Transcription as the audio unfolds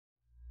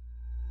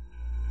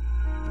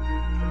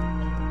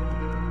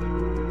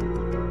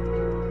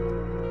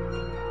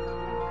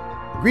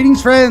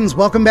Greetings, friends.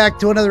 Welcome back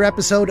to another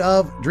episode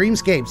of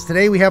Dreamscapes.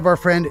 Today we have our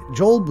friend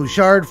Joel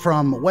Bouchard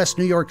from West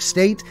New York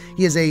State.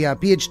 He is a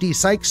PhD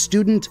psych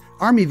student,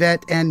 Army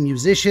vet, and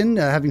musician,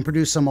 having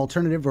produced some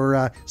alternative or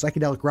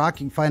psychedelic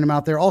rock. You can find him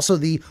out there. Also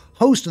the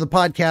host of the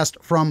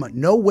podcast From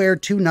Nowhere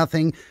to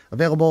Nothing,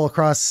 available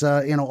across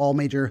all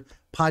major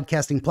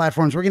podcasting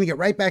platforms. We're going to get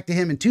right back to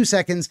him in 2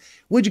 seconds.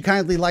 Would you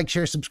kindly like,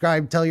 share,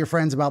 subscribe, tell your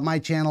friends about my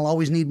channel?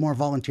 Always need more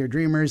volunteer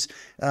dreamers.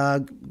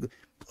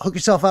 Hook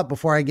yourself up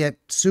before I get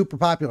super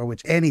popular,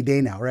 which any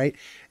day now, right?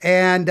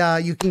 And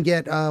you can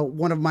get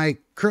one of my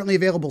currently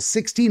available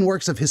 16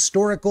 works of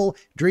historical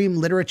dream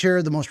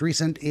literature. The most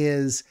recent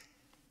is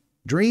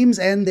Dreams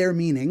and Their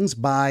Meanings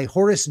by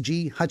Horace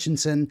G.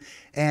 Hutchinson.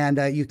 And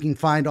you can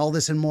find all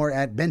this and more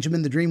at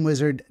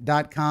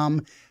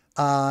benjaminthe.dreamwizard.com,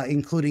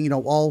 including,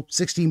 all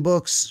 16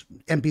 books,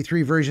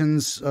 MP3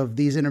 versions of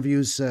these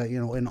interviews,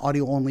 in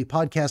audio-only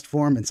podcast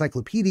form,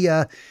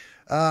 Encyclopedia,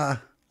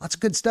 lots of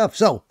good stuff.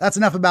 So that's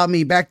enough about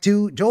me. Back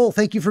to Joel.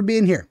 Thank you for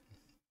being here.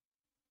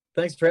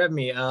 Thanks for having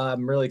me.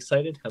 I'm really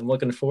excited. I'm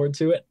looking forward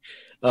to it.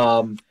 We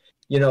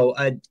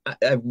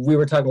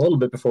were talking a little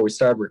bit before we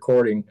started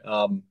recording.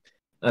 I'm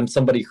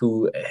somebody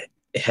who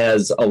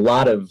has a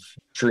lot of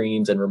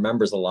dreams and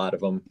remembers a lot of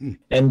them.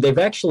 And they've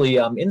actually,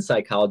 in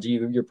psychology,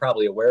 you're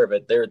probably aware of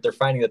it, they're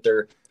finding that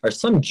there are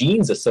some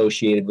genes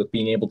associated with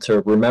being able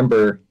to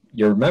remember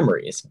your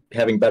memories,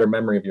 having better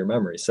memory of your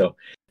memories. So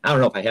I don't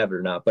know if I have it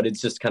or not, but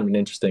it's just kind of an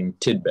interesting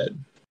tidbit.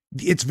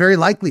 It's very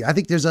likely. I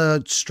think there's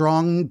a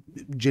strong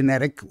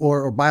genetic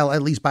or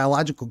at least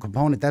biological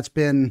component that's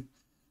been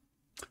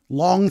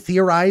long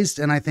theorized,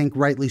 and I think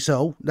rightly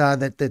so,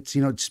 that's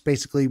it's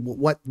basically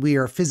what we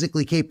are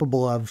physically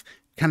capable of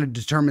kind of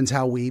determines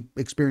how we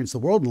experience the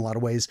world in a lot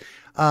of ways.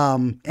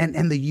 And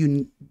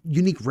the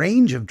unique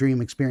range of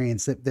dream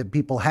experience that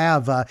people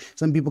have.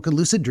 Some people can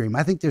lucid dream.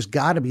 I think there's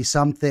got to be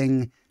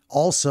something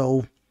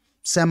also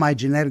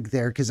semi-genetic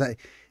there, because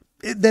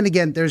then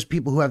again, there's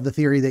people who have the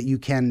theory that you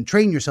can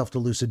train yourself to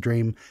lucid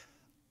dream.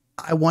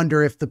 I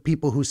wonder if the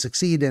people who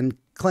succeed and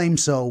claim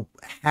so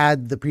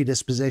had the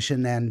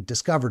predisposition and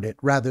discovered it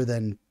rather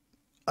than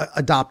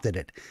adopted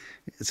it.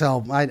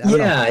 So I don't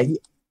know.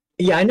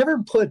 Yeah, I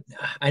never put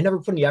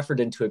any effort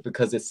into it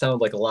because it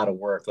sounded like a lot of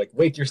work. Like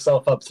wake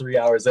yourself up 3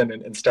 hours in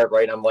and start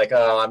writing. I'm like,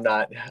 oh, I'm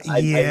not.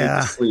 I need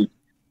to sleep.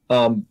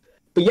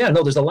 But yeah,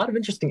 no, there's a lot of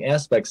interesting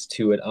aspects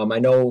to it. I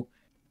know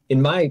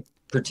in my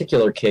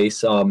particular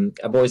case,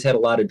 I've always had a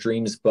lot of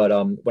dreams, but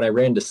when I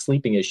ran into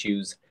sleeping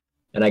issues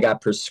and I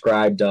got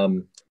prescribed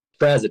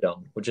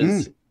trazodone, which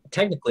is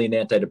technically an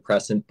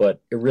antidepressant,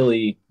 but it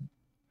really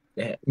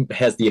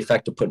has the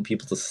effect of putting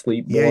people to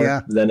sleep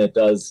more than it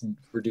does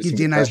reducing gives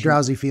you a nice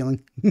drowsy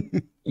feeling.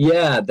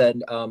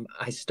 Then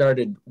I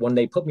started, when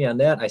they put me on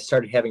that, I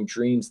started having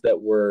dreams that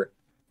were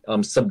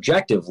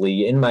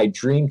subjectively in my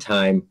dream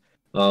time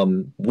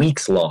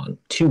weeks long,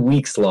 2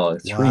 weeks long,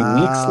 3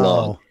 weeks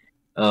long.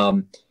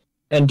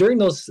 And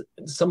during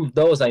some of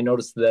those, I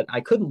noticed that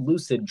I couldn't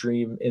lucid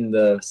dream in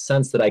the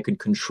sense that I could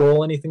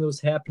control anything that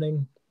was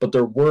happening, but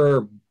there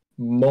were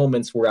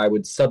moments where I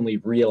would suddenly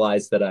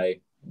realize that I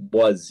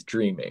was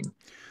dreaming.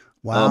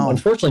 Wow.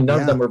 Unfortunately,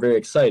 none of them were very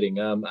exciting.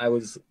 I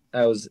was,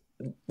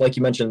 like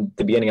you mentioned at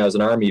the beginning, I was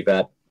an Army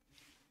vet,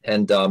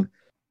 and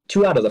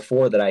 2 out of the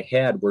 4 that I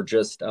had were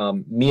just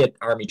me at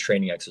Army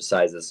training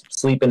exercises,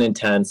 sleeping in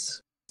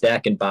tents,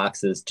 stacking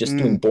boxes, just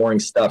doing boring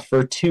stuff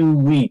for 2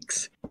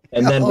 weeks,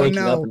 and then waking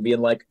up and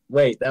being like,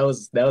 wait, that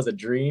was a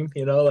dream,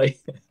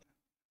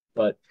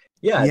 but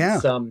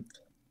it's,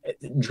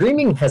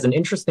 dreaming has an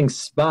interesting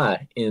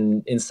spot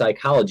in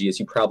psychology, as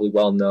you probably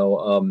well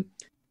know.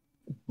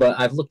 But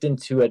I've looked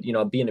into it,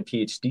 being a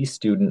PhD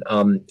student,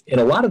 in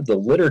a lot of the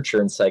literature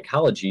in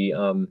psychology,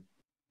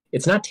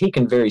 it's not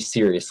taken very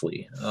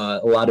seriously. A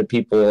lot of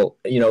people,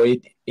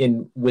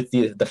 with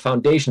the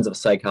foundations of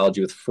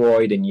psychology with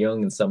Freud and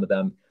Jung and some of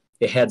them,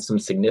 it had some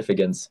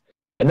significance.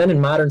 And then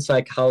in modern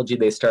psychology,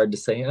 they started to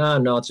say,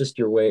 no, it's just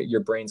your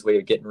brain's way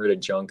of getting rid of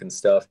junk and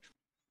stuff.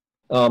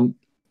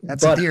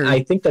 That's a theory.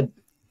 I think that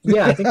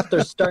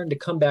they're starting to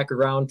come back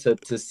around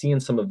to seeing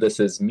some of this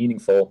as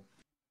meaningful.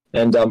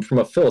 And from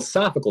a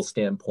philosophical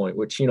standpoint,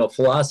 which,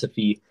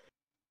 philosophy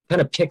kind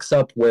of picks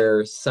up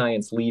where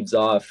science leaves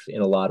off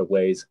in a lot of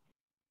ways.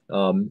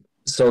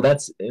 So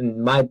that's,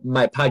 in my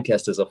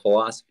podcast is a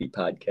philosophy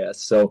podcast.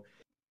 So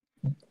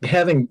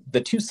having the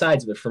 2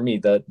 sides of it for me,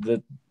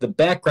 the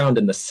background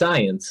and the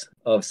science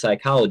of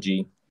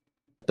psychology,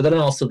 but then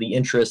also the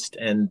interest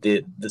and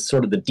the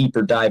sort of the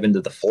deeper dive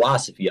into the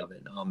philosophy of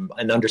it,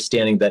 and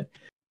understanding that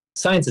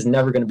science is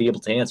never going to be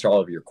able to answer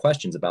all of your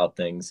questions about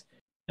things,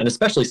 and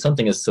especially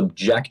something as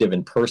subjective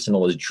and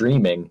personal as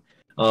dreaming.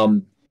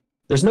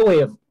 There's no way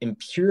of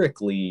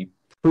empirically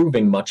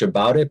proving much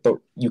about it, but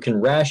you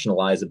can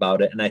rationalize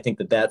about it, and I think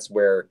that that's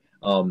where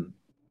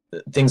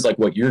things like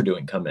what you're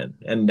doing come in.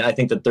 And I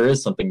think that there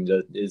is something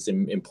that is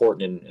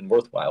important and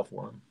worthwhile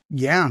for them.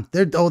 Yeah.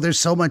 There's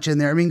so much in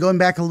there. I mean, going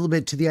back a little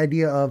bit to the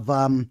idea of,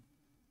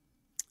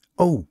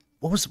 what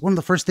was one of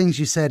the first things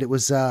you said? It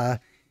was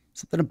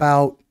something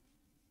about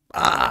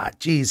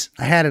Geez,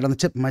 I had it on the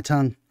tip of my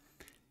tongue.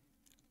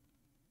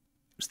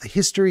 It's the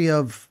history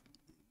of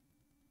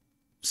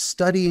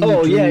studying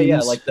Oh, yeah, yeah,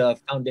 dreams. like the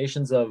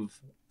foundations of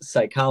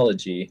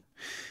psychology.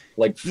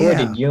 Like Freud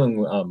Yeah. and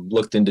Jung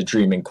looked into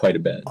dreaming quite a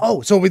bit.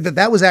 Oh, so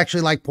that was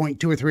actually like point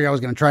 2 or 3. I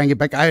was going to try and get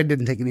back. I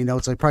didn't take any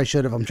notes. I probably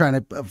should have. I'm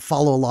trying to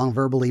follow along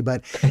verbally,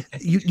 but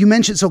you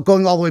mentioned, so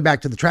going all the way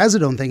back to the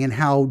trazodone thing and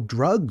how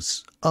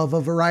drugs of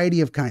a variety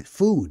of kind,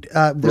 food,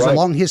 there's a Right.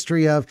 long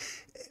history of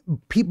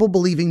people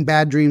believing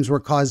bad dreams were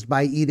caused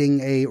by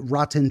eating a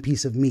rotten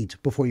piece of meat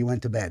before you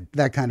went to bed,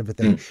 that kind of a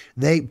thing.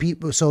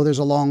 So there's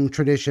a long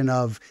tradition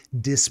of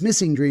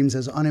dismissing dreams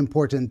as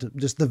unimportant,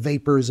 just the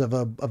vapors of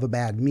a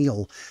bad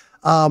meal.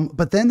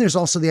 But then there's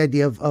also the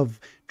idea of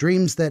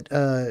dreams that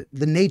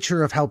the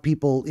nature of how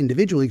people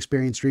individually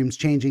experience dreams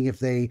changing if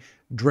they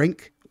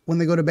drink when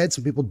they go to bed.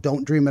 Some people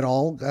don't dream at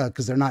all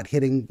because they're not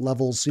hitting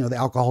levels, the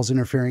alcohol's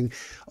interfering.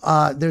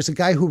 There's a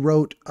guy who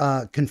wrote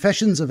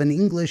Confessions of an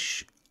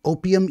English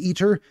Opium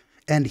Eater,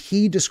 and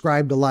he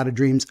described a lot of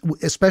dreams,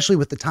 especially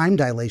with the time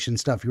dilation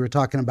stuff you were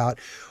talking about,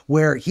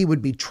 where he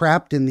would be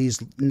trapped in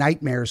these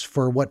nightmares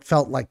for what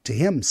felt like to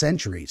him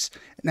centuries.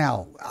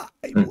 Now,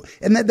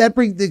 and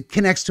that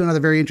connects to another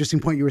very interesting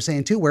point you were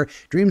saying too, where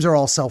dreams are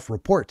all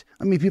self-report.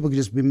 I mean, people could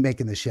just be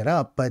making this shit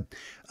up, but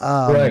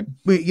Right.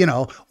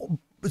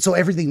 so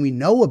everything we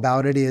know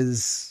about it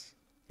is,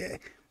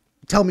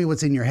 tell me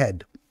what's in your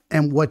head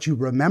and what you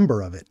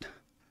remember of it.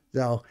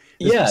 So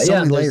there's so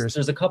many layers.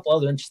 There's a couple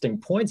other interesting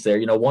points there.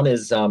 One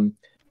is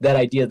that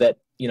idea that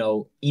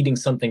eating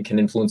something can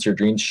influence your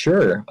dreams.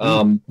 Sure,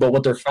 but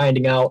what they're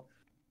finding out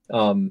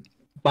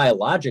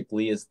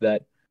biologically is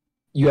that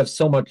you have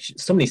so many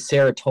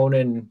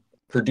serotonin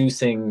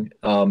producing.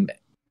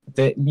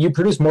 That you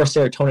produce more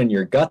serotonin in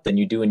your gut than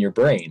you do in your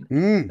brain,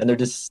 and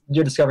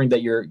you're discovering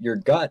that your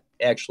gut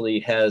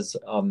actually has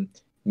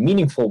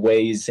meaningful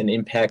ways and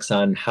impacts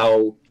on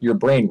how your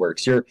brain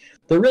works. They're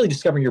really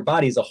discovering your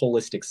body is a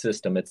holistic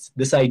system. It's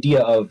this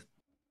idea of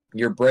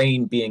your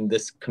brain being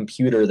this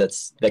computer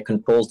that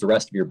controls the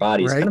rest of your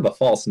body. It's Right. kind of a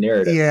false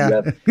narrative. Yeah.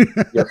 You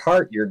have your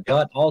heart, your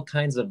gut, all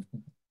kinds of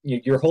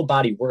your whole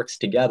body works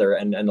together,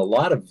 and a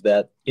lot of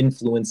that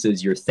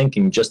influences your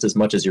thinking just as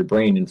much as your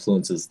brain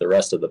influences the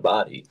rest of the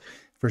body.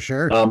 For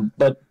sure.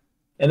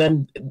 And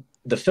then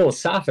the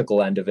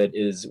philosophical end of it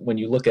is when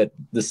you look at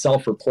the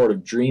self-report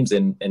of dreams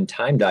and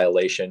time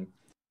dilation.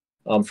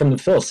 From the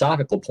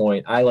philosophical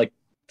point, I like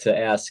to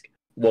ask,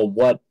 well,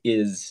 what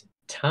is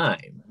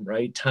time,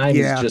 right? Time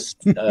is just,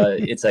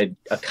 it's a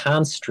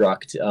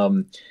construct.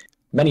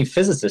 Many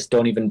physicists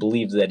don't even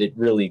believe that it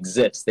really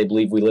exists. They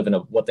believe we live in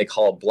what they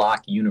call a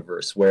block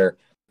universe, where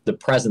the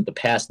present, the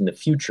past, and the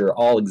future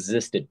all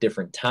exist at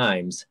different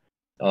times,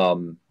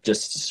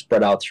 just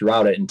spread out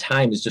throughout it. And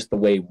time is just the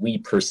way we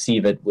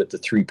perceive it with the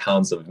 3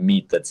 pounds of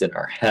meat that's in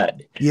our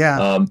head.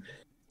 Yeah.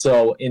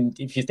 So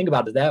if you think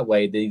about it that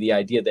way, the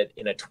idea that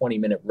in a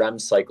 20-minute REM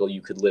cycle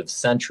you could live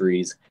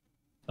centuries,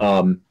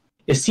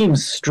 it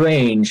seems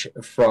strange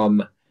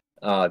from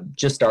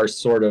just our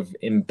sort of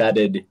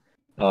embedded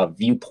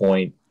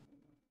viewpoint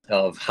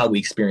of how we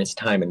experience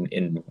time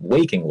in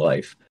waking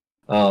life.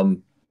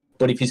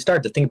 But if you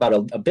start to think about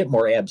it a bit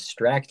more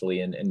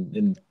abstractly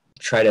and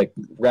try to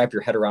wrap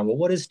your head around, well,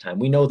 what is time?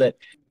 We know that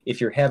if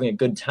you're having a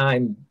good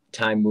time,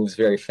 time moves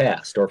very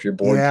fast, or if you're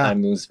bored, time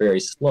moves very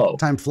slow.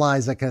 Time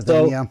flies, that kind of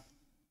thing, yeah.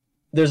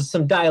 There's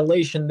some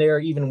dilation there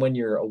even when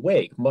you're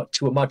awake,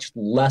 to a much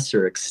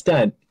lesser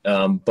extent.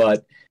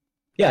 But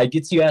yeah, it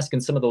gets you asking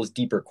some of those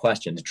deeper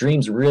questions.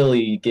 Dreams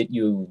really get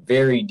you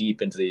very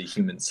deep into the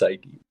human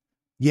psyche.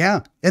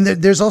 Yeah. And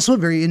there's also a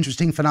very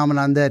interesting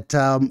phenomenon that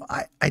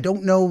I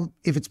don't know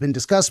if it's been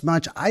discussed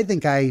much. I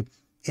think I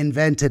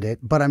invented it,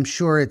 but I'm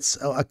sure it's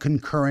a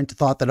concurrent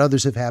thought that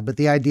others have had. But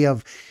the idea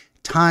of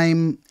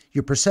time,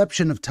 your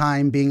perception of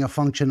time being a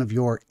function of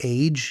your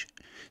age.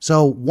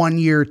 So 1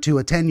 year to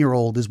a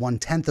 10-year-old is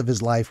 1/10 of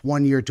his life.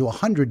 1 year to a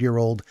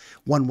 100-year-old,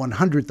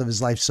 1/100th of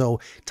his life. So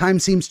time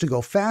seems to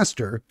go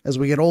faster as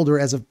we get older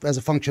as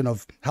a function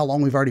of how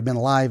long we've already been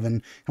alive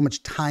and how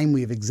much time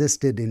we've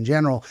existed in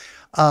general.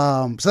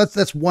 So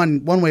that's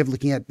one way of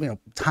looking at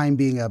time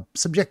being a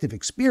subjective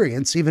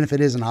experience, even if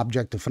it is an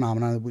objective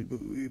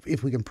phenomenon,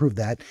 if we can prove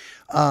that.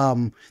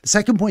 The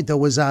second point though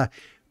was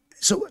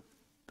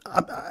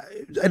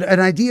an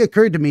idea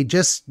occurred to me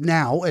just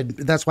now, and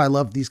that's why I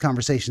love these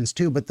conversations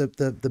too. But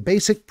the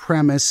basic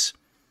premise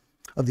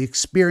of the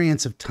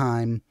experience of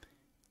time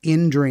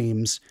in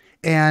dreams,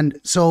 and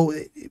so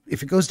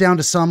if it goes down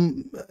to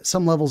some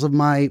levels of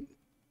my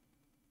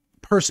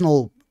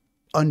personal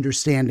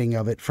understanding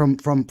of it from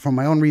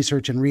my own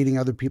research and reading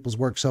other people's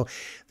work. So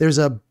there's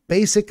a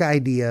basic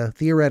idea,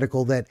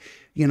 theoretical, that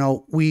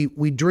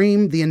we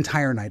dream the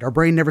entire night. Our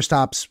brain never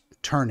stops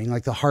turning,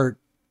 like the heart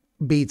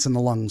beats and the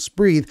lungs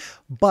breathe,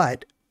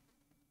 but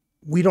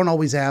we don't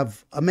always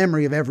have a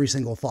memory of every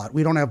single thought.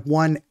 We don't have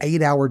one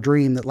 8-hour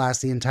dream that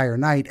lasts the entire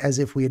night as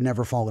if we had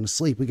never fallen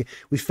asleep.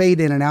 We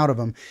fade in and out of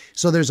them.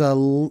 So there's a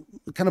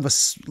kind of a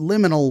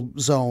liminal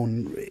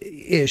zone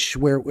ish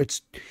where we're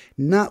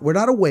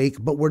not awake,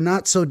 but we're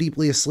not so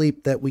deeply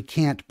asleep that we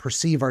can't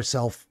perceive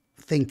ourselves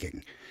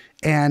thinking.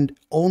 And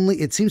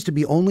it seems to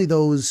be only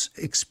those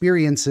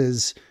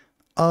experiences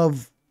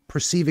of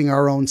perceiving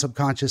our own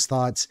subconscious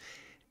thoughts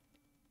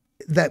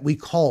that we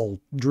call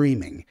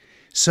dreaming.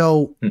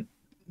 So,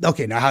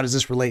 okay, now how does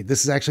this relate?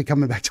 This is actually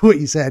coming back to what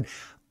you said.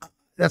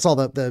 That's all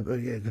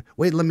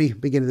wait, let me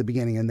begin at the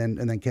beginning and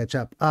then catch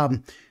up.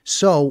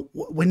 So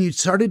when you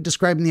started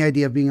describing the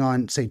idea of being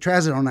on, say,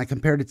 trazodone, I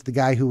compared it to the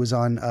guy who was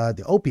on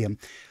the opium.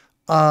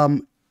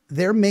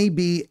 There may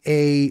be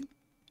a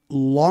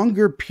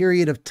longer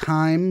period of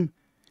time,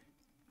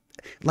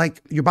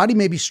 like your body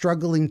may be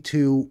struggling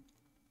to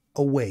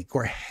awake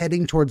or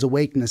heading towards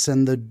awakeness,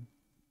 and the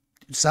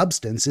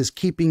substance is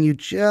keeping you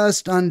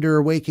just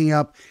under waking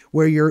up,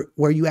 where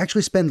you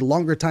actually spend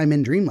longer time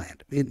in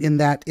dreamland, in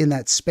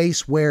that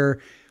space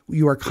where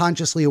you are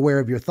consciously aware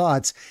of your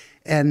thoughts.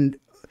 And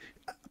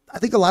I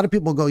think a lot of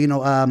people go,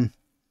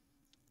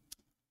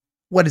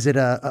 what is it?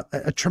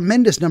 A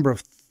tremendous number of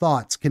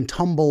thoughts can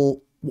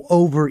tumble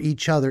over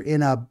each other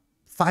in a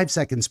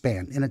 5-second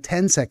span, in a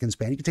 10-second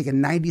span. You can take a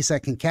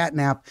 90-second cat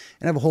nap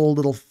and have a whole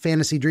little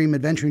fantasy dream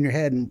adventure in your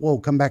head, and whoa,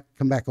 come back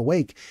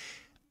awake.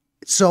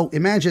 So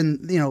imagine,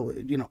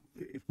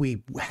 if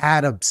we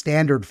had a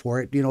standard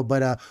for it,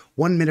 but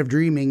 1 minute of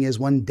dreaming is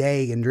 1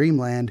 day in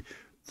dreamland.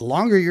 The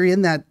longer you're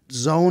in that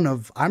zone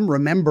of I'm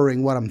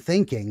remembering what I'm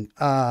thinking,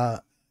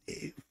 the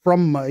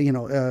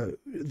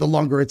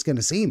longer it's going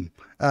to seem.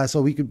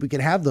 So we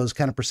could have those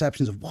kind of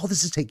perceptions of, well,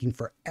 this is taking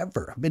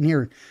forever. I've been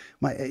here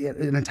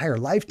an entire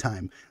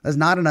lifetime. That's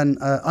not an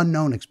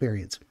unknown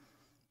experience.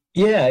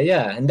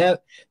 Yeah. And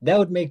that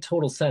would make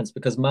total sense,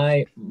 because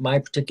my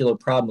particular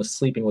problem with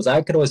sleeping was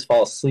I could always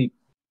fall asleep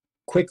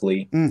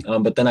quickly,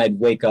 but then I'd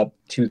wake up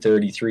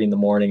 2:30, 3 in the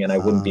morning, and I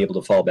wouldn't be able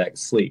to fall back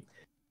asleep.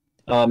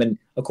 And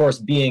of course,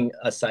 being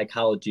a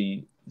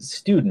psychology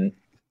student,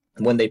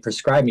 when they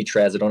prescribed me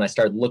trazodone, I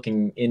started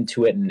looking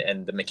into it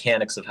and the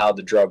mechanics of how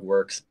the drug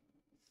works.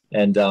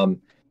 And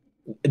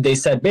they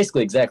said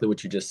basically exactly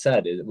what you just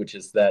said, which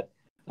is that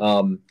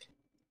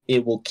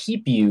it will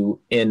keep you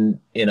in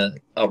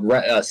a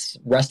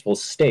restful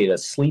state, a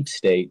sleep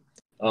state,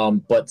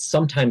 but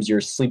sometimes your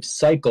sleep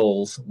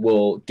cycles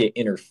will get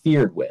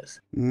interfered with.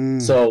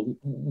 So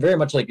very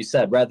much like you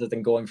said, rather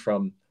than going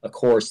from a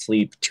core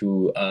sleep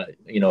to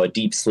a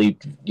deep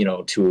sleep,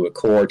 to a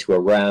core, to a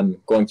REM,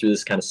 going through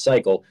this kind of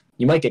cycle,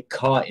 you might get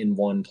caught in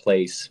one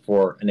place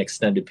for an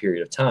extended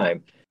period of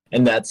time.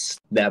 And that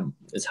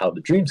is how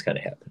the dreams kind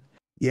of happen.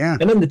 Yeah.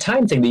 And then the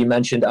time thing that you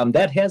mentioned,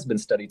 that has been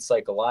studied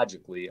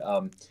psychologically,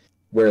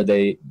 where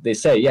they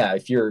say,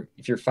 if you're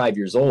 5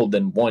 years old,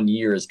 then 1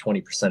 year is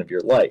 20% of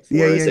your life.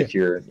 Whereas if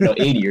you're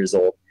 80 years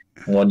old,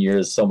 1 year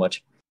is so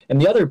much.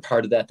 And the other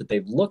part of that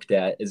they've looked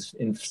at is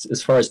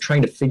as far as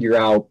trying to figure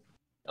out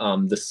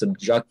the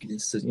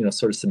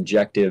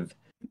subjective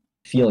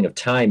feeling of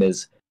time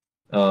is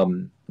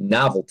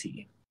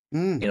novelty.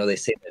 They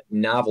say that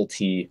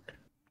novelty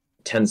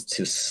tends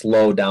to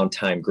slow down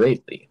time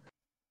greatly.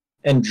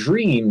 And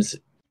dreams,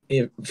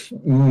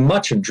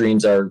 much of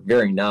dreams are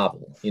very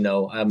novel.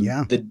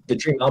 The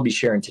dream I'll be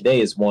sharing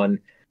today is one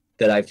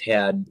that I've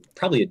had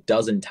probably a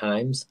dozen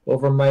times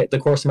over the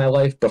course of my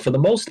life. But for the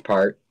most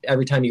part,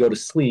 every time you go to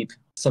sleep,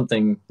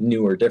 something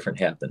new or different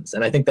happens.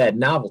 And I think that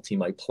novelty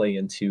might play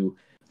into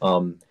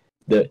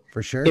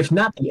for sure, if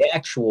not the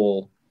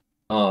actual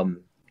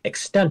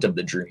extent of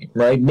the dream,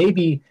 right?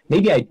 Maybe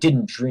I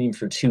didn't dream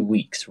for 2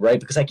 weeks, right?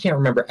 Because I can't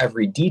remember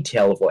every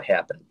detail of what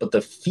happened, but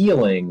the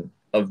feeling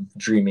of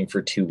dreaming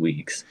for 2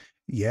 weeks,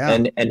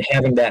 and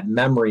having that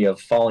memory of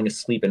falling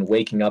asleep and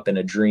waking up in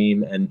a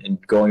dream and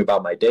going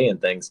about my day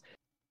and things,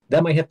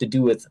 that might have to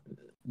do with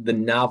the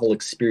novel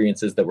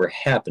experiences that were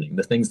happening,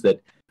 the things that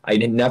I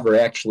had never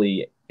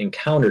actually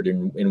encountered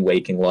in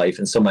waking life.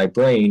 And so my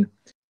brain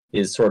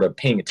is sort of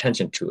paying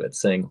attention to it,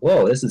 saying,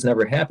 whoa, this has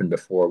never happened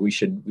before. We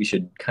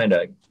should kind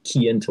of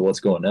key into what's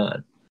going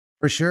on.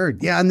 For sure.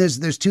 Yeah. And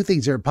there's two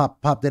things that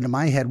popped into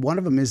my head. One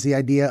of them is the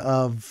idea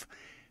of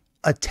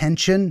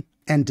attention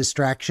and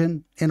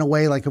distraction, in a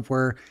way. Like if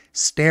we're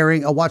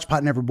staring, a watch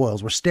pot never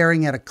boils. We're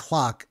staring at a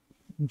clock,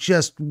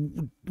 just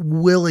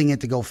willing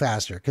it to go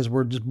faster because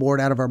we're just bored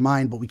out of our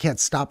mind, but we can't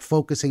stop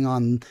focusing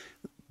on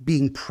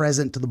being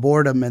present to the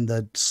boredom and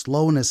the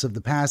slowness of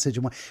the passage.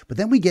 But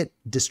then we get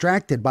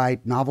distracted by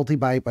novelty,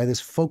 by this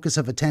focus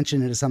of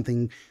attention into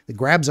something that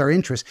grabs our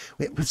interest.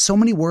 We have so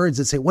many words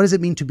that say, what does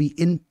it mean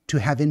to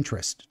have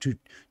interest,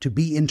 to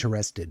be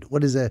interested?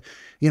 What is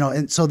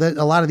and so that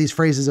a lot of these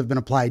phrases have been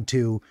applied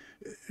to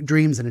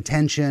dreams and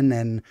attention,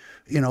 and,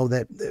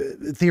 that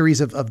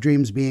theories of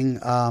dreams being,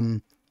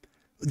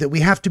 that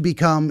we have to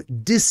become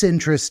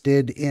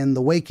disinterested in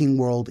the waking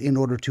world in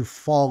order to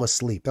fall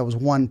asleep. That was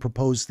one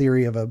proposed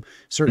theory of a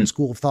certain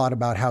school of thought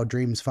about how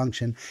dreams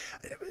function,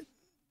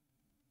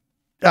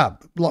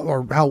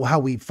 or how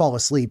we fall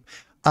asleep.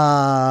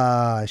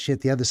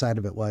 Shit. The other side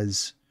of it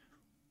was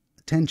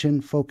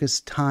attention,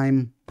 focus,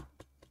 time.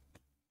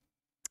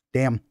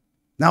 Damn.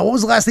 Now, what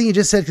was the last thing you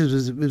just said?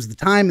 Because it was the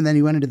time, and then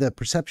you went into the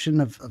perception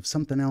of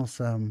something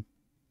else.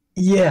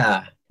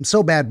 Yeah. I'm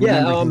so bad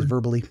remembering things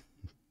verbally.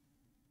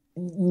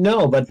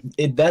 No, but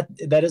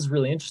that is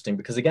really interesting,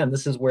 because again,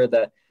 this is where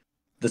the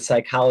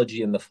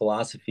psychology and the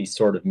philosophy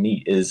sort of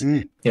meet, is,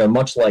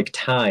 much like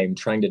time,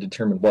 trying to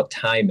determine what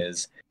time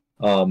is.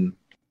 In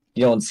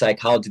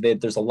psychology,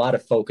 there's a lot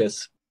of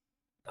focus.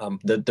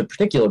 The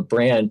particular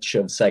branch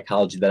of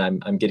psychology that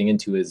I'm getting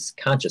into is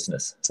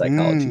consciousness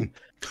psychology.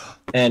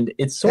 And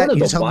it's sort of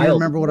the wild. Help me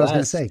remember what I was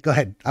going to say. Go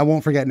ahead. I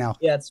won't forget now.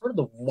 Yeah, it's sort of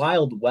the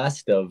wild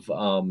west of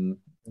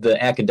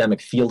the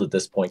academic field at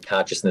this point.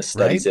 Consciousness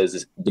studies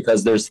is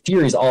because there's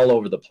theories all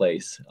over the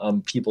place.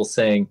 People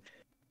saying,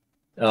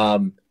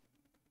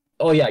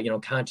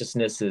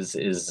 consciousness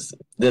is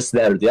this,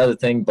 that, or the other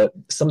thing. But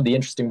some of the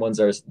interesting ones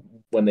are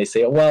when they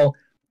say,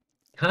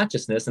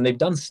 consciousness, and they've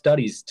done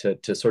studies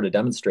to sort of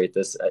demonstrate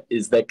this,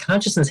 is that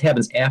consciousness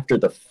happens after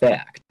the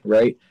fact,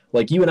 right?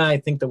 Like you and I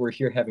think that we're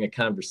here having a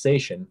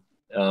conversation,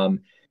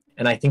 and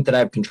I think that I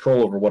have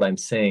control over what I'm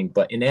saying,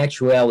 but in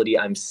actuality,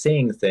 I'm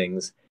saying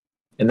things,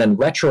 and then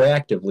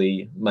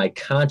retroactively, my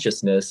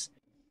consciousness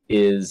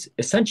is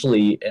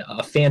essentially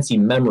a fancy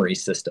memory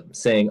system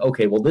saying,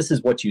 okay, well, this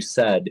is what you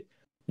said.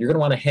 You're going to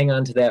want to hang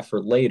on to that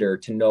for later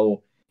to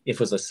know if it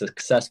was a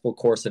successful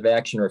course of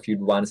action, or if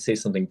you'd want to say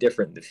something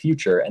different in the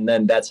future. And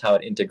then that's how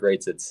it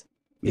integrates its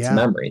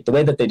memory. The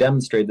way that they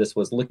demonstrated this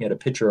was looking at a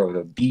picture of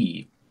a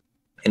bee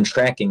and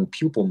tracking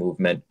pupil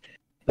movement.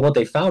 And what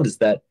they found is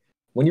that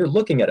when you're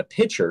looking at a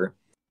picture,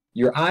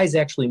 your eyes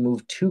actually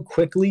move too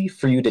quickly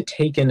for you to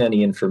take in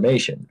any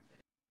information.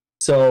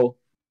 So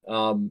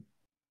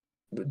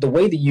the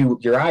way that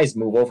your eyes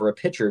move over a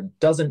picture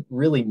doesn't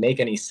really make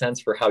any sense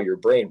for how your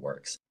brain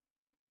works.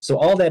 So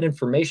all that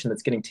information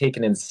that's getting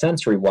taken in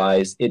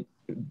sensory-wise,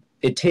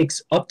 it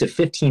takes up to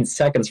 15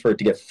 seconds for it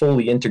to get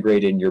fully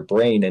integrated in your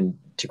brain and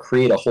to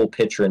create a whole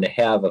picture and to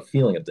have a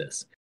feeling of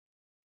this.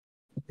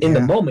 In the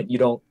moment, you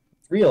don't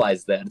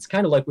realize that. It's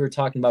kind of like we were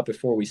talking about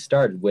before we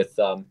started with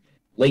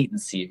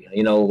latency.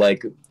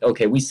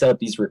 Okay, we set up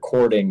these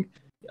recording,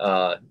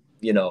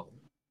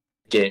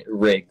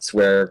 rigs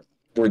where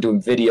we're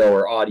doing video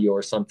or audio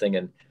or something,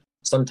 and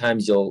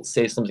sometimes you'll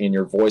say something and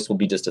your voice will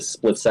be just a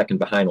split second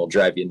behind, will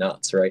drive you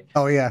nuts, right?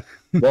 Oh, yeah.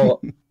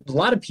 Well, a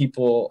lot of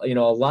people, a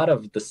lot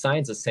of the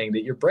science is saying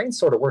that your brain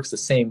sort of works the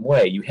same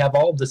way. You have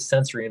all of this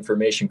sensory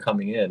information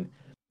coming in,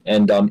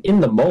 and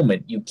in the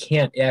moment, you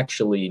can't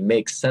actually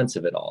make sense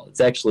of it all. It's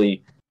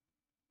actually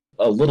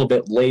a little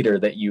bit later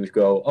that you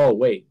go, oh,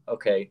 wait,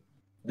 okay,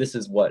 this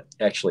is what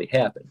actually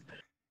happened.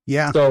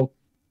 Yeah. So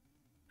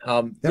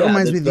that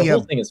reminds me the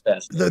whole thing is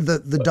fascinating.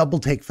 The double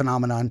take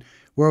phenomenon,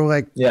 where we're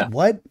like,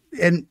 what?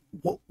 And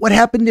what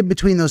happened in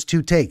between those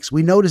two takes?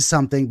 We noticed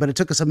something, but it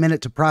took us a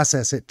minute to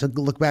process it, to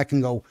look back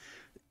and go,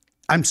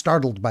 I'm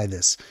startled by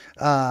this.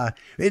 And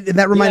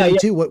that reminded me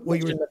too, what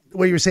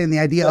you were saying, the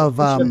idea of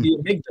the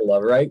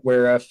amygdala, right?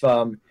 Where if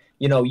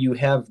you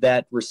have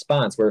that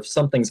response, where if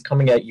something's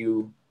coming at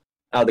you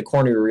out of the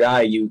corner of your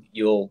eye,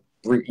 you'll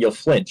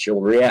flinch,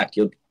 you'll react,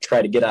 you'll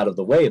try to get out of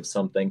the way of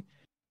something.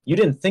 You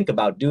didn't think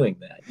about doing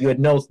that. You had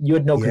no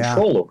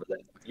control over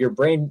that. Your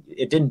brain,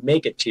 it didn't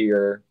make it to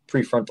your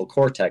prefrontal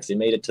cortex. It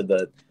made it to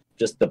the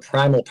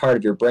primal part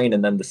of your brain,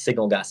 and then the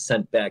signal got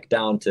sent back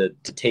down to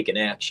take an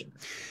action.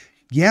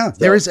 Yeah, so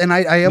there is, and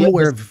I am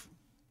aware of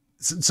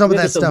some of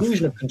that stuff.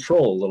 Illusion of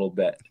control a little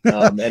bit,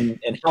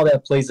 and how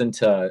that plays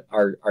into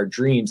our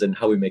dreams and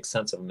how we make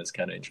sense of them is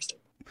kind of interesting.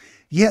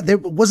 Yeah,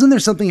 wasn't there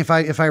something, if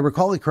I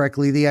recall it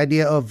correctly, the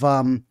idea of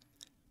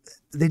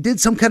they did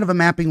some kind of a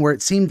mapping where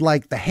it seemed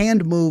like the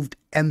hand moved,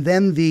 and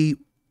then the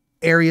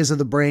areas of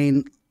the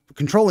brain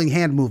controlling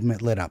hand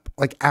movement lit up,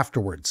 like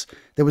afterwards.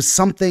 There was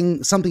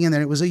something in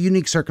there. It was a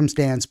unique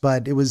circumstance,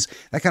 but it was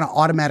that kind of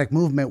automatic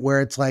movement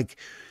where it's like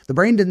the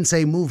brain didn't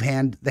say move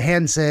hand. The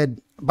hand said,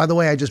 by the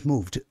way, I just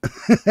moved.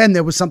 And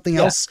there was something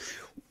else.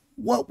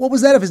 What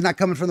was that if it's not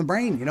coming from the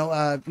brain?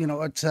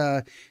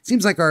 It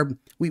seems like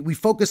we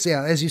focus,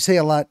 as you say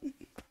a lot.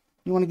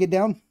 You want to get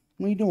down?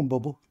 What are you doing,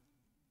 Bobo?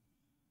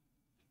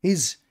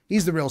 He's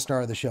the real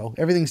star of the show.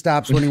 Everything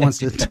stops when he wants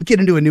to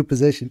get into a new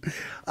position.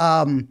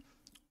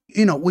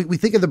 We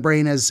think of the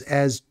brain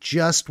as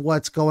just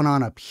what's going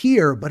on up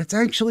here, but it's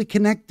actually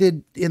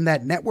connected in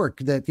that network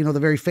that, the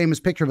very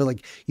famous picture of it,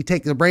 like you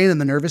take the brain and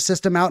the nervous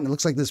system out and it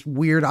looks like this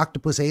weird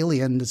octopus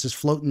alien that's just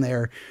floating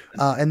there.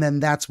 And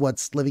then that's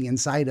what's living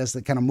inside us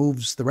that kind of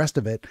moves the rest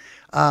of it.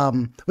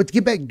 But to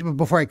get back,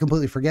 before I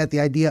completely forget, the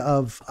idea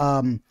of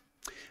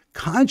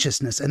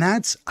consciousness. And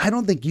I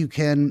don't think you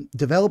can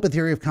develop a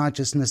theory of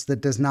consciousness that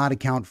does not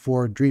account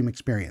for dream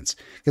experience,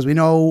 because we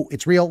know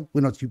it's real.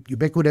 We know it's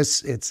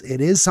ubiquitous.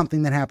 It is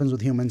something that happens with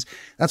humans.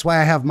 That's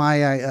why I have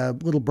my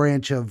little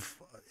branch of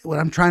what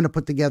I'm trying to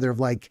put together of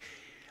like,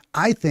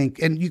 I think,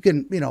 and you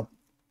can,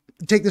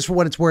 take this for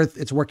what it's worth.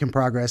 It's a work in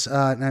progress.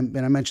 And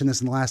I mentioned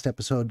this in the last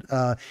episode.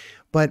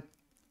 But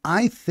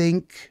I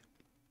think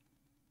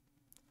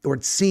or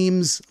it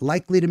seems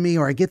likely to me,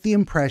 or I get the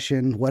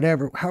impression,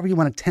 whatever, however you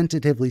want to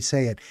tentatively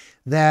say it,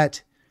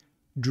 that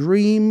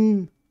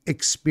dream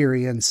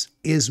experience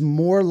is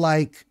more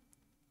like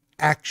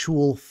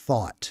actual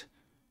thought,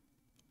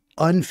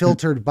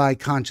 unfiltered by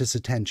conscious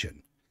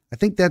attention. I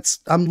think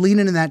I'm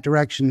leaning in that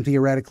direction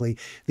theoretically.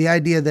 The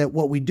idea that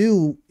what we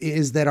do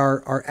is that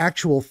our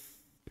actual,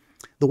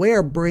 the way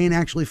our brain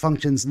actually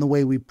functions and the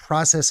way we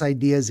process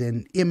ideas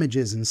in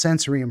images and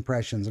sensory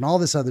impressions and all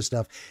this other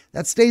stuff,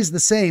 that stays the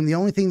same. The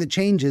only thing that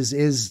changes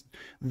is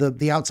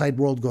the outside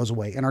world goes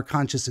away and our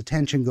conscious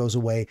attention goes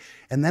away.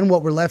 And then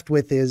what we're left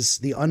with is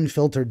the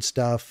unfiltered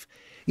stuff.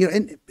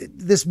 And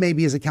this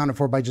maybe is accounted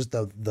for by just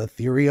the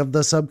theory of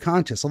the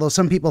subconscious. Although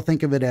some people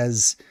think of it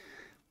as,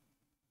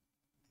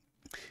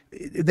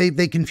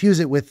 they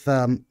confuse it with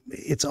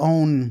its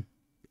own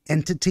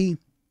entity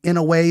in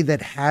a way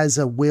that has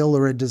a will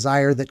or a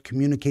desire that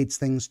communicates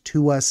things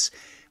to us,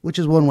 which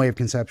is one way of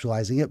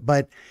conceptualizing it.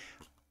 But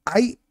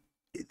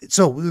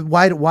so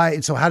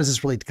how does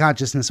this relate to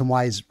consciousness, and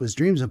why was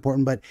dreams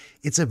important? But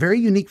it's a very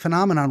unique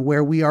phenomenon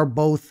where we are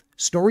both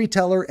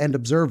storyteller and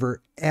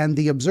observer, and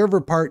the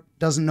observer part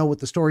doesn't know what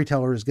the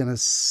storyteller is going to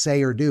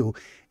say or do.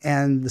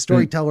 And the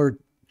storyteller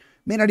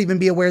may not even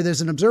be aware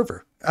there's an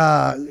observer.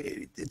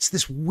 It's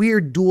this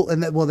weird dual,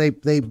 and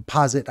they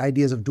posit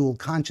ideas of dual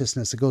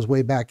consciousness. It goes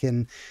way back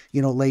in,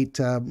 late,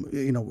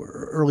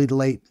 early to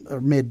late or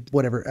mid,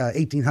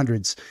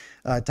 1800s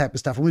type of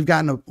stuff. And we've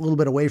gotten a little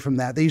bit away from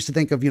that. They used to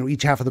think of,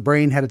 each half of the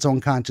brain had its own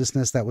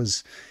consciousness. That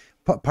was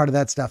part of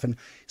that stuff. And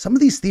some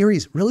of these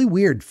theories, really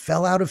weird,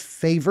 fell out of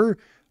favor,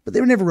 but they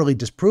were never really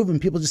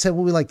disproven. People just said,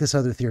 well, we like this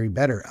other theory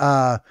better.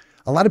 A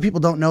lot of people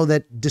don't know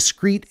that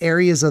discrete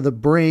areas of the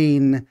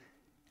brain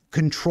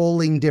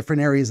controlling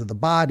different areas of the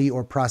body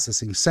or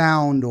processing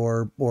sound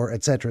or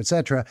et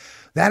cetera,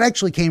 that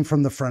actually came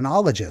from the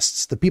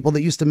phrenologists, the people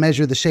that used to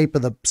measure the shape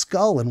of the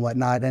skull and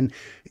whatnot. And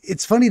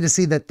it's funny to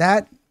see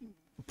that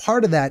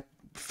part of that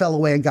fell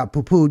away and got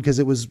poo-pooed because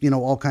it was,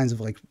 all kinds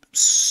of like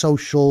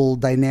social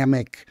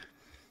dynamic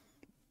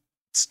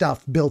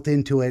stuff built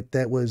into it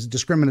that was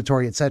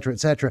discriminatory, et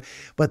cetera.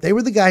 But they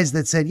were the guys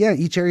that said, yeah,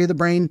 each area of the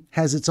brain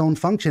has its own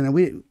function.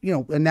 And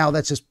and now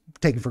that's just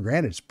taken for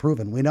granted. It's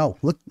proven. We know.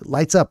 Look,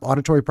 lights up,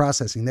 auditory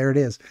processing. There it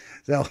is.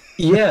 So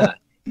yeah.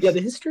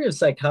 The history of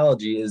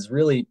psychology is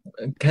really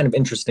kind of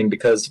interesting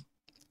because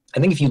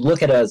I think if you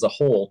look at it as a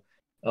whole,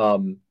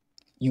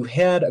 you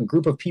had a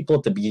group of people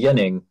at the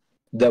beginning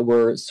that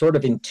were sort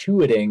of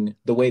intuiting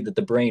the way that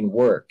the brain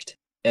worked.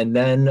 And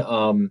then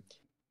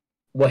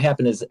what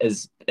happened is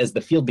as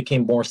the field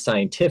became more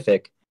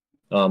scientific,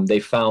 they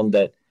found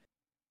that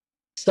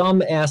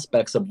some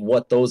aspects of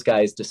what those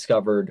guys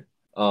discovered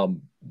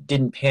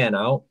didn't pan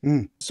out.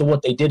 So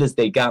what they did is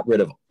they got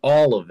rid of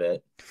all of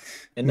it.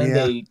 And then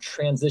they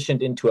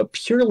transitioned into a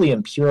purely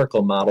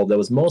empirical model that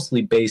was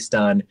mostly based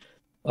on,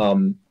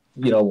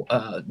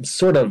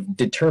 sort of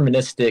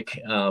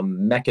deterministic,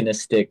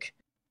 mechanistic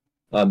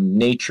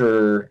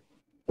nature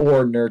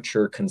or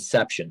nurture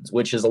conceptions,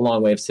 which is a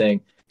long way of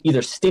saying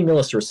either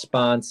stimulus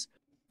response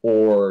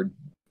or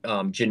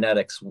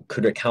genetics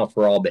could account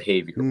for all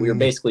behavior. We are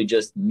basically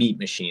just meat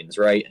machines,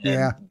 right?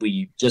 And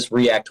we just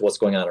react to what's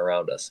going on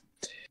around us.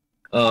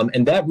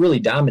 And that really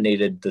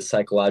dominated the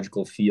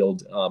psychological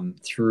field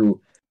through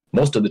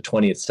most of the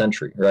 20th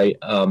century, right?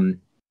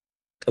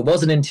 It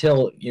wasn't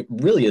until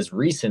really as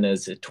recent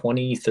as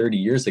 20, 30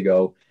 years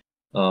ago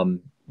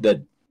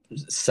that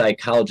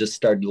psychologists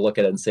started to look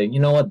at it and say, you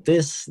know what,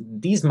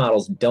 these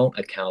models don't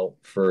account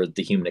for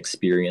the human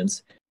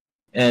experience.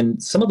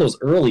 And some of those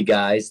early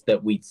guys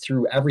that we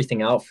threw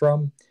everything out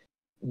from,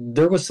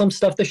 there was some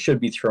stuff that should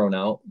be thrown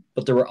out,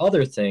 but there were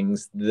other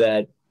things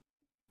that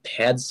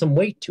had some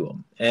weight to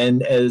them.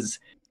 And as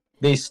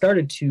they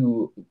started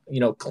to,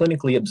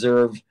 clinically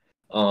observe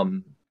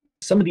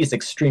some of these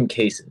extreme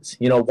cases,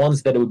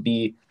 ones that it would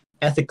be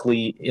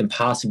ethically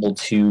impossible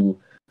to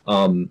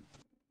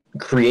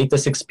create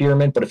this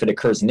experiment, but if it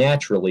occurs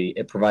naturally,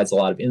 it provides a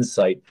lot of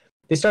insight.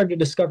 They started to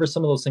discover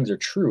some of those things are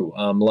true.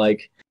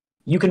 Like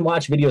you can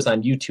watch videos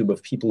on YouTube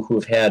of people who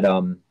have had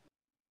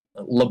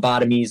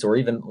lobotomies or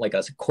even like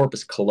a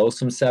corpus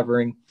callosum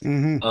severing.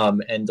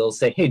 And they'll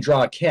say, hey,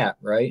 draw a cat,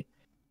 right?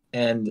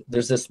 And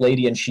there's this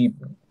lady and she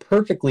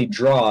perfectly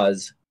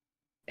draws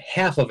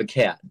half of a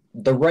cat,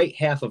 the right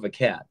half of a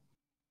cat.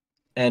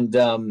 And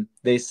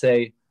they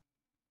say,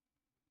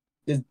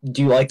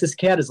 do you like this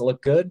cat? Does it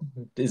look good?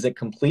 Is it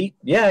complete?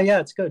 Yeah,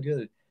 it's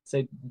good.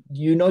 Say,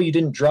 you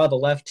didn't draw the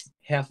left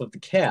half of the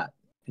cat.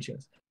 And she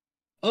goes,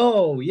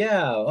 oh,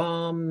 yeah,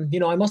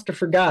 I must have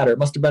forgot, or it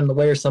must have been in the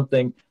way or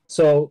something.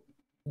 So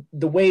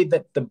the way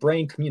that the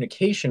brain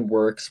communication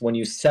works when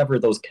you sever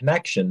those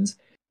connections,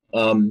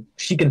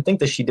 she can think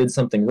that she did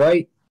something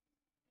right.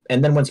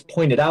 And then once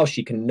pointed out,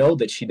 she can know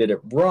that she did it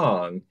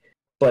wrong,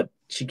 but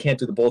she can't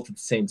do the both at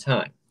the same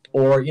time.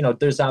 Or,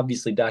 there's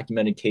obviously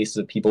documented cases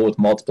of people with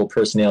multiple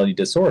personality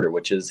disorder,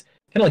 which is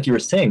kind of like you were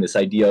saying, this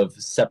idea of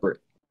separate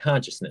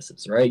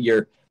consciousnesses, right?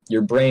 Your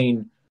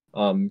brain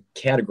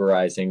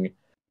categorizing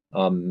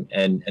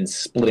and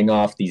splitting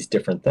off these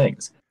different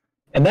things.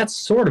 And that's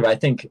sort of, I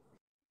think,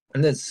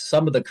 and then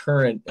some of the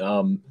current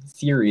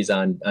theories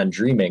on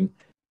dreaming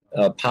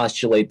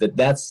postulate that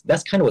that's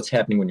kind of what's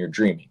happening when you're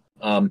dreaming.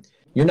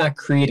 You're not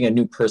creating a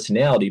new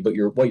personality, but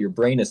what your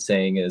brain is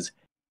saying is,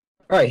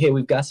 all right, hey,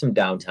 we've got some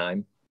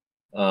downtime.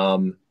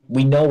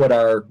 We know what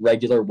our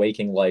regular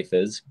waking life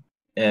is,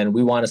 and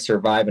we want to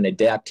survive and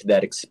adapt to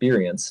that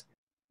experience.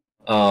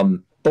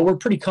 But we're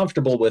pretty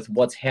comfortable with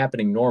what's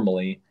happening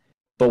normally.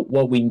 But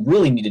what we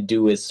really need to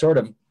do is sort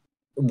of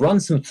run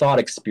some thought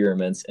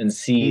experiments and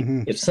see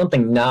if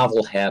something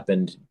novel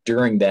happened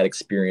during that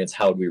experience,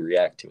 how would we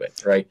react to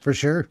it, right? For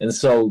sure. And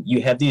so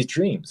you have these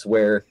dreams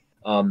where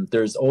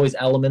there's always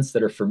elements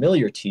that are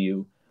familiar to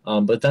you,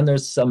 but then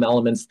there's some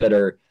elements that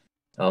are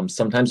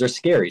sometimes they're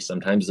scary,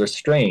 sometimes they're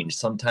strange,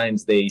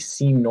 sometimes they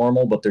seem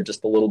normal, but they're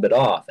just a little bit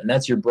off. And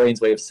that's your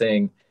brain's way of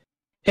saying,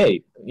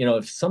 hey,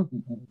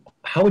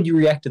 how would you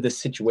react to this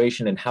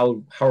situation, and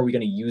how are we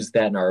going to use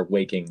that in our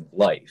waking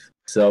life?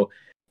 So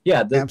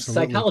yeah, the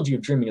psychology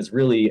of dreaming has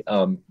really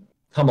come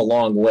a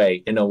long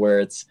way, where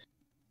it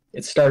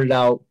started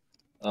out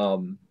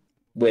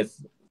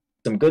with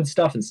some good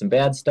stuff and some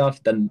bad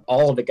stuff. Then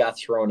all of it got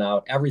thrown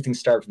out. Everything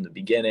started from the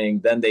beginning.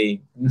 Then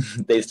they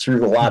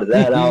threw a lot of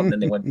that out, and then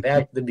they went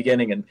back to the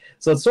beginning. And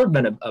so it's sort of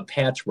been a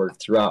patchwork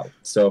throughout.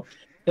 So,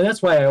 and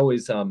that's why I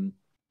always, some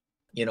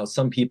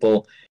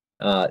people,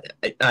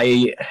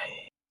 I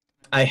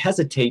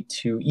hesitate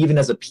to, even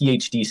as a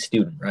PhD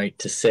student, right,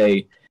 to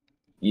say,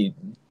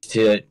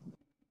 to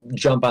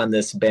jump on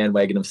this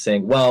bandwagon of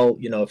saying, well,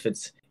 if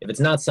it's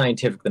not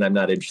scientific, then I'm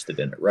not interested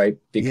in it, right?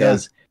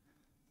 Because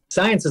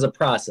science is a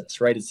process,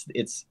 right?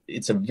 It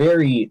has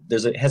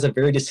a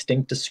very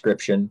distinct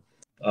description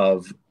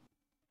of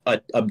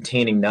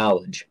obtaining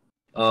knowledge,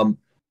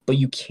 but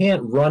you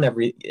can't run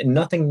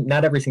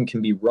not everything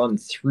can be run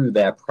through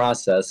that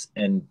process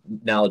and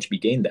knowledge be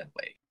gained that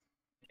way.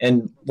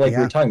 And like we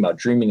were talking about,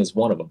 dreaming is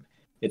one of them.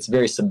 It's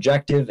very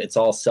subjective. It's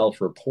all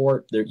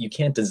self-report. You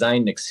can't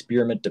design an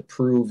experiment to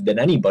prove that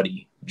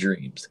anybody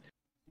dreams.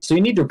 So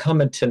you need to come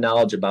into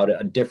knowledge about it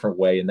a different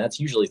way, and that's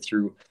usually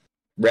through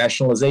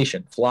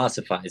rationalization,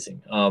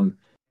 philosophizing,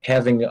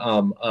 having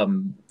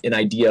an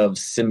idea of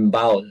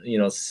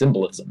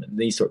symbolism and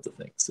these sorts of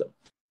things. So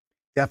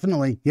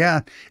definitely,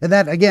 yeah. And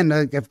that, again,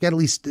 I've got at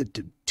least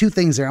two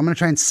things there. I'm going to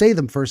try and say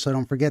them first so I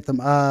don't forget them.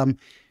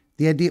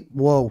 The idea,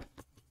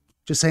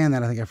 just saying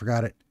that, I think I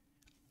forgot it.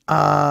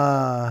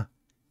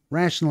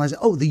 Rationalize.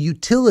 The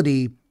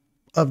utility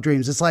of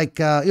dreams. It's like,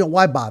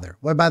 why bother?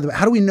 Why bother?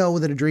 How do we know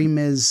that a dream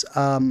is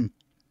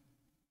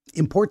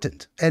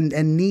important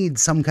and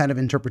needs some kind of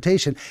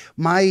interpretation?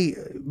 My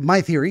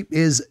theory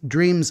is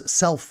dreams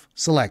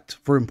self-select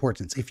for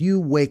importance. If you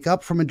wake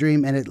up from a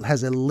dream and it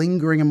has a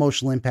lingering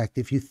emotional impact,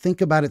 if you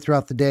think about it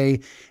throughout the day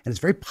and it's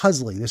very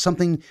puzzling, there's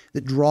something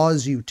that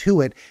draws you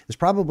to it, there's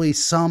probably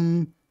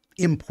some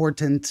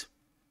important,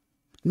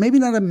 maybe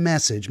not a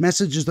message.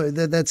 Message is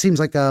that seems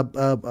like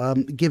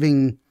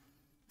giving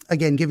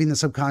the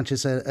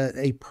subconscious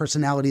a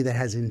personality that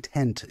has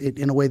intent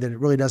in a way that it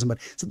really doesn't, but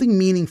something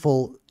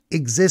meaningful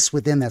exists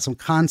within that, some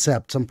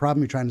concept, some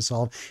problem you're trying to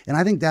solve. And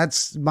I think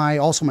that's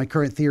also my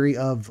current theory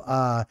of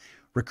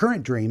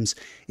recurrent dreams,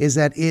 is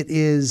that it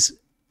is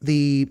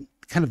the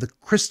kind of the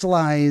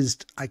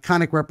crystallized,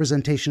 iconic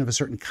representation of a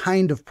certain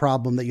kind of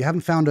problem that you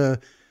haven't found a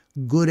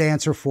good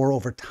answer for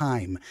over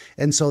time.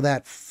 And so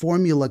that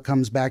formula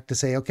comes back to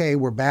say, okay,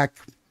 we're back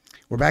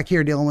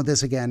here dealing with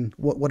this again.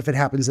 What if it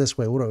happens this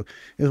way?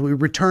 We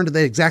return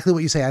to exactly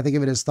what you say. I think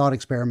of it as thought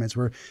experiments.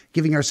 We're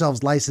giving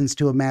ourselves license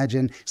to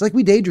imagine. It's like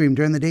we daydream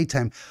during the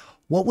daytime.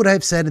 What would I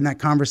have said in that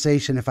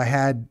conversation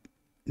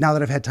now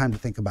that I've had time to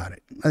think about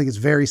it? I think it's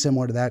very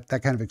similar to that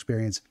kind of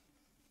experience.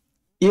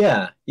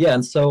 Yeah.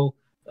 And so,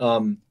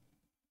 some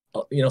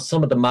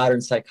of the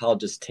modern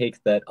psychologists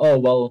take that,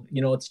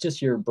 it's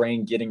just your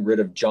brain getting rid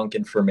of junk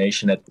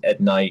information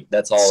at night.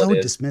 That's all it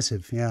is. So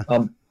dismissive. Yeah.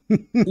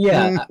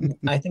 Yeah,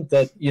 I think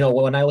that,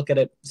 when I look at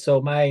it,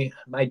 so my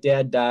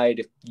dad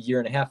died a year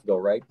and a half ago,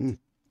 right?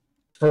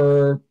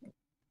 For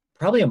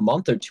probably a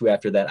month or two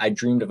after that, I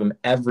dreamed of him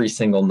every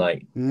single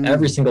night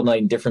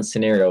in different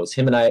scenarios.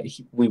 Him and I,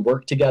 we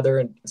worked together.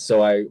 And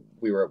so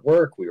we were at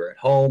work, we were at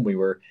home, we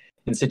were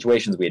in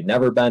situations we had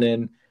never been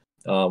in,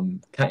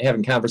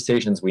 having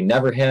conversations we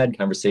never had,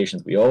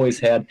 conversations we always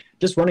had,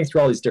 just running through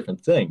all these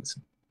different things.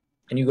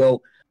 And you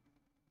go,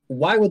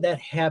 why would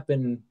that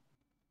happen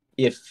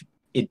if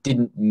it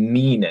didn't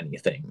mean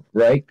anything,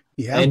 right?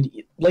 Yeah. And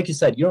like you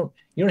said, you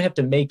don't have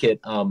to make it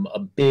a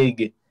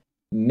big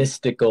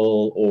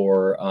mystical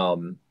or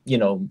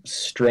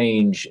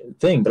strange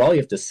thing, but all you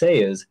have to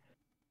say is,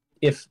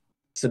 if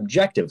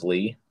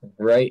subjectively,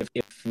 right,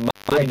 if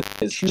mind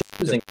is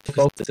choosing to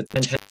focus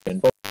attention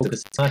and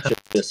focus not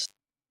just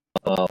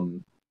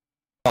on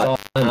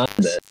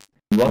this,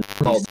 run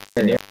all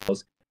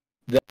scenarios,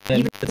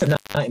 then it's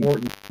not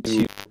important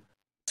to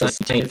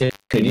scientific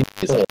community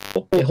as a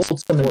whole. It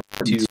holds something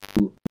to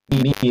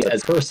me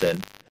as a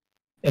person.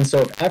 And so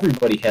if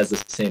everybody has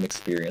the same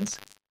experience,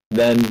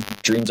 then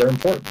dreams are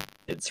important.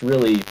 It's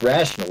really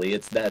rationally,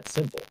 it's that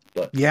simple,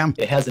 but Yeah.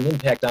 it has an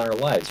impact on our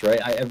lives,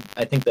 right?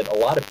 I think that a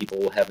lot of people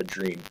will have a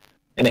dream,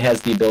 and it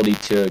has the ability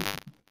to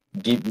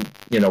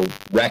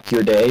wreck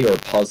your day or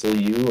puzzle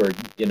you, or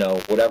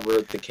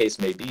whatever the case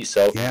may be.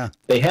 So Yeah.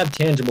 they have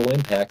tangible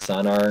impacts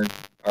on our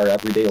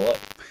everyday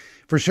life.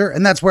 For sure.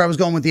 And that's where I was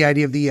going with the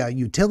idea of the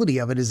utility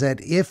of it, is that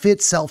if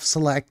it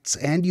self-selects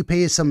and you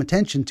pay some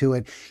attention to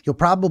it, you'll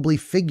probably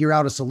figure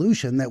out a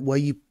solution that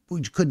you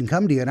couldn't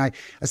come to you. And I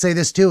say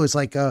this too, it's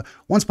like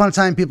once upon a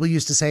time, people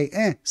used to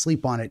say,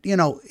 sleep on it,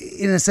 in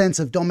a sense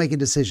of don't make a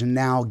decision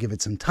now, give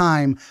it some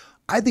time.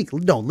 I think,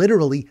 no,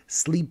 literally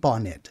sleep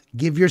on it.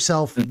 Give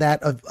yourself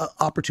that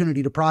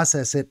opportunity to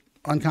process it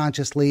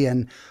unconsciously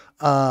and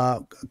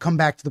come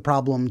back to the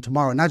problem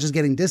tomorrow. Not just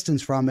getting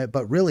distance from it,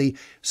 but really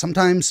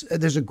sometimes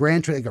there's a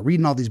grand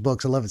reading all these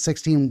books. I love it.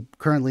 16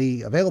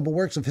 currently available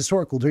works of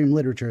historical dream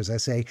literature, as I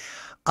say.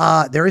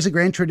 There is a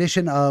grand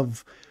tradition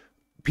of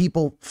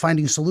people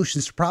finding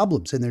solutions to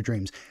problems in their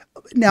dreams.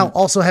 Now,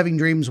 also having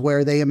dreams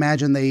where they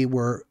imagine they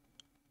were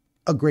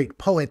a great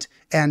poet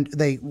and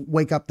they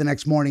wake up the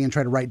next morning and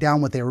try to write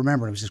down what they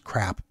remember. It was just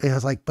crap. It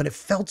was like, but it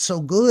felt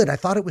so good. I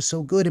thought it was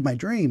so good in my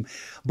dream.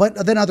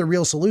 But then other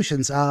real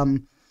solutions,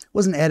 it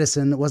wasn't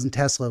Edison, it wasn't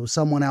Tesla, it was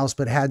someone else,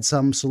 but had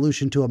some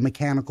solution to a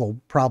mechanical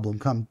problem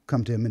come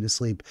to him in his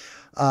sleep.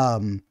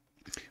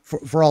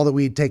 For all that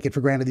we take it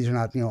for granted, these are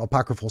not,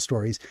 apocryphal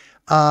stories.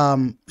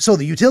 So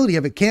the utility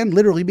of it can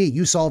literally be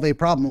you solve a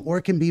problem, or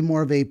it can be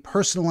more of a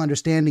personal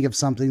understanding of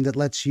something that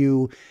lets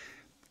you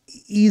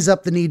ease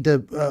up the need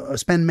to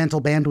spend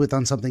mental bandwidth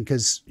on something,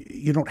 because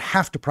you don't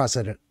have to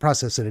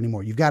process it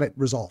anymore. You've got it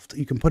resolved.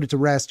 You can put it to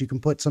rest. You can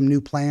put some new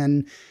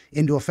plan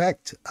into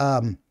effect.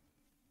 That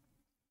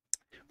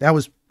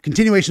was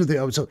continuation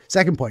of so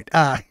second point.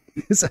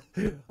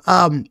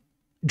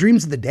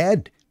 Dreams of the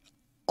dead,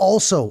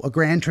 also a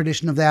grand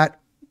tradition of that,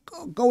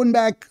 going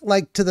back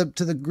like to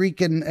the Greek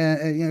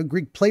and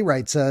Greek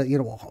playwrights.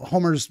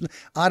 Homer's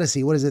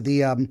Odyssey. What is it?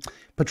 The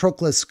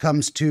Patroclus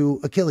comes to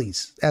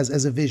Achilles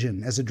as a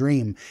vision, as a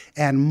dream,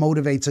 and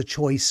motivates a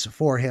choice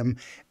for him.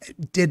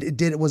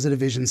 Was it a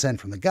vision sent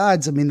from the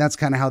gods? I mean, that's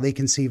kind of how they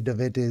conceived of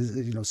it,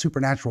 is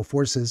supernatural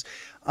forces.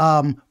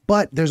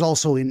 But there's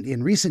also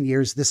in recent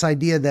years this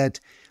idea that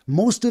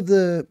most of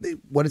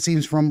what it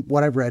seems from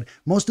what I've read,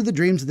 most of the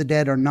dreams of the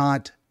dead are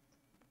not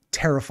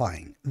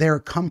terrifying. They're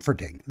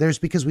comforting. There's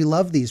because we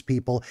love these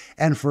people,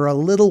 and for a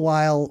little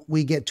while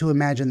we get to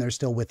imagine they're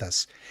still with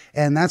us.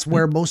 And that's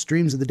where most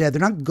dreams of the dead, they're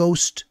not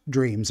ghost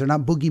dreams, they're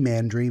not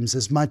boogeyman dreams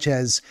as much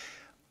as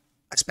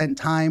I spent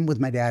time with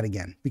my dad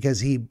again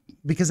because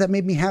that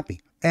made me happy.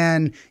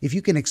 And if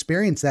you can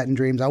experience that in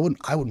dreams, I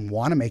wouldn't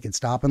want to make it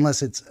stop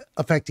unless it's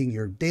affecting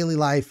your daily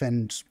life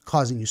and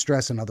causing you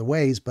stress in other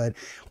ways. But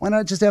why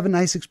not just have a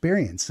nice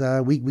experience?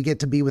 We get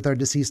to be with our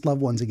deceased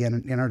loved ones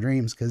again in our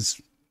dreams,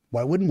 because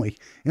why wouldn't we?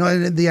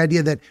 And the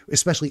idea that,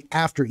 especially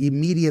after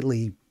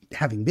immediately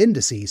having been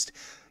deceased,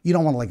 you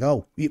don't want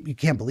to you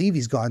can't believe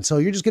he's gone. So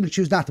you're just going to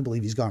choose not to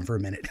believe he's gone for a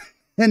minute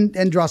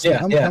and draw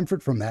some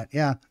comfort from that.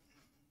 Yeah.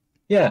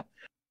 Yeah.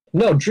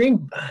 No,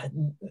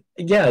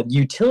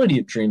 utility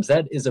of dreams.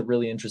 That is a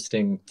really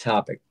interesting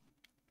topic.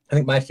 I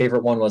think my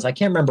favorite one was, I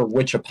can't remember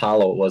which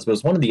Apollo it was, but it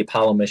was one of the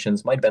Apollo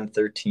missions, might have been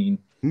 13,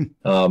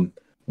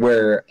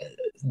 where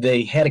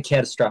they had a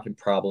catastrophic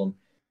problem.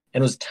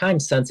 And it was time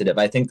sensitive.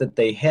 I think that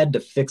they had to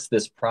fix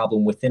this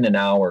problem within an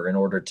hour in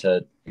order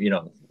to,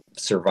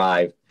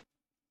 survive.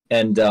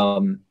 And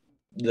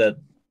the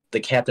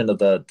captain of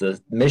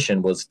the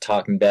mission was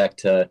talking back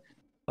to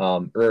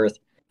Earth.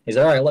 He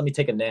said, "All right, let me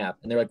take a nap."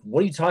 And they're like,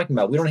 "What are you talking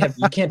about? You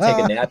can't take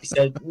a nap." He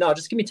said, "No,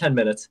 just give me 10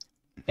 minutes."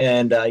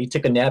 And he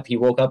took a nap. He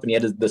woke up and he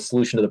had the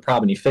solution to the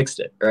problem. And he fixed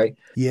it. Right.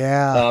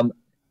 Yeah.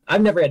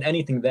 I've never had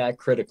anything that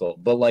critical,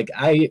 but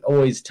I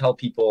always tell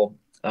people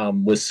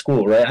with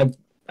school, right?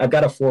 I've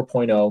got a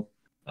 4.0,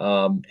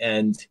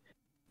 and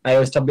I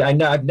always tell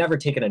people, I've never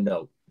taken a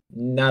note,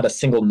 not a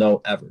single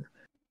note ever.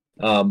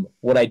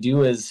 What I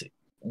do is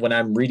when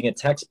I'm reading a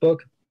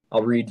textbook,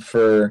 I'll read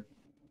for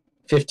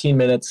 15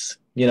 minutes,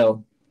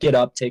 get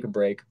up, take a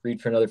break,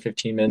 read for another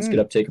 15 minutes, get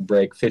up, take a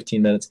break,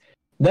 15 minutes.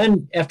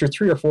 Then after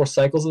 3 or 4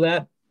 cycles of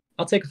that,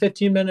 I'll take a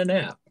 15-minute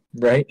nap,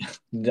 right?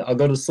 I'll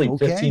go to sleep,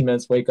 15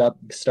 minutes, wake up,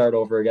 start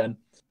over again.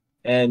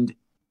 And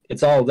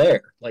it's all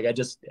there.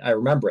 I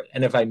remember it.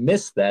 And if I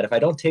miss that, if I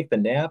don't take the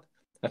nap,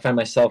 I find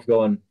myself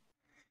going,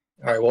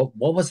 all right, well,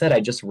 what was that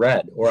I just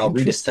read? Or I'll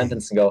read a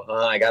sentence and go,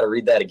 I got to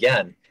read that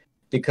again.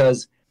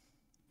 Because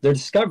they're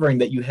discovering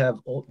that you have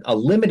a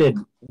limited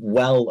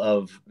well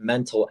of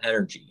mental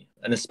energy.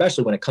 And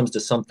especially when it comes to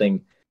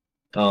something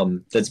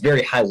that's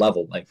very high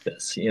level like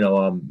this,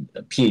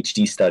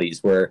 PhD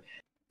studies where,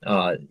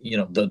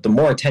 the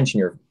more attention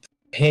you're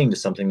paying to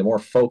something, the more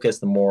focus,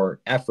 the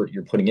more effort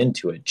you're putting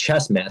into it.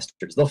 Chess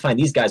masters, they'll find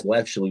these guys will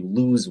actually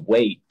lose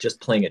weight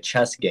just playing a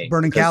chess game,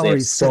 burning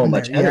calories, so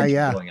much energy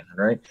going on,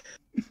 right?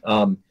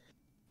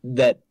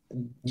 That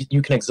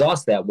you can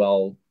exhaust that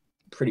well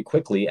pretty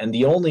quickly, and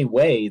the only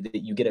way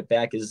that you get it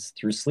back is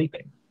through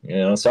sleeping. You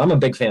know, so I'm a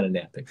big fan of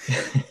napping.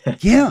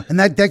 Yeah, and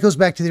that goes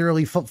back to the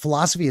early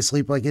philosophy of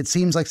sleep. Like, it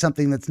seems like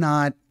something that's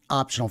not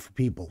optional for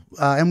people,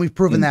 and we've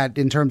proven that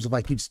in terms of,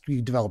 like,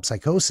 you develop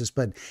psychosis,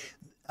 but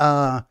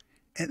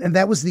and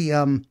that was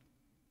the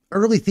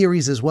early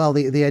theories as well.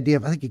 The idea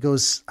of, I think it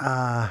goes,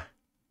 I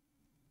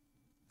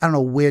don't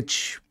know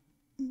which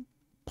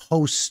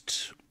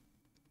post,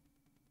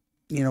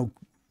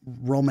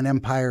 Roman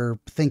Empire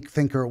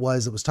thinker it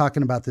was that was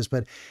talking about this,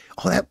 but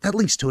that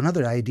links to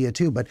another idea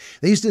too. But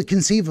they used to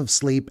conceive of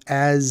sleep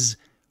as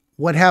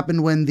what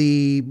happened when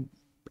the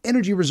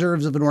energy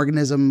reserves of an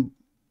organism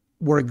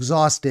were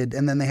exhausted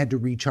and then they had to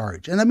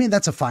recharge. And I mean,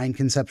 that's a fine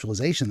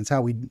conceptualization. That's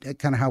how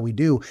we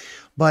do.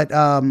 But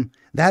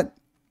that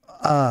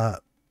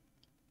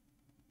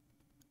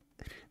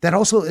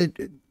also,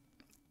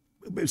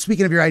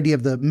 speaking of your idea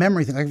of the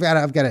memory thing, I've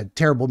got a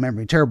terrible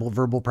memory, terrible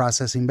verbal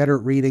processing, better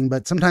at reading,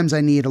 but sometimes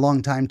I need a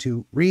long time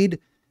to read,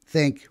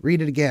 think,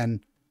 read it again,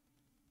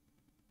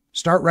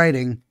 start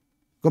writing,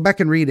 go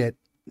back and read it,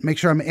 make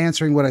sure I'm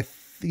answering what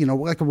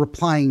like a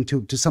replying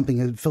to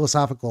something, a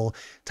philosophical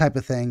type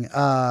of thing.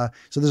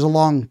 So there's a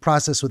long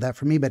process with that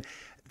for me, but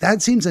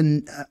that seems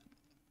an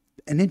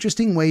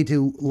interesting way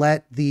to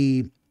let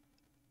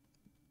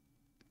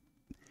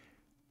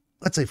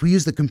let's say if we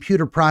use the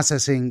computer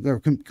processing or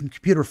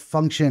computer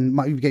function,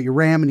 you get your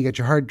RAM and you get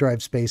your hard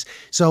drive space.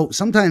 So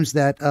sometimes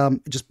that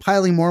just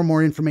piling more and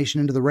more information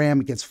into the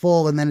RAM, it gets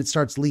full and then it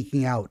starts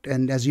leaking out.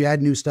 And as you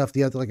add new stuff,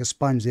 like a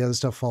sponge, the other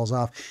stuff falls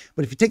off.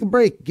 But if you take a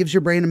break, it gives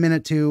your brain a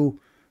minute to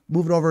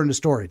move it over into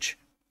storage.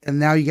 And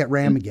now you get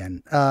RAM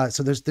again.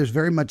 So there's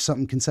very much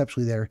something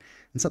conceptually there.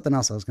 And something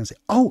else I was going to say.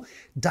 Oh,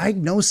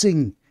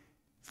 diagnosing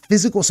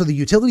physical. So the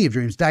utility of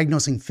dreams,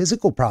 diagnosing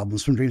physical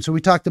problems from dreams. So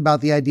we talked about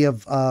the idea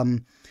of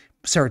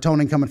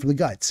serotonin coming from the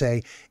gut,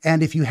 say,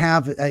 and if you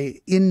have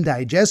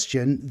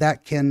indigestion,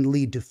 that can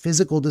lead to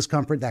physical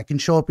discomfort that can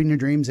show up in your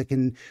dreams. It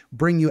can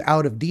bring you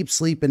out of deep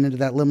sleep and into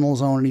that liminal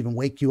zone and even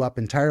wake you up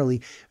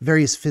entirely.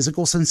 Various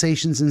physical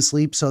sensations in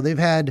sleep. So they've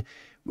had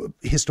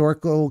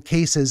historical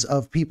cases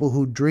of people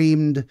who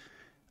dreamed.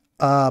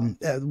 One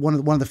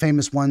of the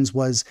famous ones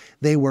was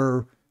they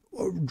were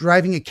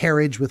driving a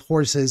carriage with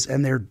horses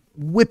and they're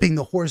whipping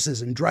the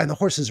horses and driving. The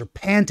horses are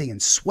panting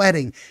and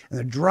sweating and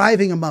they're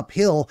driving them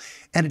uphill.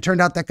 And it turned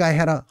out that guy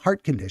had a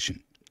heart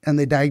condition and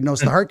they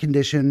diagnosed the heart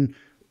condition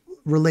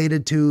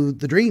related to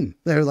the dream.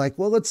 They're like,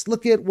 well, let's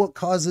look at what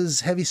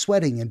causes heavy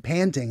sweating and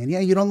panting. And yeah,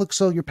 you don't look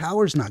so your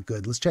power's not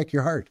good. Let's check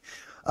your heart.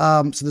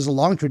 So there's a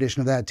long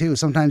tradition of that too.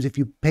 Sometimes if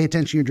you pay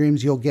attention to your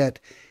dreams, you'll get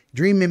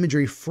dream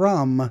imagery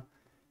from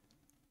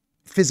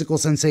physical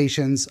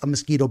sensations, a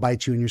mosquito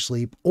bites you in your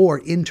sleep, or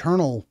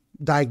internal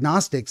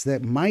diagnostics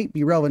that might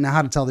be relevant. Now,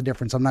 how to tell the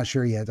difference, I'm not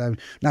sure yet. I'm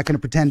not going to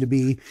pretend to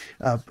be,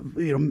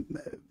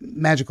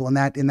 magical in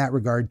that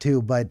regard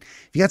too. But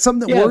if you got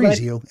something that worries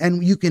you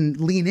and you can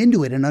lean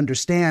into it and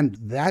understand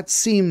that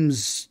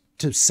seems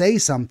to say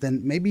something,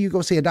 maybe you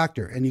go see a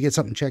doctor and you get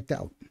something checked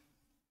out.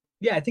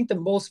 Yeah, I think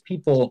most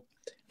people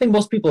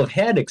have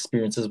had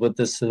experiences with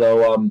this,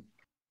 though.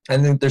 I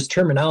think there's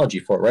terminology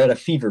for it, right? A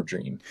fever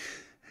dream.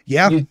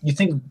 Yeah. You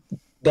think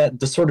that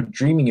the sort of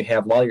dreaming you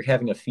have while you're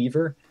having a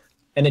fever,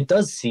 and it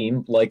does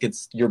seem like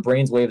it's your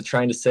brain's way of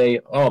trying to say,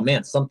 oh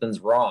man, something's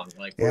wrong.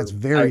 Like, yeah, it's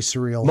very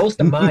surreal. Most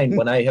of mine,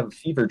 when I have a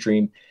fever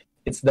dream,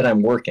 it's that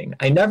I'm working.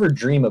 I never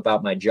dream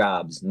about my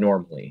jobs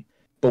normally.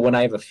 But when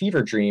I have a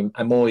fever dream,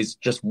 I'm always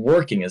just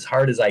working as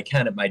hard as I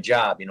can at my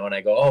job, and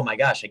I go, oh my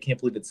gosh, I can't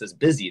believe it's this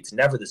busy. It's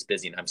never this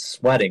busy. And I'm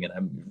sweating and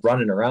I'm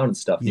running around and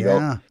stuff. You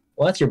go,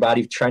 well, that's your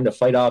body trying to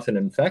fight off an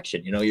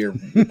infection. Your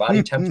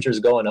body temperature is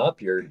going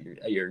up. Your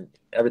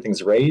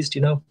everything's raised.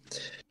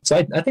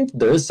 So I think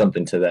there is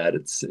something to that.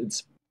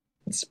 It's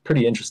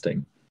pretty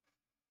interesting.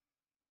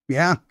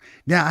 Yeah.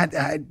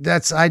 I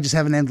just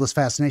have an endless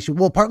fascination.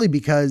 Well, partly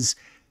because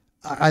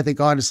I think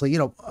honestly,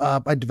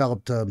 I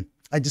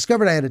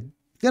discovered I had a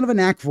kind of a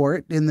knack for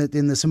it in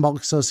the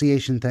symbolic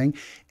association thing,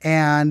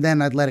 and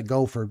then I'd let it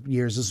go for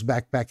years. This was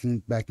back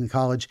in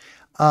college.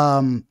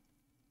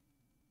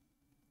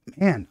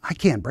 Man, I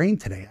can't brain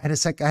today. I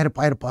had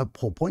a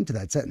whole point to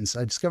that sentence.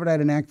 I discovered I had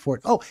a knack for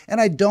it. Oh,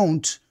 and I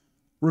don't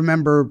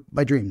remember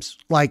my dreams,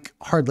 like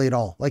hardly at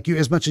all. Like you,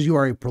 as much as you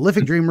are a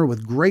prolific dreamer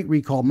with great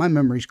recall, my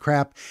memory's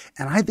crap.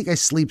 And I think I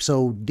sleep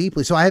so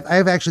deeply. So I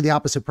have actually the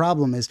opposite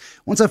problem is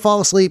once I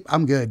fall asleep,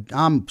 I'm good.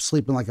 I'm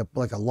sleeping like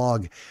a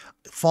log.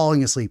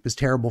 Falling asleep is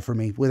terrible for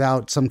me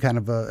without some kind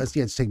of to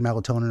take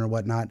melatonin or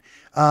whatnot.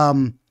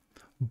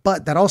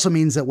 But that also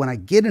means that when I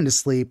get into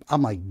sleep,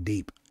 I'm like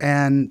deep.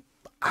 And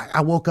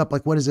I woke up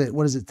like, what is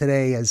it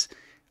today as,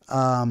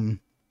 I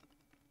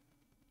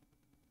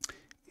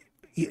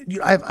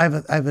have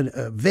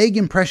a vague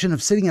impression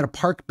of sitting at a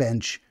park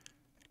bench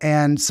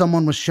and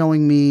someone was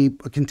showing me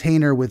a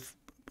container with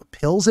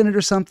pills in it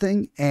or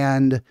something.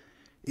 And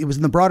it was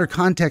in the broader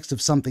context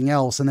of something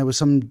else. And there was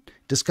some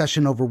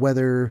discussion over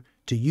whether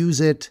to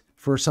use it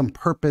for some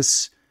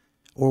purpose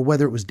or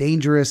whether it was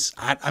dangerous.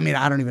 I mean,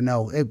 I don't even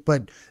know,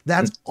 but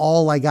that's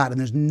all I got. And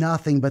there's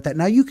nothing but that.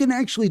 Now you can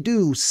actually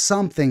do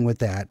something with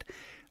that.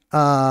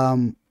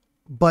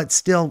 but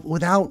still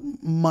without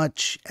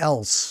much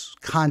else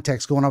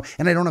context going on.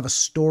 And I don't have a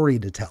story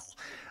to tell.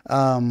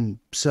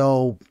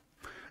 So,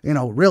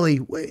 really,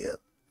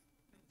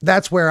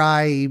 that's where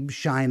I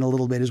shine a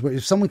little bit, is where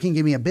if someone can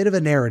give me a bit of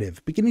a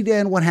narrative, beginning to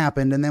end, what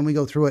happened, and then we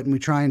go through it and we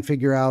try and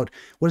figure out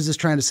what is this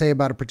trying to say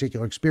about a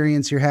particular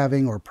experience you're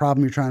having or a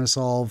problem you're trying to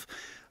solve,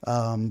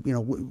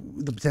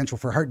 the potential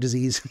for heart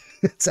disease,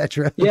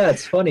 etc. Yeah,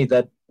 it's funny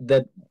that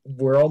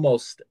we're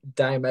almost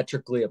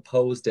diametrically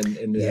opposed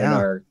in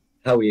our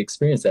how we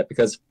experience that,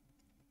 because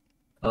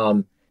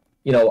our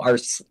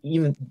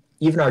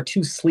even our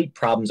two sleep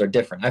problems are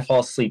different. I fall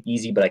asleep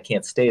easy, but I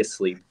can't stay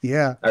asleep.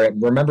 Yeah. I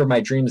remember my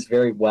dreams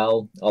very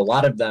well. A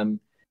lot of them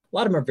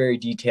are very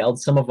detailed.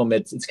 Some of them,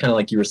 it's kind of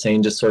like you were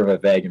saying, just sort of a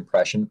vague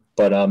impression.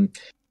 But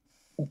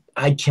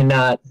I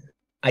cannot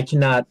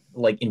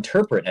like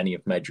interpret any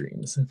of my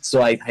dreams.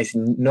 So I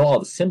know all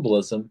the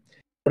symbolism,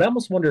 but I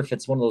almost wonder if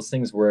it's one of those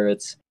things where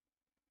it's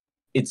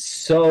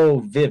so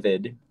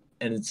vivid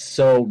and it's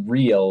so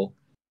real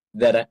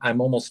that I'm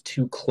almost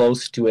too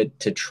close to it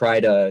to try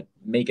to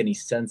make any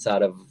sense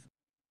out of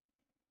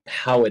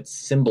how it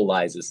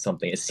symbolizes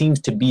something. It seems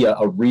to be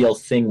a real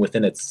thing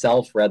within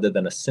itself rather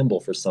than a symbol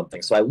for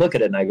something. So I look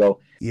at it and I go,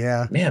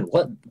 yeah, man,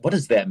 what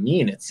does that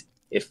mean?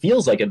 It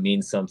feels like it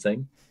means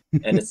something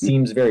and it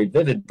seems very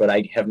vivid, but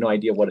I have no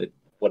idea what it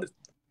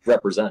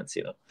represents,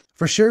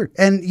 For sure.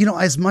 And,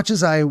 as much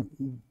as I'm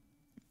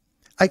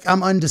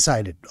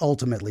undecided,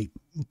 ultimately.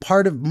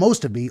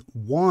 Most of me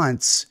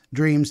wants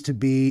dreams to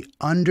be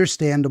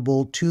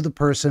understandable to the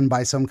person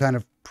by some kind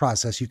of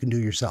process you can do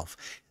yourself.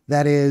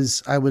 That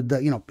is, I would,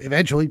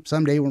 eventually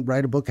someday we'll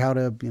write a book, how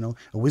to,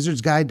 a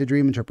wizard's guide to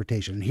dream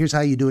interpretation. And here's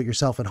how you do it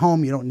yourself at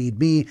home. You don't need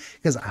me,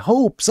 because I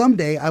hope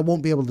someday I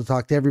won't be able to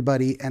talk to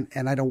everybody.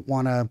 And I don't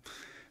want to,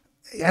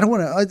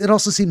 it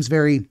also seems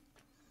very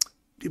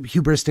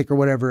hubristic or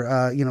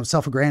whatever,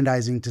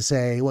 self-aggrandizing to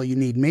say, well, you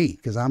need me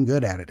because I'm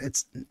good at it.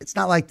 It's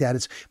not like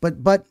that.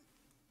 But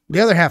the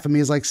other half of me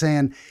is like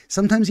saying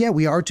sometimes,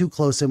 we are too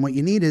close. And what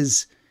you need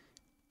is,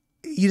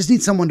 you just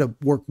need someone to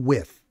work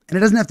with, and it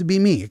doesn't have to be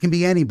me. It can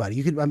be anybody.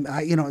 You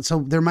could, so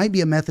there might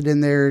be a method in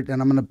there, and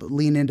I'm going to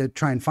lean in to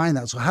try and find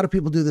that. So how do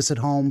people do this at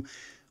home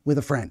with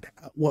a friend?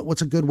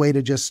 What's a good way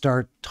to just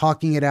start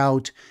talking it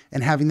out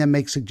and having them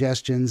make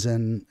suggestions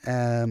and,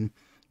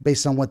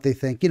 based on what they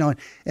think, and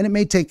it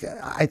may take,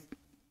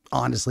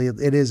 honestly,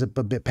 it is a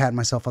bit patting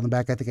myself on the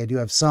back. I think I do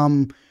have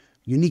some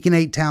unique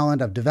innate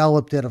talent. I've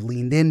developed it. I've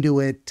leaned into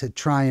it to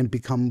try and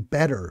become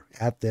better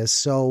at this.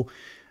 So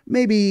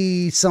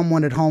maybe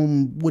someone at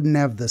home wouldn't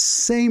have the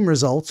same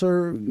results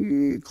or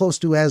close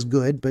to as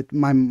good, but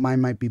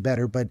mine might be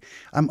better. But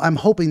I'm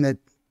hoping that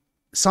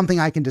something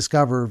I can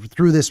discover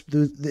through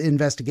the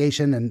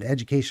investigation and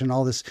education,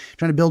 all this,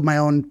 trying to build my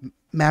own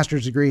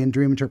master's degree in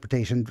dream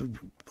interpretation,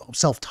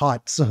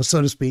 self-taught, so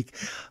to speak,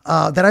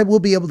 that I will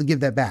be able to give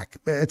that back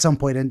at some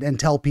point and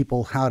tell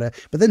people how to.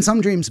 But then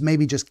some dreams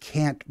maybe just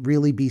can't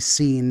really be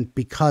seen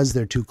because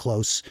they're too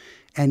close,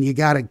 and you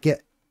got to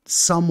get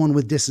someone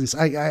with distance.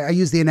 I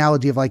use the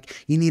analogy of,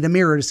 like, you need a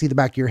mirror to see the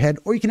back of your head,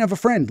 or you can have a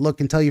friend look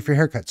and tell you if your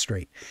haircut's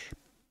straight.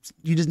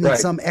 You just need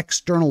some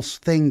external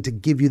thing to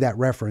give you that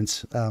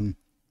reference.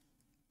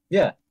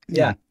 Yeah.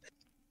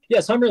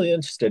 So I'm really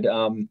interested.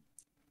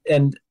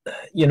 And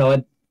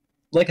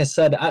like I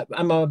said,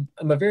 I'm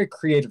a very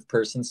creative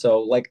person. So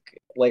like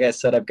I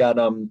said, I've got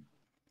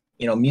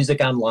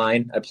music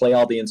online. I play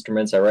all the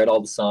instruments. I write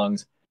all the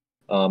songs.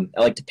 I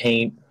like to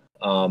paint.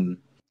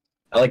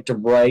 I like to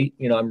write.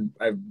 I'm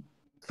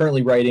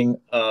currently writing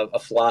a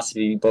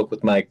philosophy book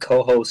with my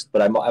co-host,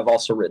 but I've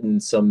also written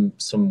some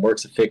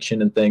works of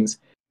fiction and things.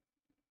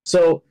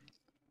 So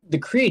the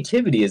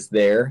creativity is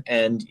there,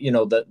 and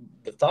the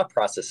thought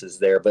process is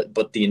there, but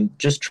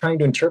just trying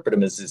to interpret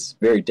them is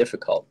very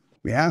difficult.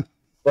 Yeah.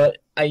 But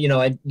I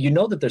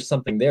that there's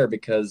something there,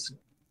 because,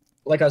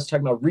 like I was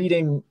talking about,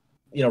 reading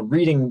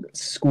a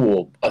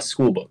school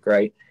book,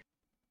 right?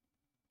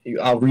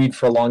 I'll read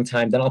for a long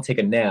time, then I'll take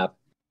a nap,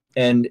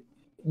 and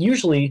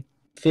usually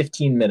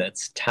 15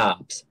 minutes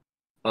tops.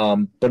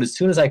 But as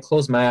soon as I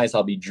close my eyes,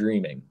 I'll be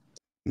dreaming.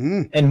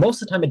 And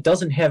most of the time, it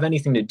doesn't have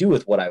anything to do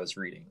with what I was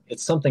reading.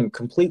 It's something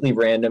completely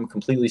random,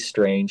 completely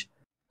strange.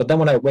 But then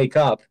when I wake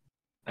up,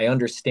 I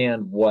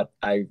understand what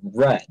I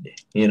read,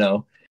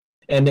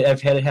 And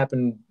I've had it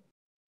happen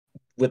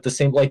with the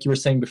same, like you were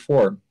saying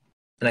before.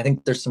 And I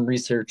think there's some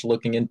research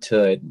looking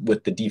into it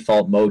with the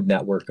default mode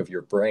network of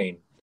your brain,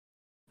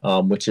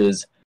 which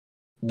is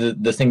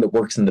the thing that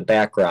works in the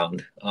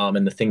background,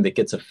 and the thing that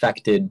gets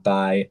affected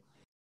by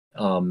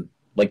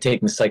like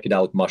taking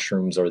psychedelic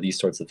mushrooms or these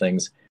sorts of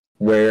things,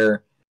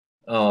 where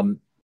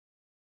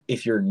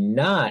if you're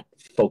not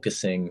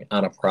focusing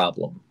on a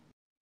problem,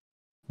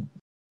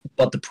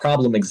 but the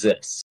problem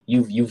exists,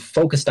 you've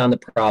focused on the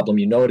problem,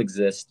 it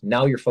exists,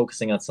 now you're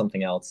focusing on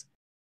something else,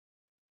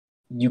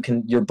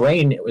 your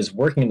brain is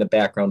working in the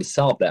background to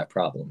solve that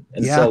problem.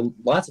 And so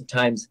lots of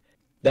times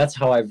that's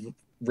how I've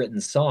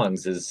written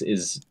songs,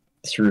 is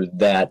through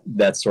that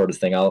sort of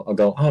thing. I'll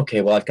go,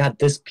 okay, well, I've got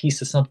this piece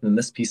of something and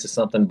this piece of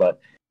something, but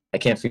I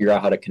can't figure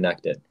out how to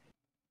connect it.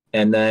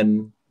 and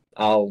then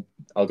I'll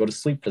go to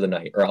sleep for the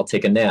night, or I'll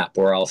take a nap,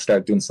 or I'll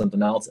start doing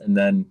something else, and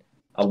then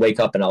I'll wake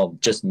up and I'll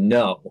just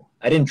know.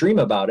 I didn't dream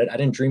about it. I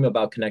didn't dream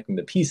about connecting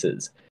the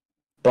pieces,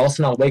 but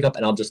also I'll wake up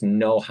and I'll just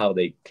know how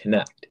they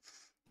connect.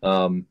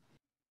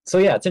 So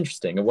yeah, it's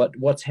interesting.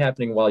 What's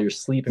happening while you're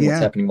sleeping,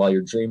 what's happening while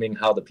you're dreaming,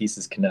 how the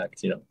pieces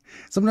connect,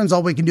 Sometimes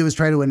all we can do is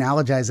try to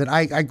analogize it.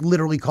 I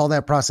literally call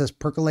that process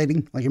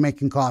percolating, like you're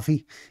making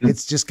coffee. Mm-hmm.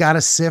 It's just got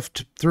to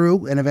sift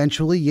through, and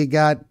eventually you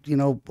got,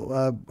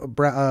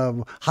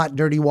 hot,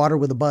 dirty water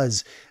with a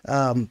buzz.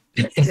 And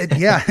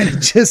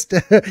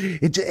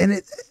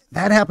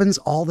that happens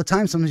all the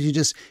time. Sometimes you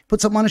just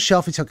put something on a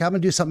shelf, you say, okay, I'm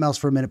going to do something else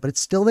for a minute, but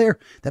it's still there,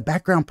 that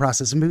background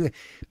process. And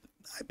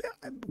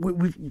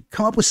we've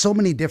come up with so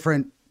many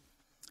different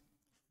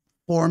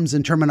forms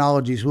and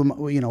terminologies.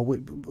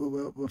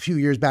 A few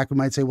years back, we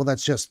might say, well,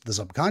 that's just the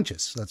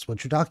subconscious. That's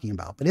what you're talking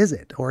about. But is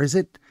it? Or is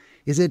it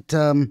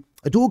a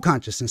dual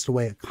consciousness, the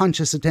way a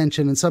conscious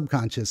attention and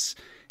subconscious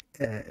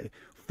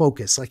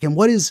focus? And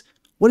what is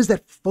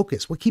that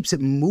focus? What keeps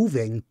it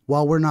moving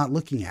while we're not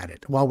looking at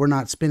it, while we're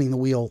not spinning the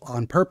wheel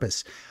on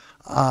purpose?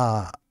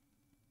 I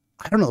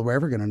don't know that we're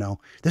ever going to know.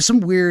 There's some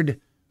weird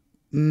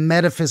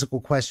metaphysical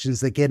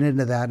questions that get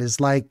into that. Is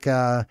like,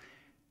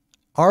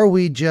 are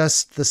we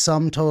just the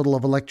sum total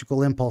of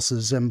electrical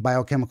impulses and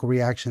biochemical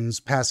reactions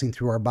passing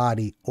through our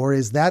body? Or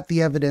is that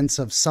the evidence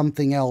of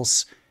something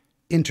else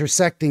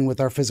intersecting with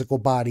our physical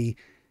body?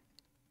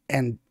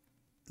 And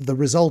the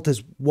result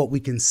is what we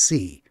can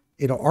see.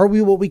 Are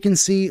we what we can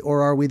see,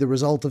 or are we the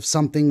result of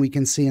something we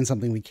can see and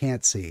something we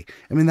can't see?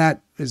 I mean,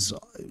 that is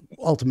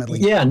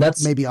ultimately and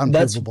that's maybe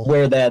unprovable.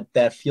 That's where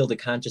that field of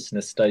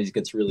consciousness studies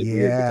gets really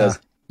weird, because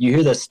you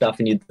hear this stuff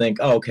and you'd think,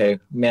 oh, okay,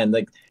 man,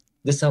 like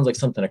this sounds like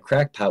something a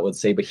crackpot would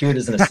say, but here it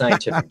is in a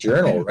scientific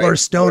journal, right? Or a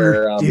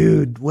stoner,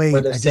 dude, wait,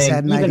 I just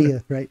had an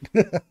idea, right?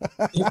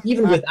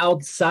 Even with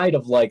outside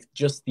of like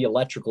just the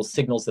electrical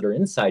signals that are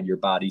inside your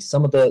body,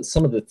 some of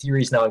the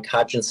theories now in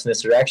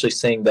consciousness are actually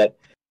saying that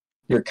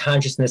your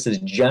consciousness is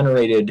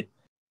generated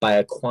by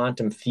a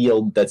quantum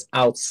field that's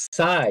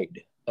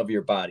outside of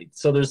your body.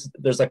 So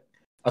there's like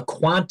a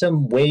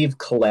quantum wave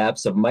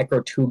collapse of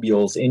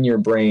microtubules in your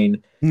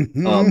brain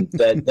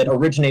that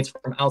originates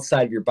from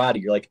outside of your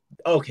body. You're like,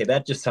 okay,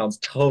 that just sounds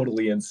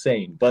totally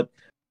insane. But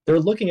they're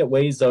looking at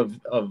ways of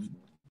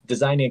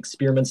designing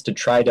experiments to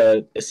try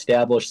to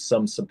establish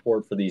some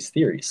support for these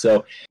theories.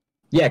 So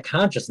yeah,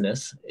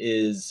 consciousness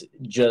is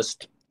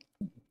just,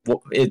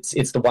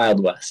 it's the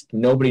Wild West.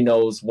 Nobody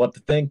knows what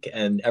to think,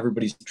 and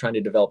everybody's trying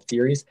to develop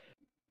theories.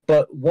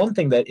 But one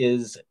thing that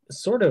is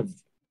sort of,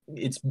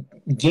 it's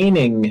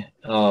gaining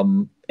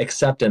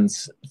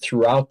acceptance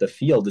throughout the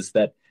field is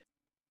that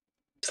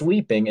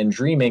sleeping and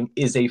dreaming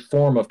is a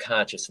form of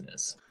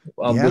consciousness,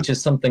 which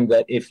is something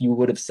that if you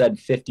would have said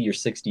 50 or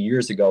 60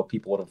 years ago,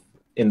 people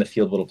in the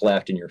field would have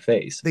laughed in your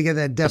face. They get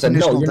that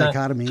definitional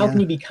dichotomy. How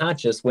can you be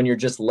conscious when you're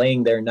just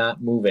laying there,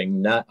 not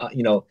moving, not,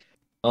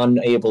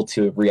 unable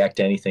to react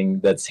to anything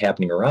that's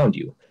happening around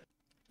you?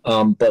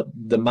 But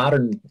the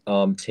modern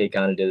take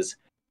on it is,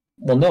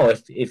 well, no,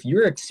 if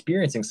you're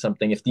experiencing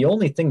something, if the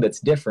only thing that's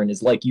different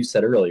is, like you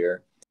said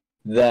earlier,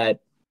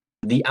 that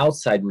the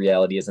outside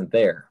reality isn't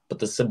there, but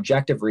the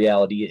subjective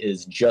reality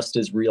is just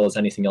as real as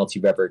anything else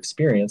you've ever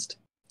experienced,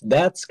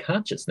 that's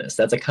consciousness.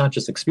 That's a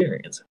conscious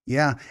experience.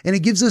 Yeah. And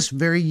it gives us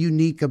very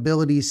unique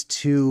abilities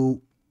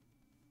to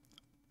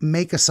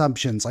make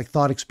assumptions, like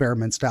thought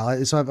experiment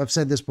style. So I've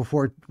said this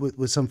before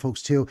with some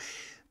folks too.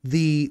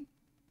 The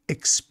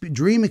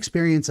dream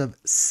experience of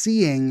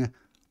seeing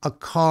a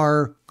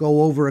car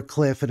go over a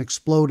cliff and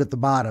explode at the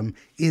bottom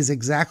is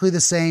exactly the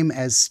same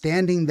as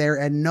standing there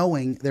and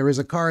knowing there is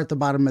a car at the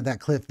bottom of that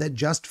cliff that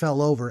just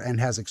fell over and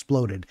has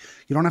exploded.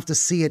 You don't have to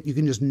see it. You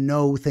can just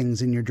know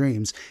things in your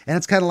dreams. And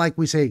it's kind of like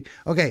we say,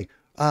 okay,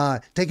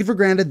 take it for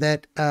granted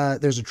that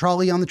there's a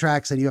trolley on the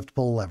tracks and you have to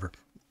pull a lever.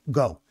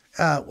 Go.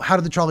 How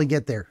did the trolley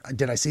get there?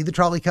 Did I see the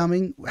trolley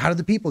coming? How did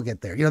the people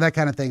get there? That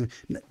kind of thing.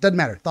 Doesn't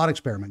matter. Thought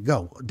experiment.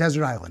 Go.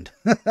 Desert island.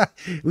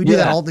 We do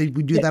that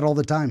all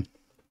the time.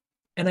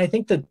 And I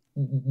think that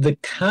the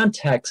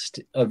context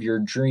of your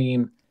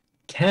dream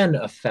can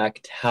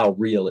affect how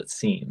real it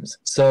seems.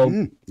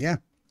 So,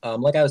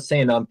 like I was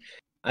saying,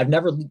 I've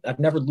never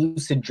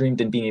lucid dreamed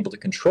in being able to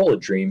control a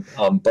dream.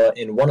 But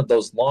in one of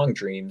those long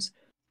dreams,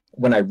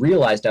 when I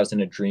realized I was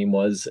in a dream,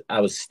 I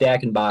was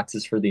stacking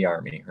boxes for the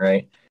Army,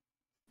 right?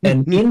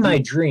 And in my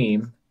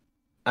dream,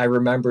 I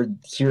remembered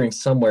hearing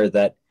somewhere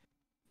that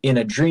in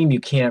a dream you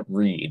can't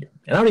read.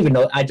 And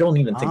I don't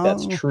even think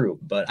that's true,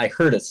 but I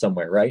heard it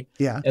somewhere, right?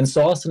 Yeah. And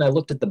so all of a sudden I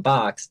looked at the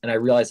box and I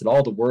realized that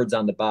all the words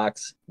on the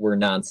box were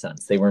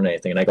nonsense. They weren't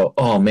anything. And I go,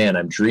 oh man,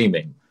 I'm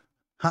dreaming.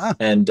 Huh.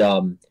 And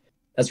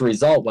as a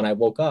result, when I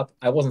woke up,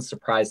 I wasn't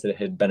surprised that it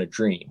had been a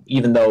dream,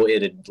 even though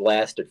it had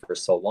lasted for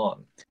so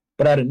long.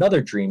 But I had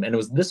another dream, and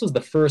this was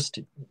the first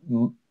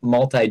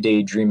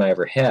multi-day dream I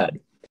ever had.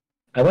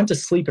 I went to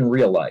sleep in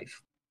real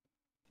life.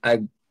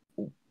 And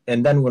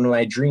then when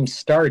my dream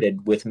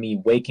started with me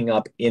waking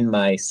up in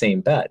my same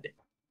bed,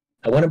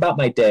 I went about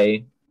my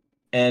day,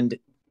 and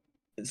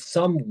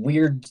some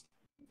weird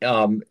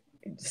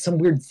some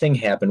weird thing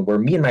happened where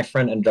me and my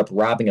friend ended up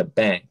robbing a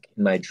bank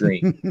in my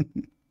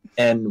dream.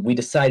 And we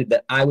decided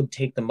that I would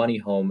take the money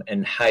home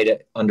and hide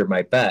it under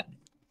my bed.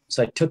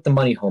 So I took the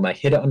money home, I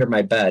hid it under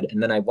my bed,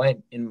 and then I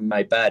went in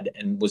my bed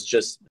and was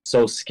just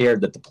so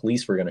scared that the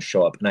police were going to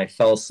show up. And I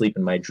fell asleep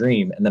in my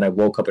dream, and then I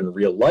woke up in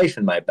real life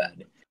in my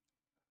bed.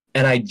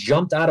 And I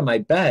jumped out of my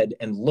bed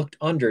and looked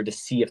under to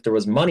see if there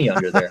was money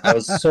under there. I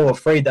was so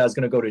afraid that I was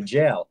going to go to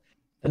jail.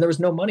 And there was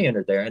no money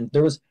under there. And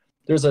there was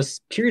a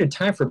period of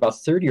time for about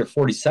 30 or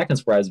 40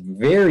 seconds where I was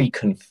very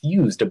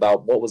confused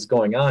about what was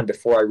going on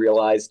before I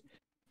realized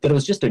that it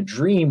was just a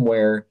dream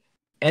where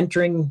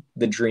entering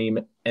the dream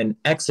and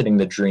exiting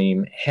the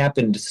dream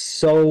happened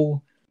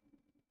so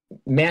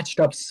matched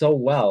up so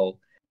well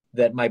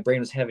that my brain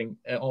was having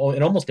an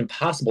almost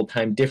impossible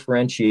time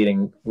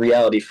differentiating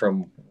reality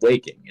from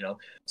waking, you know?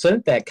 So I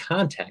think that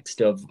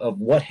context of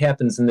what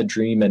happens in the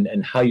dream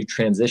and how you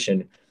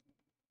transition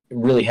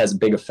really has a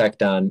big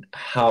effect on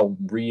how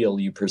real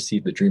you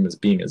perceive the dream as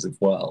being as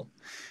well.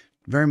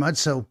 Very much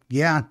so.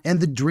 Yeah. And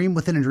the dream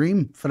within a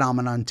dream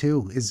phenomenon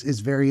too is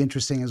very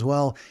interesting as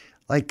well.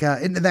 Like,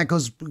 and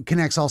that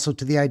connects also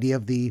to the idea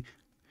of the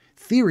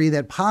theory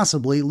that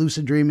possibly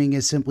lucid dreaming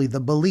is simply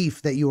the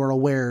belief that you are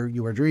aware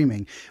you are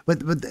dreaming.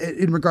 But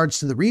in regards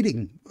to the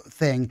reading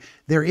thing,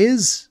 there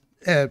is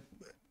a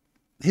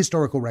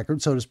historical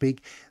record, so to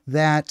speak,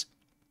 that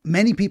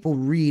many people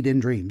read in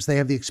dreams. They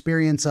have the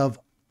experience of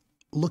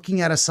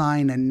looking at a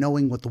sign and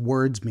knowing what the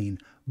words mean,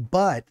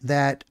 but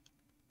that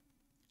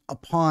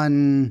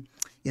upon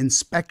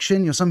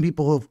inspection, some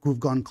people who've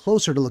gone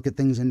closer to look at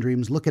things in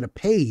dreams look at a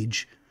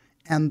page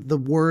and the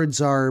words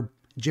are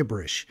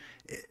gibberish,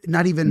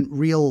 not even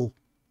real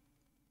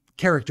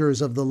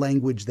characters of the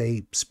language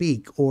they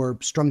speak or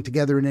strung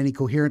together in any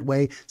coherent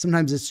way.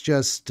 Sometimes it's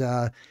just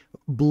a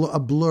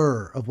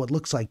blur of what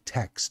looks like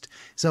text.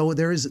 So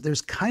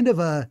there's kind of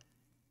a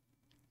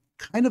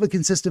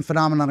consistent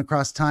phenomenon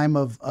across time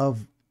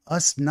of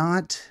us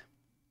not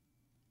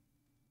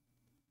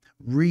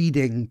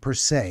reading per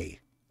se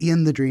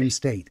in the dream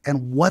state,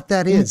 and what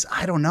that is,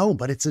 I don't know,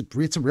 but it's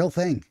a real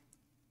thing.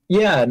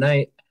 Yeah,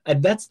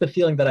 and that's the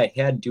feeling that I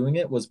had doing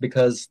it, was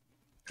because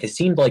it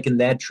seemed like in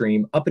that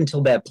dream, up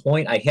until that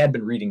point, I had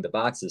been reading the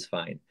boxes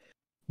fine,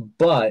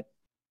 but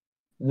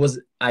was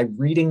I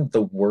reading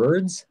the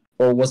words,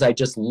 or was I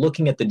just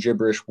looking at the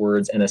gibberish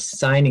words and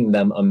assigning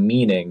them a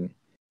meaning?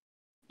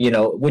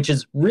 Which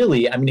is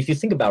really, I mean, if you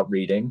think about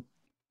reading,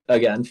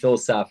 again,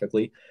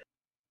 philosophically,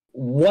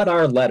 what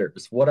are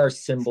letters? What are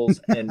symbols?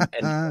 And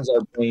how does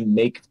our brain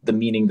make the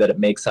meaning that it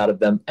makes out of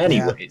them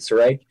anyways,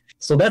 right?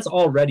 So that's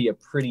already a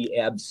pretty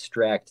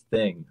abstract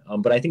thing.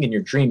 But I think in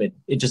your dream,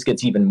 it just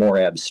gets even more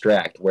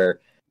abstract, where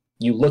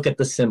you look at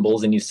the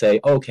symbols and you say,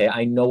 okay,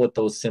 I know what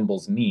those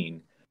symbols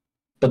mean.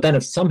 But then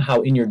if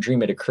somehow in your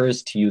dream it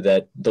occurs to you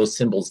that those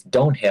symbols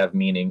don't have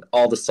meaning,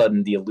 all of a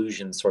sudden the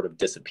illusion sort of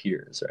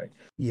disappears, right?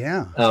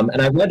 Yeah.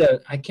 And I read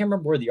I can't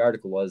remember where the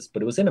article was,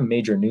 but it was in a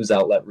major news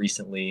outlet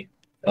recently.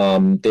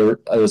 There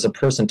was a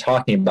person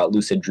talking about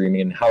lucid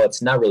dreaming and how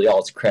it's not really all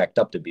it's cracked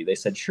up to be. They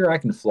said, sure, I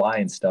can fly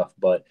and stuff,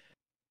 but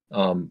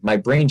my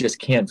brain just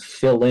can't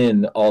fill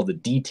in all the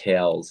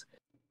details.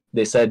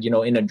 They said,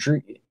 in a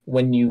dream,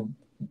 when you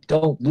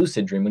don't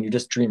lucid dream, when you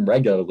just dream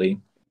regularly,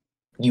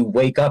 you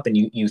wake up and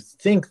you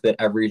think that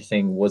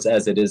everything was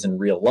as it is in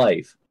real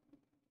life,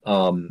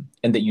 and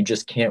that you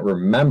just can't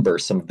remember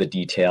some of the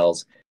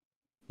details.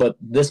 But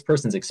this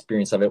person's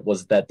experience of it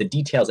was that the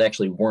details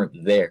actually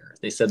weren't there.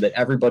 They said that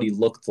everybody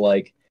looked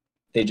like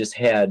they just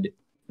had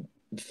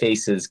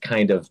faces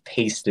kind of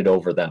pasted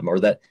over them, or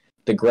that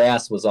the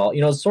grass was all,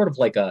 sort of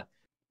like a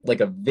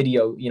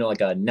video,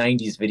 like a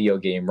 90s video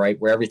game, right?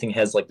 Where everything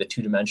has like the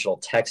two-dimensional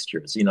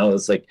textures,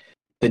 it's like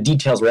the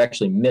details were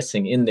actually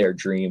missing in their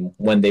dream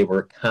when they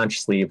were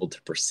consciously able to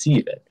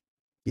perceive it.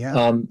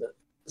 Yeah.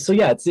 So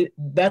yeah,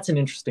 that's an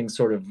interesting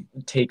sort of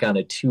take on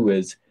it too,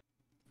 is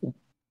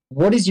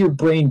what is your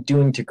brain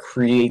doing to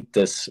create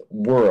this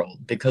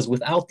world? Because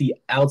without the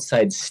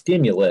outside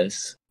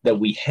stimulus that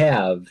we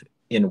have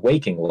in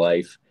waking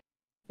life,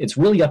 it's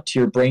really up to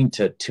your brain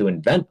to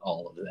invent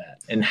all of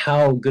that. And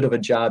how good of a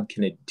job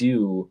can it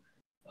do,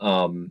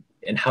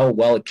 and how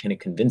well can it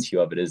convince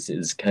you of it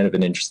is kind of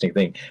an interesting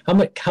thing. How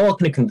well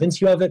can it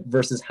convince you of it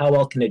versus how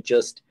well can it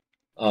just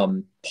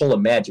pull a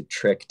magic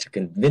trick to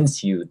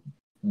convince you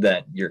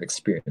that you're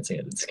experiencing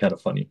it? It's kind of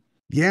funny.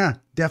 Yeah,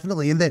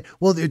 definitely. And there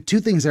are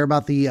two things there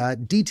about the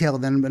detail,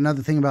 and then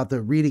another thing about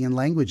the reading and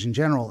language in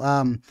general.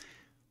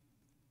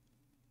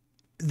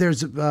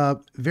 There's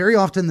very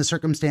often the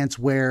circumstance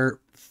where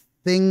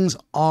things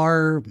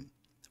are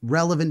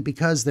relevant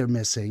because they're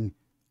missing,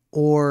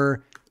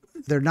 or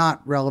they're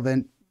not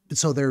relevant,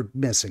 so they're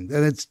missing.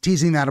 And it's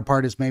teasing that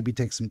apart is maybe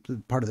takes some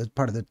part of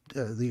the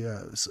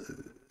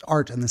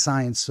art and the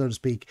science, so to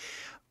speak.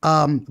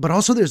 But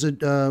also there's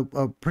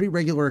a pretty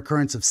regular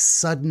occurrence of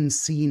sudden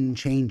scene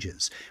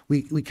changes.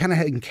 We kind of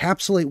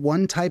encapsulate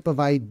one type of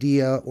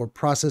idea or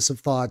process of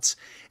thoughts,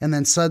 and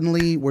then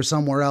suddenly we're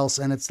somewhere else,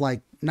 and it's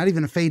like not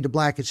even a fade to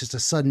black. It's just a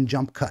sudden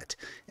jump cut.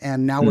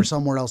 And now we're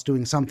somewhere else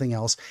doing something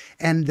else.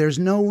 And there's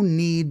no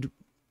need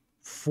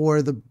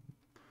for the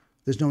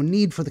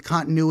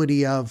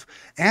continuity of,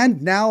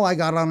 and now I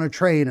got on a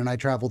train and I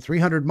traveled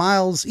 300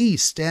 miles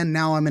east and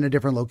now I'm in a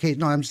different location.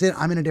 No,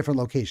 I'm in a different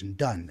location.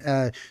 Done.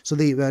 So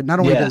not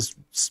only does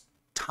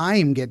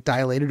time get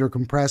dilated or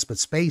compressed, but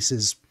space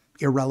is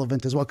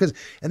irrelevant as well.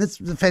 And that's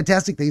the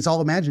fantastic thing. It's all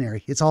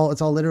imaginary. It's all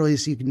literally,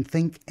 so you can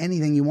think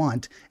anything you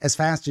want as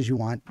fast as you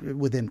want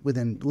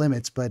within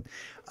limits. But,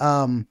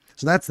 so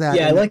that's that.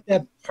 Yeah. I like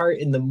that part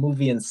in the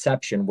movie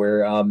Inception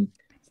where,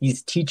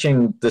 he's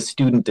teaching the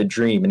student to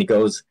dream and he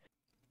goes,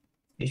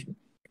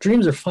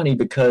 dreams are funny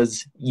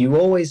because you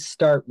always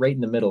start right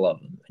in the middle of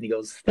them. And he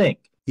goes,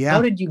 think,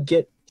 how did you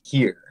get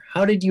here?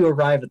 How did you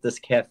arrive at this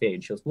cafe?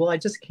 And she goes, well, I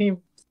just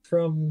came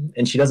from,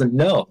 and she doesn't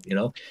know,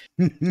 and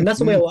that's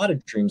the way a lot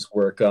of dreams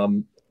work.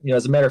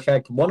 As a matter of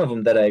fact, one of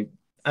them that I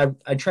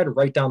try to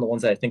write down the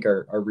ones that I think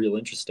are real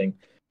interesting.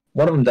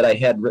 One of them that I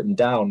had written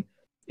down,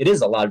 it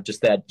is a lot of just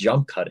that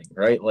jump cutting,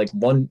 right?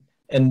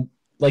 And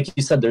like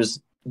you said,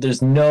 there's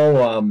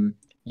no,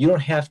 you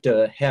don't have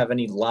to have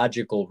any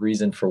logical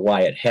reason for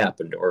why it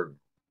happened or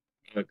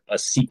a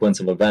sequence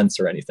of events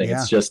or anything.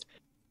 It's just,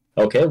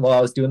 okay, well,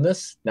 I was doing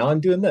this, now I'm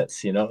doing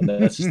this, and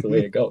that's just the way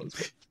it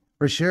goes.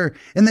 For sure.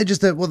 And then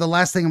just the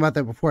last thing about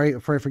that before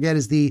I forget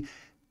is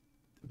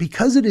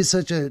because it is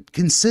such a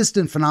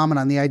consistent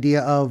phenomenon, the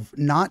idea of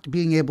not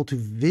being able to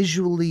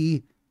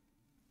visually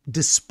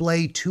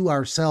display to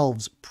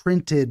ourselves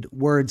printed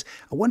words.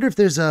 I wonder if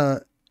there's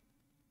it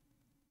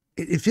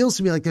feels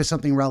to me like there's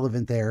something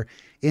relevant there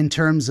in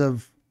terms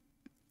of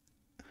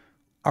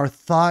our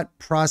thought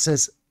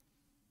process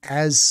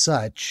as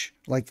such,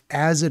 like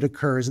as it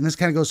occurs. And this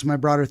kind of goes to my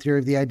broader theory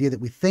of the idea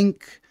that we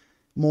think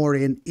more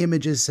in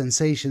images,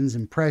 sensations,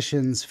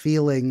 impressions,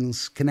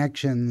 feelings,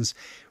 connections,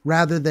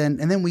 rather than,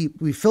 and then we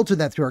filter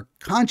that through our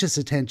conscious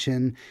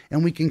attention,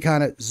 and we can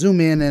kind of zoom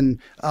in and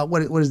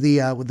what is the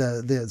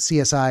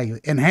CSI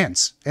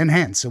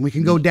enhance, and we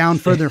can go down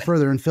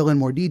further and fill in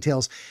more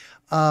details.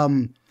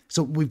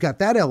 So we've got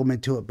that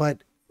element to it,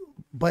 but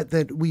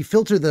that we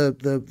filter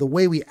the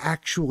way we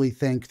actually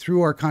think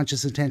through our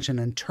conscious attention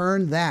and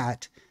turn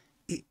that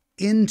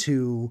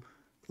into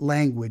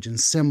language and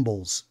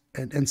symbols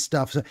and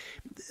stuff. So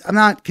I'm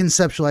not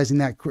conceptualizing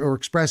that or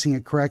expressing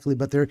it correctly,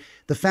 but the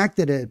fact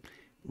that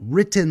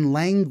written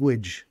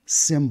language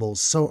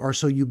symbols are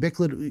so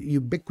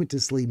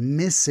ubiquitously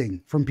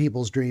missing from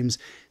people's dreams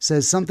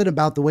says something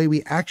about the way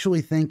we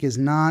actually think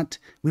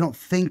we don't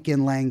think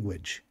in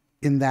language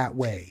in that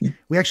way.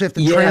 We actually have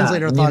to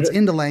translate our thoughts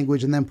into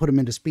language and then put them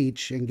into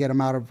speech and get them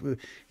out of.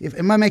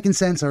 Am I making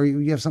sense? Or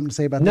you have something to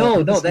say about that?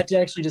 No, that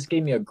actually just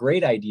gave me a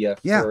great idea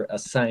for a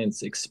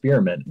science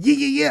experiment.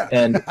 Yeah.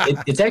 And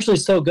it's actually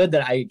so good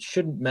that I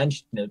shouldn't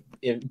mention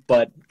it,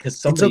 but because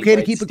somebody it's okay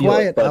to keep it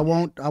quiet. But I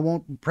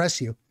won't press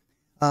you.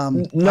 I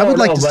would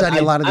like to study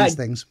a lot of these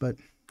things, but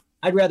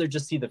I'd rather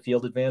just see the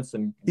field advance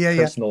than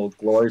personal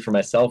glory for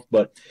myself.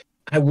 But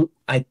it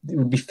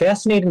would be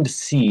fascinating to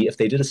see if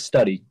they did a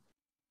study.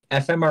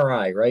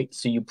 fMRI, right?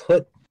 So you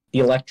put the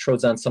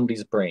electrodes on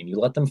somebody's brain, you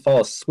let them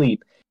fall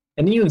asleep,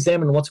 and then you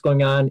examine what's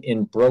going on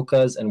in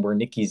Broca's and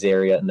Wernicke's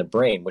area in the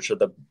brain, which are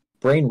the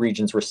brain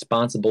regions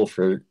responsible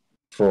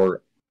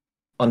for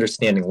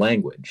understanding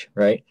language,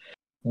 right?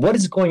 What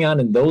is going on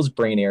in those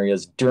brain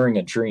areas during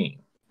a dream?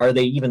 Are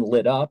they even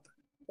lit up,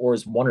 or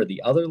is one or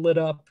the other lit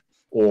up?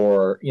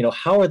 Or,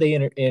 how are they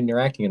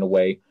interacting in a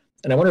way?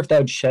 And I wonder if that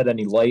would shed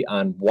any light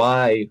on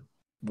why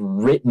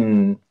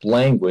written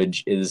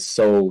language is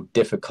so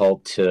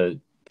difficult to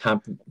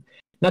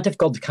not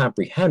difficult to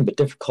comprehend, but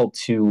difficult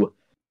to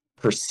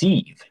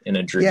perceive in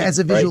a dream. Yeah, as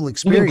a visual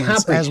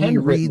experience, as we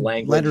read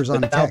letters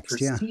on text,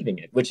 perceiving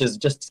it, which is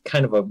just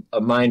kind of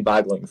a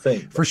mind-boggling thing.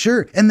 For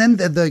sure. And then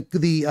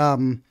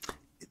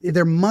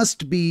there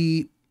must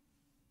be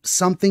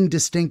something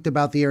distinct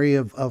about the area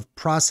of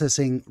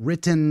processing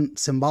written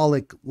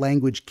symbolic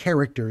language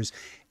characters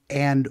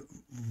and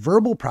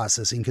verbal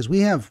processing, because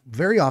we have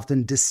very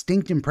often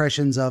distinct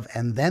impressions of,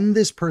 and then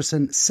this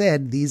person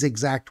said these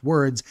exact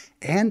words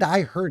and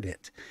I heard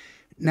it.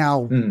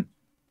 Now,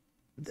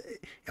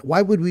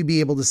 why would we be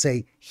able to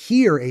say,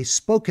 hear a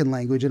spoken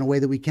language in a way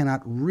that we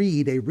cannot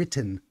read a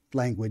written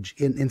language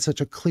in such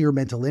a clear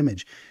mental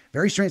image?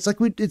 Very strange.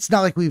 It's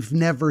not like we've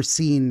never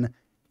seen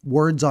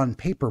words on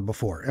paper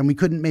before, and we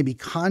couldn't maybe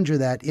conjure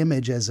that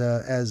image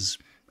as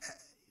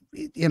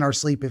in our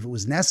sleep if it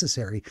was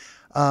necessary.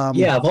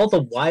 Of all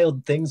the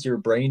wild things your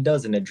brain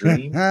does in a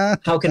dream,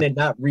 how can it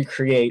not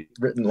recreate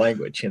written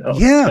language? It's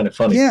kind of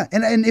funny. Yeah.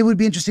 And it would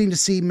be interesting to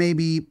see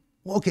maybe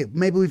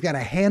we've got a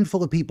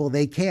handful of people.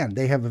 They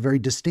have a very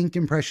distinct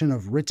impression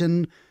of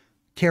written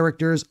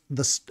characters,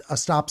 a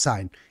stop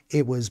sign.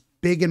 It was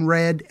big and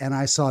red, and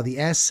I saw the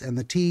S and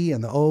the T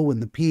and the O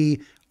and the P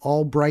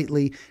all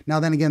brightly. Now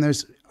then again,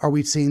 are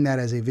we seeing that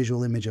as a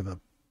visual image of a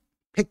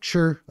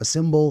picture, a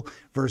symbol,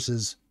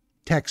 versus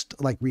text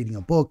like reading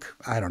a book.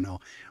 I don't know.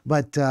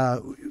 But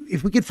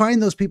if we could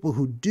find those people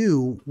who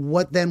do,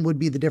 what then would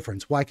be the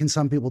difference? Why can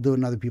some people do it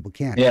and other people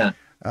can't? Yeah.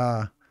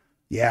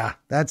 Yeah,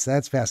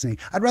 that's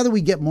fascinating. I'd rather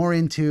we get more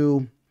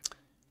into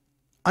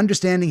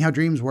understanding how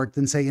dreams work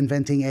than, say,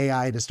 inventing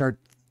AI to start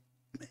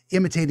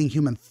imitating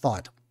human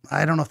thought.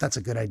 I don't know if that's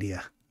a good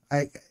idea.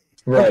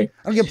 Right.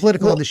 I don't get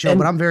political on the show,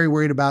 but I'm very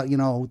worried about,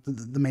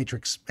 the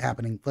Matrix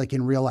happening like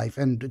in real life,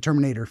 and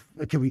Terminator.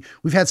 Okay,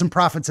 we've had some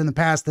prophets in the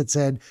past that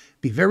said,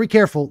 be very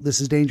careful. This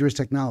is dangerous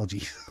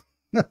technology.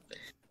 Well,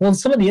 and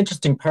some of the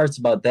interesting parts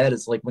about that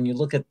is like when you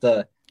look at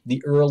the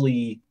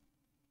early,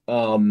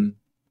 the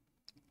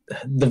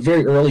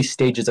very early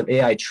stages of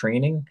AI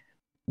training,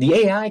 the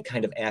AI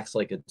kind of acts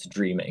like it's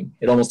dreaming.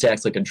 It almost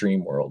acts like a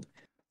dream world.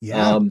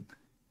 Yeah.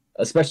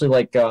 Especially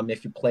like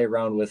if you play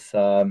around with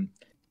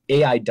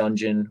AI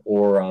Dungeon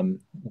or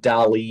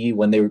DALL-E,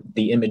 when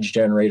the image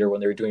generator,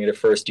 when they were doing it at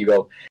first, you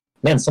go,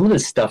 man, some of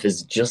this stuff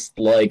is just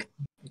like,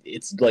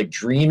 it's like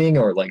dreaming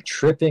or like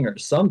tripping or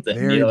something.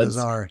 Very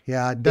bizarre.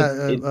 Yeah.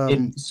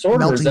 It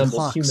sort of resembles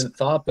clocks. human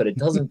thought, but it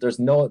doesn't. There's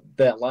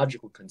that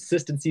logical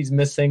consistency is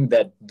missing,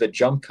 that the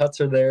jump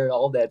cuts are there.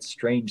 All that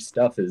strange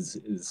stuff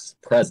is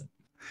present.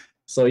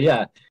 So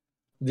yeah,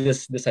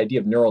 this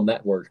idea of neural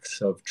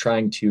networks, of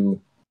trying to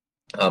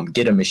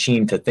get a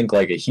machine to think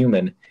like a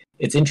human,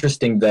 it's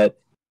interesting that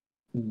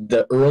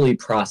the early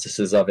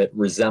processes of it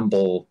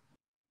resemble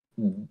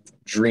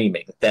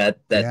dreaming. That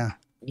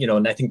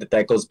and I think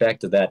that goes back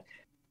to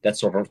that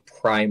sort of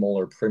primal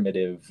or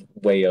primitive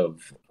way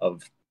of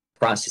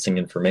processing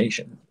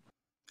information.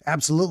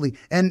 Absolutely.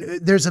 And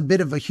there's a bit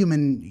of a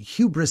human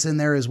hubris in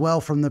there as well,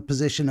 from the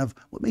position of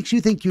what makes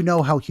you think you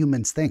know how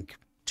humans think,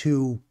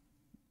 to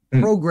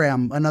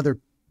program another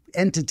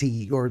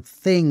entity or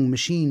thing,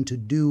 machine, to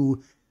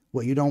do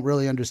what you don't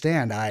really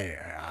understand.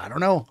 I don't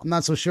know. I'm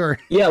not so sure.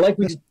 Yeah, like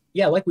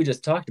we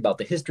just talked about,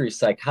 the history of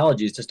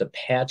psychology is just a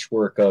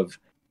patchwork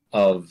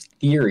of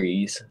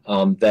theories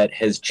that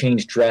has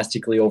changed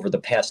drastically over the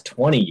past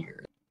 20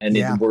 years.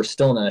 And we're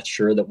still not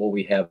sure that what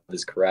we have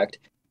is correct.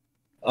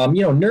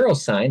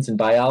 Neuroscience and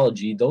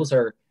biology, those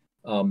are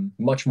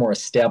much more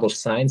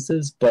established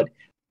sciences, but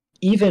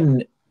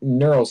even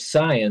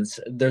neuroscience,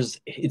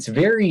 it's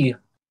very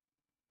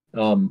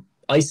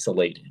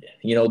isolated.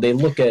 They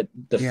look at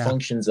the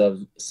functions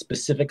of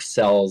specific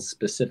cells,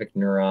 specific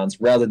neurons,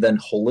 rather than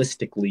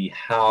holistically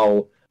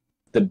how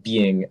the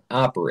being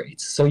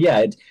operates. So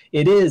yeah,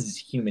 it is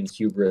human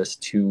hubris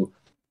to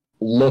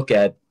look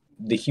at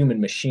the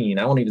human machine.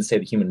 I won't even say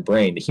the human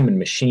brain, the human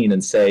machine,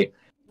 and say,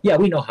 yeah,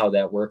 we know how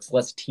that works.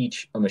 Let's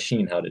teach a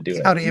machine how to do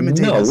it. How to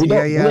imitate us. We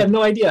have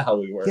no idea how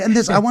we work. Yeah,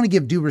 and I want to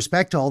give due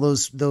respect to all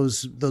those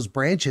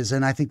branches,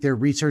 and I think their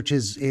research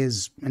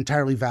is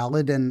entirely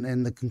valid,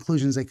 and the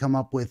conclusions they come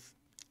up with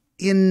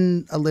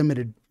in a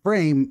limited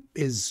frame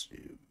is,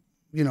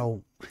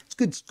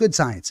 it's good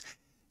science.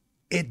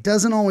 It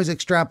doesn't always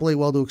extrapolate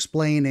well to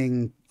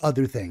explaining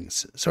other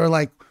things. So we're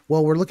like,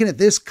 well, we're looking at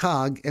this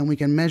cog and we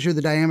can measure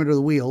the diameter of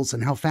the wheels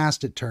and how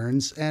fast it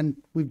turns, and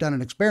we've done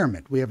an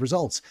experiment. We have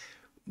results.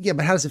 Yeah,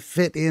 but how does it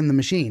fit in the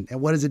machine? And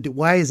what does it do?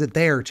 Why is it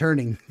there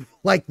turning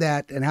like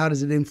that? And how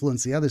does it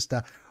influence the other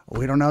stuff?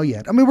 Well, we don't know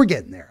yet. I mean, we're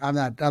getting there. I'm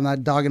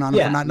not dogging on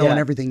it for not knowing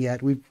everything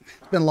yet. It's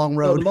been a long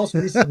road. So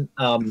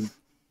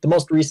the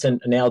most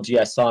recent analogy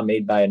I saw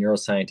made by a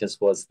neuroscientist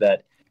was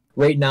that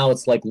right now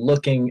it's like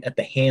looking at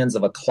the hands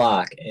of a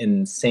clock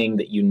and saying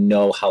that you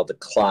know how the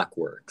clock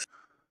works.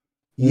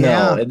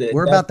 Yeah,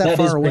 we're about that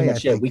far away. I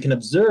think. We can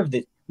observe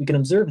the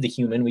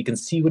human. We can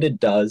see what it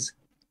does.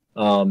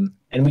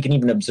 And we can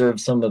even observe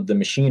some of the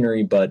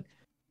machinery, but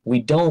we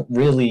don't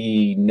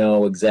really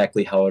know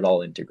exactly how it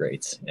all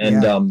integrates.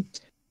 And,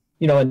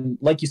 and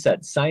like you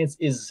said,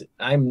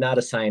 I'm not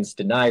a science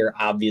denier,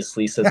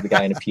 obviously, says the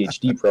guy in a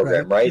PhD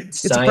program, right?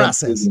 It's science a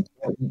process. Is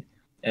important,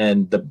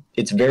 and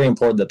it's very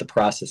important that the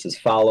process is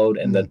followed,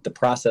 and that the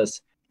process,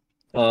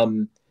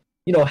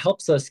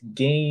 helps us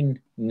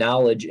gain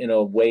knowledge in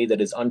a way that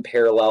is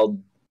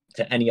unparalleled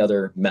to any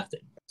other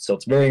method. So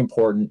it's very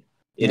important.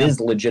 It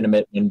is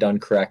legitimate when done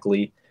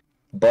correctly,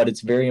 but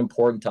it's very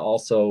important to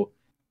also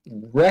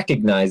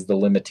recognize the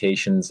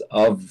limitations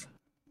of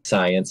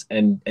science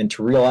and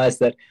to realize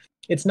that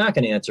it's not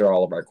going to answer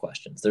all of our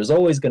questions. There's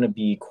always going to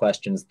be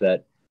questions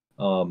that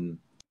are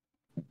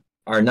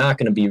not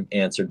going to be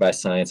answered by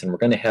science, and we're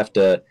going to have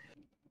to,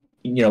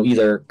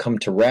 either come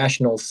to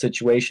rational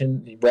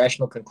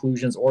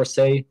conclusions, or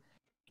say,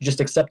 just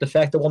accept the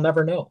fact that we'll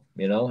never know,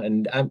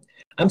 and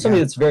I'm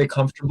somebody that's very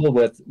comfortable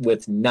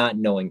with not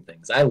knowing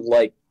things. I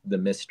like the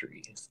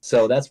mystery.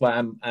 So that's why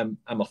I'm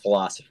a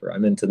philosopher.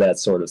 I'm into that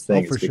sort of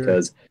thing. Oh,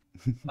 because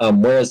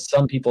whereas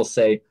some people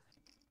say,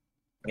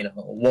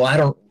 well, I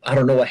don't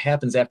know what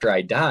happens after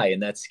I die,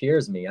 and that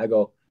scares me. I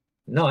go,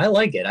 no, I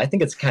like it. I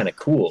think it's kind of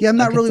cool. Yeah, I'm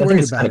not really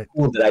worried about it. It's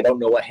cool that I don't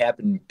know what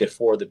happened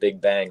before the Big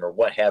Bang or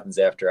what happens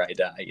after I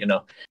die,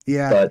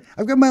 Yeah, but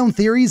I've got my own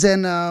theories,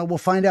 and we'll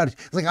find out.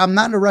 It's like, I'm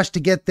not in a rush to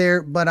get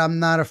there, but I'm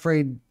not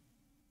afraid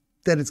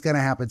that it's going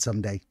to happen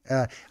someday.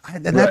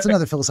 And that's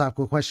another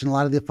philosophical question. A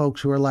lot of the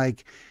folks who are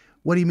like,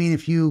 what do you mean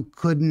if you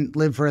couldn't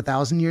live for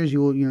 1,000 years,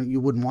 you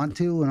wouldn't want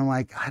to? And I'm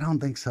like, I don't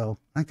think so.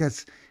 I think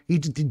that's,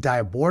 you'd die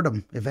of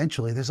boredom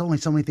eventually. There's only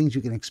so many things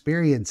you can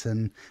experience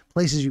and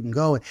places you can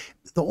go.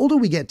 The older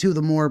we get too,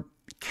 the more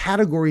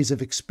categories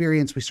of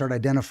experience we start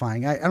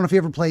identifying. I don't know if you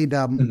ever played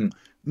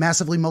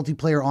massively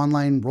multiplayer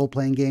online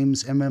role-playing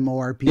games,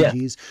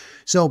 MMORPGs. Yeah.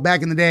 So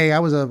back in the day, I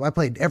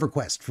played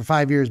EverQuest for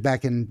 5 years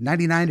back in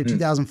 99 to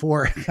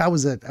 2004. I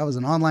was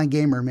an online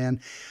gamer,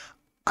 man.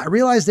 I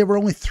realized there were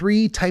only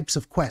 3 types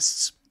of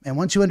quests. And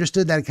once you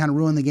understood that, it kind of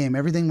ruined the game.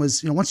 Everything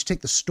was, once you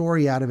take the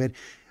story out of it,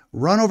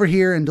 run over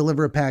here and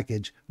deliver a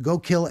package, go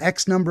kill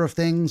X number of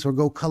things, or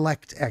go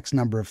collect X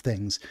number of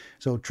things.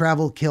 So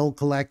travel, kill,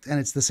 collect, and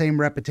it's the same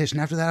repetition.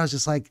 After that, I was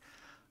just like,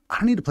 I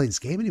don't need to play this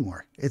game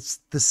anymore.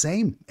 It's the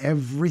same.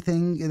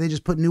 Everything, they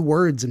just put new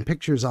words and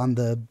pictures on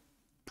the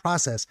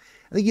process.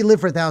 I think you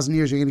live for 1,000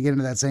 years, you're going to get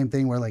into that same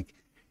thing where like,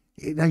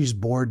 now you're just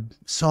bored,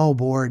 so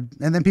bored.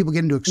 And then people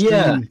get into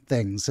extreme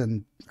things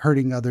and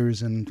hurting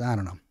others. And I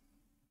don't know.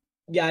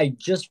 Yeah, I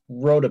just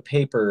wrote a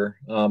paper.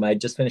 I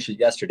just finished it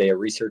yesterday, a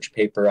research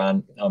paper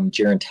on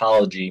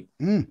gerontology,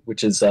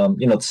 which is,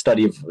 the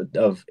study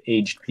of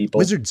aged people.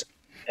 Wizards.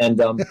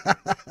 And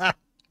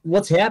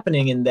what's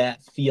happening in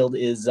that field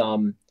is,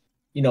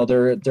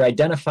 they're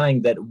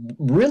identifying that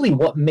really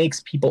what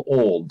makes people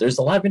old. There's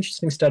a lot of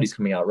interesting studies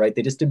coming out, right?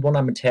 They just did one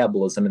on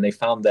metabolism, and they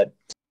found that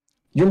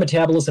your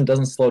metabolism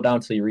doesn't slow down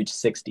until you reach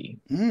 60.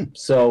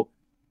 So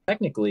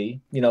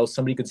technically,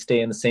 somebody could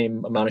stay in the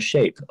same amount of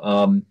shape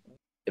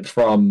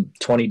from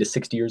 20 to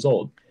 60 years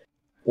old.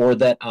 Or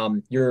that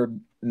your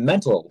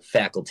mental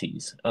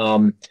faculties,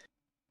 some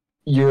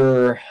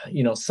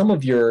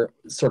of your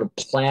sort of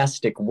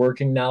plastic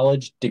working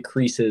knowledge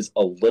decreases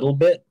a little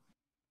bit,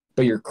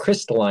 but your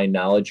crystalline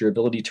knowledge, your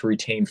ability to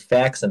retain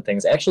facts and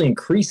things, actually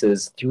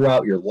increases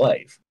throughout your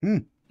life.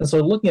 And so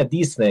looking at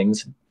these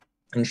things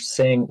and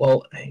saying,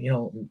 well,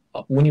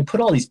 when you put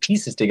all these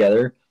pieces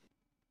together,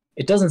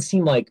 it doesn't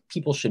seem like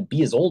people should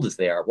be as old as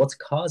they are. What's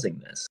causing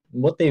this?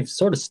 And what they've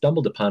sort of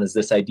stumbled upon is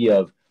this idea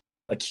of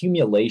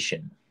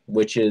accumulation,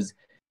 which is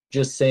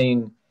just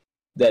saying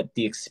that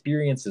the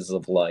experiences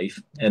of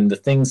life and the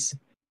things,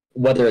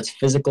 whether it's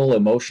physical,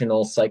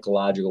 emotional,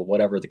 psychological,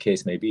 whatever the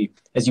case may be,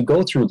 as you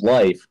go through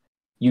life,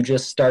 you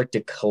just start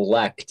to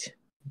collect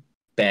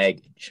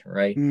baggage,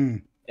 right?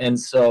 And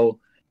so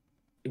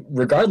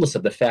regardless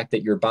of the fact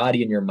that your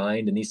body and your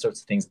mind and these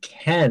sorts of things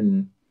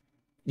can,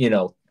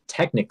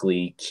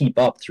 technically keep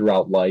up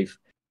throughout life,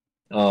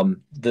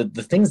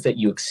 the things that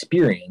you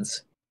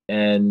experience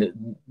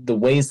and the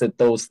ways that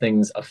those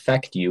things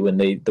affect you and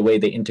the way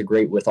they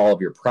integrate with all of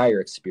your prior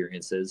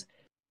experiences,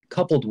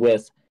 coupled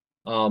with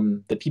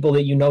the people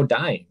that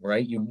dying,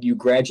 right? You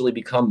gradually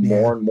become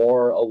more and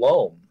more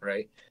alone,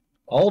 right?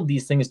 All of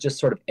these things just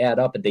sort of add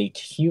up and they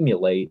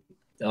accumulate,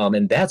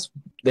 and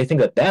they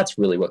think that that's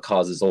really what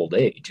causes old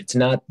age. It's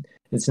not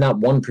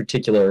one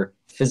particular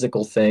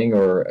physical thing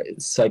or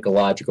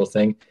psychological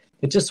thing.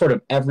 It's just sort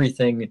of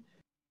everything,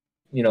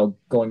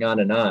 going on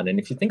and on. And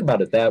if you think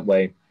about it that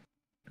way,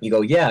 you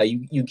go, yeah,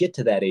 you get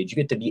to that age, you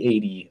get to be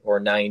 80 or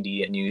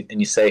 90, and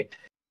you say,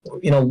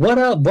 what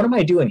am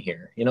I doing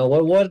here?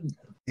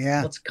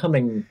 What's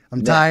coming? I'm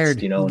next, tired.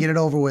 Get it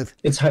over with.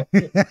 It's hard.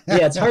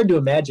 It's hard to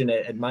imagine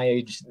at my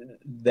age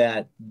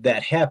that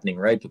happening,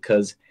 right?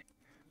 Because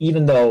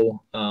even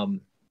though, I'm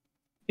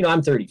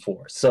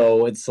 34,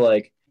 so it's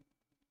like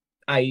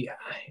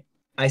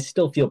I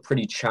still feel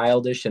pretty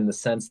childish in the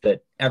sense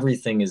that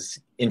everything is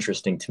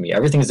interesting to me.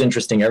 Everything is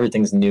interesting.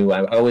 Everything's new.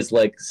 I always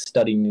like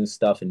studying new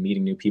stuff and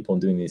meeting new people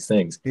and doing these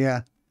things.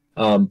 Yeah.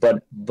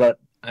 But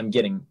I'm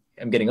getting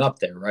up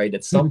there, right?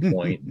 At some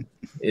point,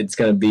 it's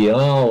going to be,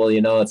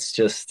 it's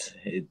just,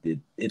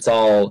 it's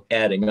all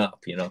adding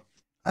up,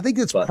 I think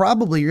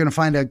probably you're going to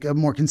find a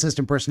more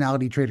consistent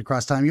personality trait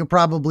across time. You'll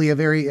probably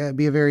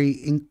be a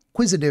very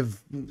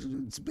inquisitive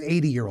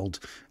 80-year-old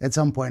at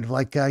some point. Of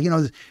like,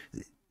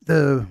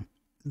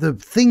 the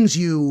things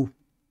you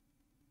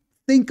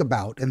think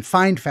about and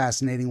find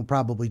fascinating will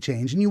probably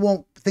change, and you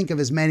won't think of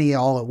as many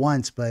all at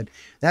once. But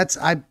that's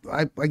I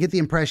get the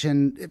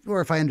impression, or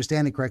if I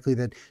understand it correctly,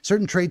 that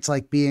certain traits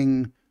like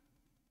being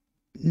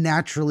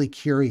naturally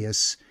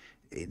curious,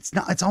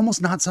 it's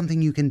almost not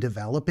something you can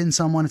develop in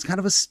someone. It's kind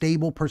of a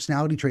stable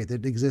personality trait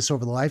that exists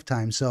over the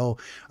lifetime. So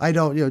I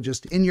don't,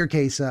 just in your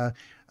case,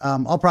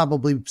 I'll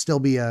probably still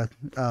be a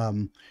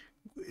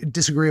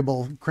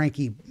disagreeable,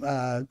 cranky,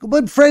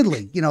 but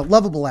friendly,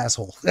 lovable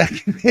asshole.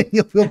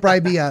 You'll probably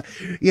be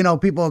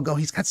people will go,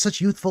 he's got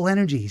such youthful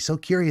energy. He's so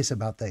curious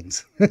about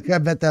things. I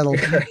bet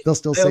they'll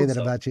still say that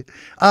about you.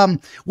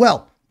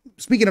 Well,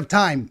 speaking of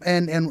time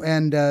and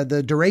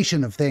the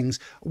duration of things,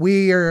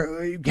 we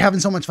are having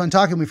so much fun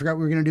talking. We forgot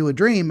we were going to do a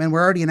dream, and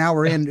we're already an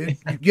hour in. Do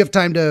you have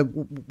time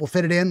we'll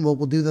fit it in? We'll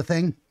do the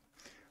thing.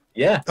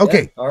 Yeah.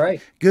 Okay. Yeah, all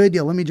right. Good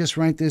deal. Let me just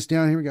write this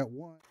down. Here we got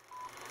one.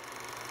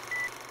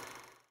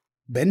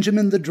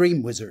 Benjamin the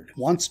Dream Wizard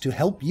wants to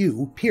help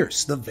you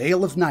pierce the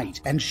veil of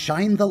night and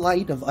shine the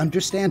light of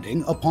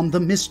understanding upon the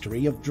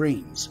mystery of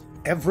dreams.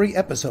 Every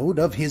episode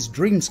of his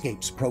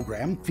Dreamscapes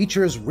program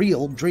features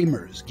real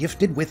dreamers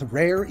gifted with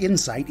rare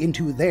insight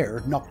into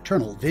their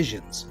nocturnal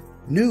visions.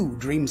 New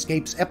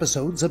Dreamscapes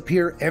episodes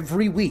appear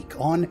every week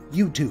on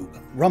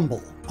YouTube,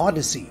 Rumble,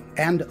 Odyssey,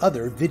 and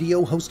other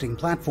video hosting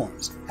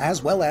platforms,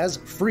 as well as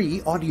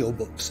free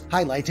audiobooks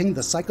highlighting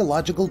the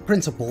psychological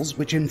principles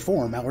which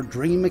inform our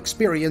dream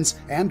experience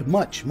and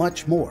much,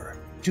 much more.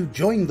 To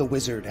join the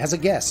Wizard as a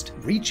guest,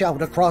 reach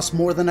out across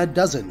more than a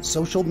dozen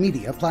social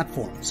media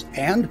platforms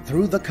and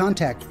through the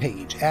contact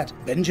page at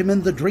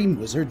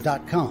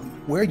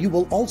benjaminthedreamwizard.com, where you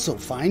will also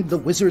find the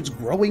Wizard's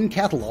growing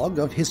catalog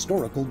of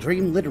historical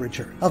dream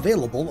literature,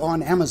 available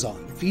on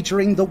Amazon,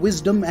 featuring the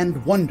wisdom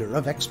and wonder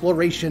of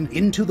exploration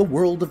into the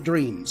world of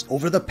dreams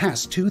over the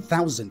past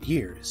 2,000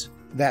 years.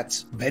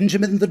 That's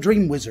Benjamin the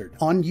Dream Wizard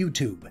on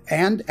YouTube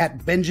and at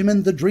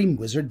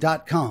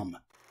benjaminthedreamwizard.com.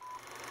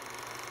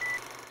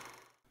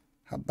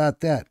 How about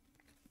that?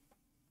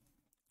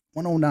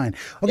 109.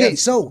 Okay, yeah,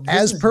 so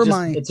as per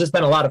my... It's just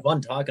been a lot of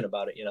fun talking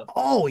about it,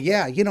 Oh,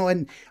 yeah.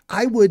 And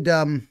I would,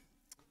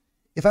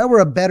 if I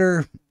were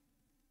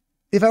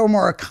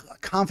more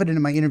confident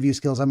in my interview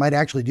skills, I might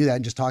actually do that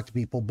and just talk to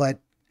people. But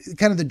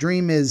kind of the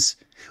dream is,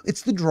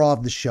 it's the draw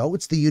of the show.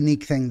 It's the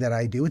unique thing that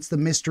I do. It's the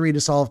mystery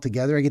to solve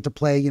together. I get to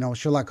play,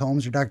 Sherlock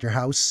Holmes or Dr.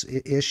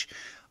 House-ish,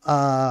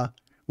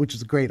 which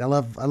is great. I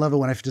love it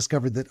when I've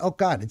discovered that, oh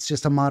God, it's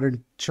just a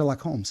modern Sherlock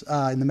Holmes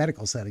in the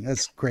medical setting.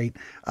 That's great.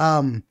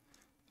 Wow,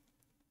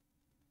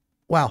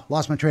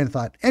 lost my train of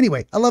thought.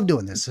 Anyway, I love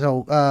doing this.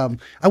 So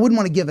I wouldn't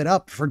want to give it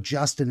up for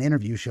just an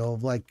interview show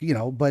of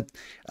but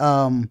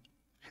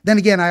then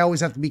again, I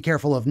always have to be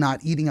careful of not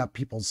eating up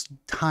people's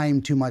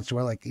time too much.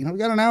 We're we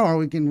got an hour.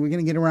 We're going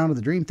to get around to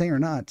the dream thing or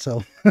not.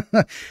 So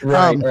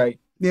right.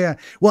 Yeah.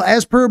 Well,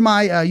 as per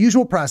my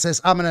usual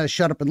process, I'm going to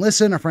shut up and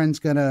listen. Our friend's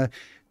going to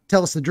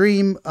tell us the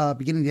dream,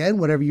 beginning to end,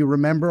 whatever you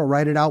remember, or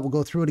write it out. We'll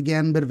go through it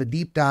again, bit of a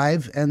deep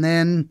dive, and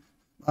then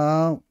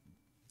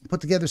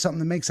put together something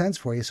that makes sense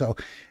for you. So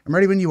I'm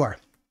ready when you are.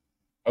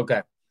 Okay.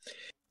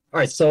 All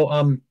right.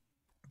 So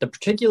the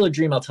particular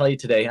dream I'll tell you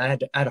today, I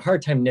had a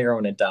hard time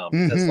narrowing it down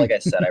because, like I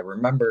said, I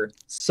remember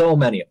so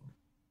many of them.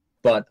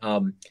 But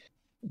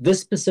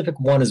this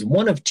specific one is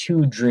one of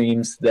two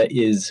dreams that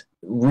is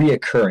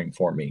reoccurring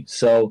for me.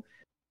 So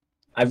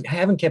I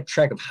haven't kept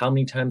track of how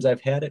many times I've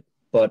had it,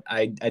 but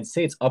I'd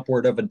say it's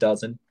upward of a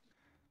dozen.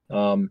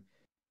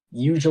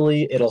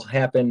 Usually it'll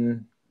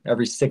happen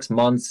every 6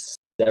 months,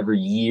 every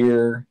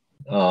year,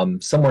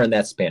 somewhere in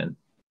that span.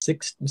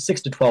 6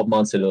 to 12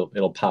 months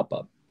it'll pop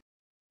up.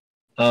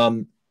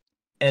 And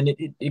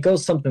it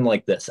goes something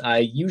like this. I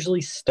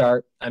usually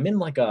I'm in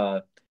like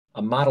a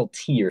Model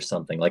T or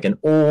something, like an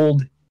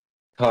old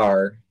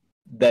car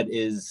that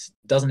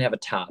doesn't have a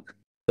top.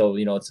 So,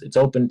 it's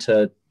open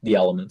to the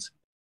elements.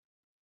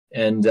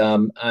 And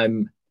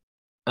I'm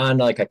on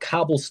like a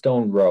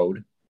cobblestone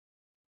road,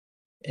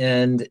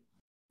 and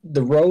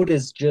the road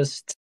is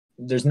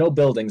there's no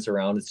buildings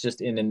around. It's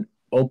just in an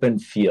open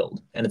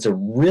field, and it's a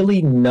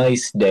really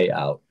nice day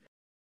out.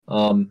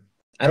 I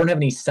don't have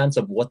any sense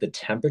of what the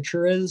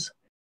temperature is,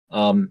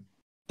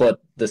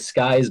 but the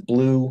sky is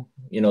blue.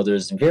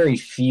 There's very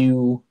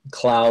few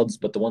clouds,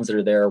 but the ones that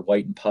are there are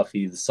white and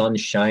puffy. The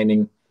sun's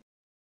shining.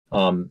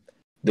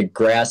 The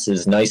grass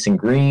is nice and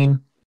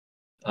green.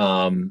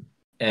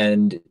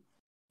 And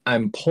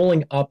I'm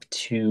pulling up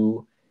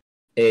to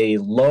a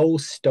low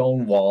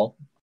stone wall.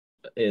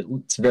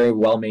 It's very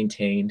well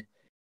maintained.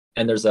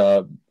 And there's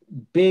a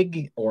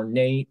big,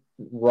 ornate,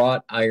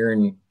 wrought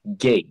iron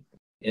gate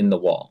in the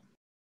wall.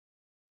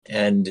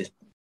 And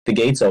the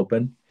gate's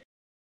open.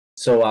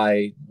 So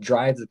I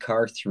drive the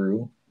car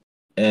through.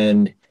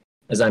 And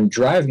as I'm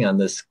driving on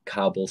this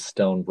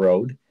cobblestone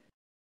road,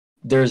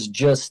 there's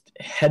just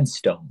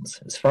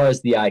headstones as far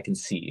as the eye can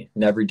see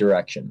in every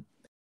direction.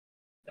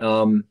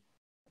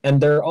 And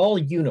they're all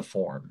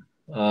uniform,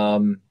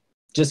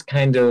 just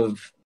kind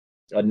of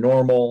a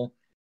normal,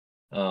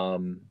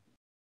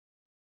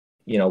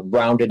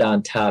 rounded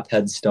on top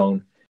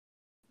headstone,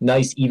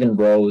 nice even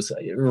rows.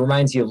 It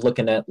reminds you of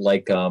looking at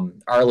like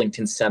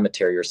Arlington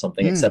Cemetery or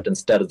something, except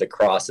instead of the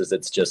crosses,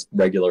 it's just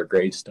regular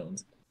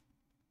gravestones.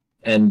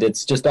 And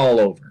it's just all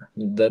over.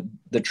 The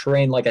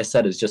terrain, like I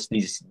said, is just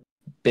these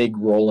big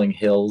rolling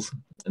hills.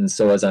 And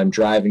so as I'm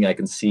driving, I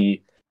can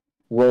see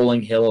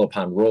rolling hill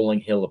upon rolling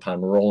hill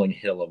upon rolling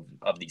hill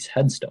of these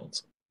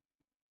headstones.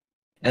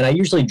 And I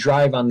usually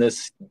drive on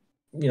this,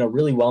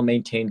 really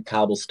well-maintained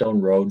cobblestone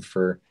road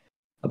for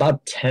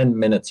about 10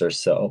 minutes or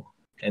so.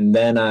 And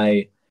then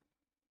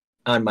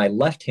on my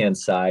left-hand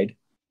side,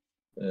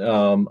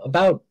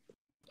 about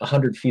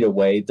 100 feet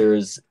away,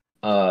 there's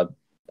a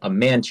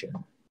mansion.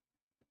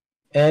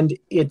 And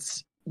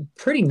it's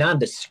pretty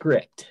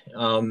nondescript.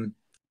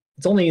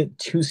 It's only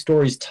 2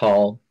 stories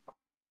tall,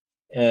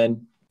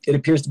 and it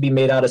appears to be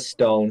made out of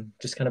stone,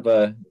 just kind of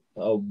a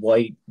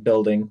white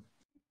building.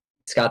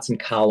 It's got some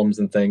columns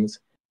and things.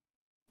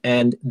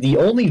 And the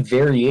only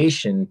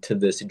variation to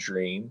this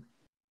dream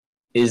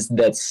is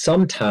that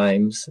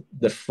sometimes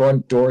the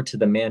front door to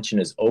the mansion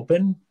is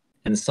open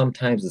and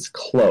sometimes it's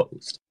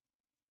closed.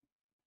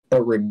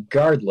 But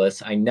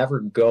regardless, I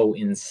never go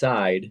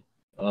inside.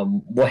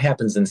 What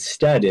happens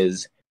instead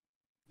is,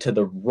 to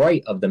the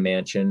right of the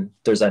mansion,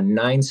 there's a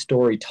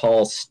 9-story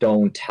tall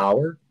stone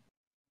tower.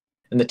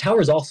 And the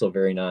tower is also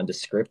very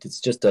nondescript.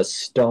 It's just a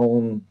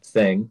stone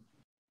thing.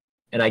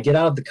 And I get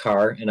out of the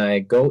car and I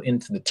go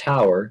into the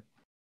tower,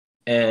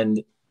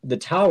 and the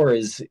tower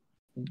is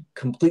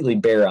completely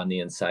bare on the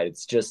inside.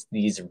 It's just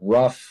these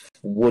rough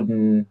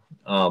wooden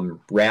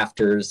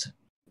rafters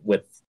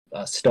with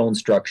a stone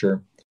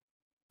structure.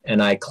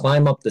 And I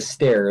climb up the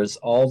stairs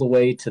all the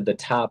way to the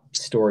top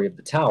story of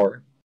the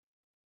tower,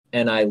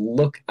 and I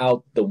look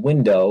out the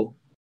window.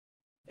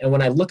 And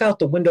when I look out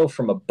the window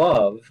from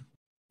above,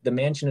 the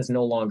mansion is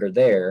no longer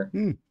there,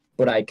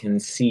 but I can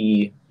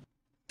see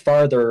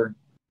farther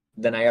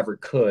than I ever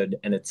could,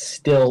 and it's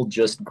still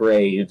just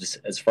graves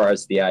as far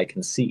as the eye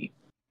can see.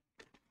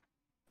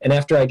 And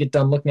after I get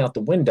done looking out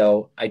the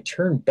window, I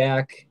turn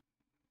back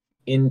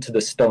into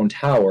the stone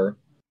tower,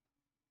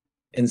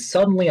 and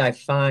suddenly I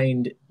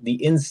find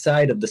the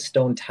inside of the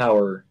stone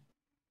tower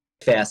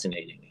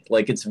fascinating.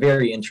 Like, it's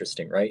very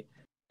interesting, right?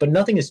 But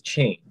nothing has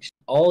changed.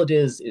 All it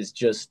is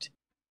just,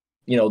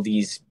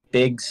 these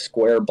big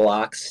square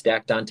blocks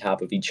stacked on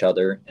top of each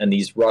other and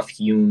these rough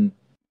hewn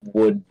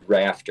wood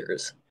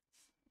rafters.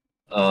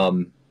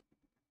 But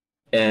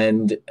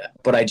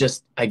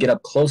I get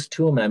up close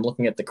to them, and I'm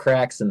looking at the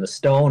cracks in the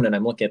stone, and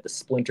I'm looking at the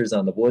splinters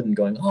on the wood and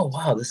going, oh,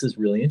 wow, this is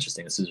really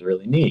interesting. This is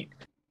really neat.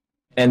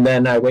 And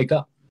then I wake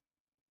up.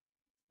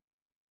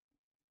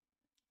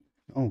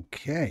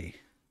 Okay.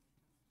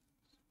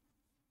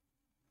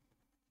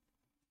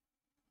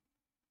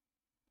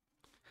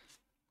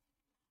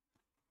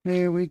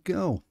 There we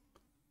go.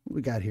 What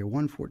we got here?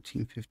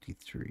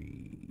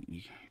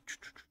 114.53.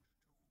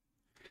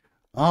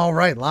 All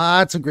right.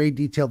 Lots of great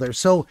detail there.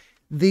 So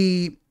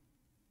the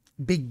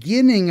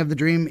beginning of the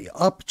dream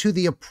up to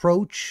the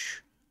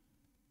approach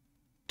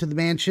to the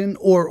mansion,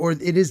 or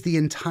it is the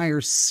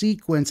entire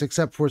sequence,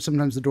 except for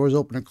sometimes the doors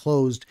open or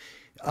closed.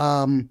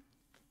 I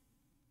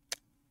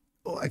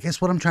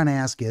guess what I'm trying to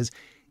ask is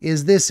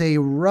this a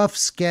rough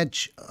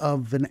sketch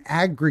of an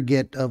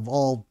aggregate of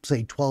all,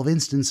 say, 12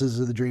 instances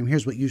of the dream?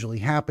 Here's what usually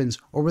happens.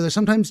 Or were there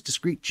sometimes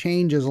discrete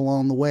changes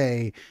along the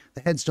way?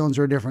 The headstones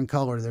are a different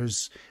color.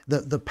 There's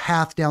the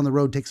path down the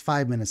road takes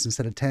 5 minutes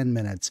instead of 10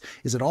 minutes.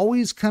 Is it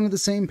always kind of the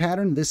same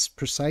pattern, this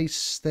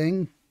precise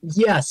thing?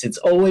 Yes, it's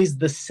always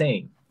the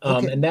same.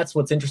 Okay. And that's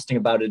what's interesting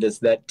about it, is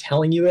that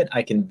telling you it,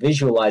 I can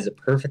visualize it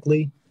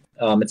perfectly.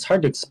 It's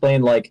hard to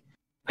explain. Like,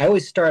 I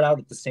always start out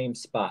at the same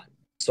spot.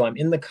 So I'm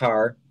in the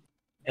car,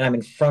 and I'm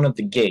in front of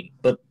the gate,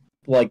 but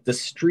like the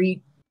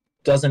street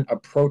doesn't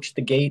approach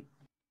the gate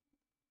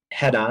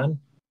head on.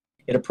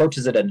 It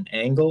approaches it at an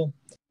angle.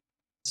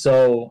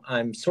 So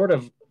I'm sort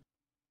of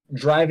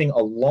driving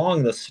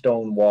along the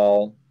stone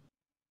wall,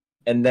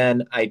 and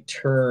then I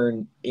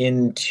turn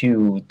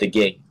into the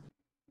gate.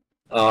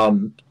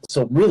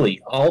 So really,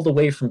 all the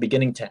way from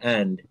beginning to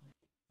end,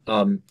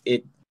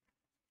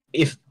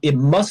 it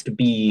must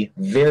be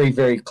very,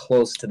 very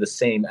close to the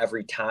same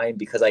every time,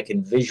 because I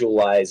can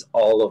visualize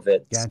all of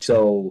it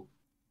so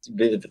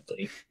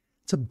vividly.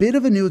 It's a bit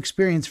of a new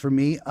experience for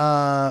me.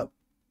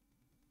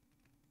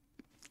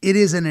 It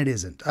is and it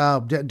isn't.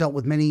 Dealt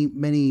with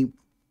many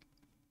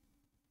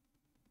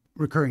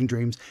recurring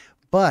dreams,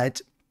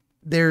 but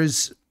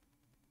there's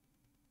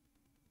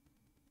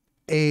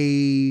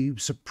a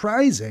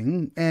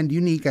surprising and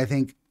unique, I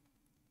think,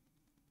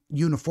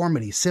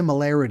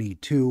 similarity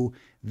to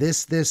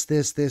this.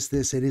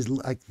 It is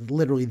like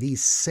literally the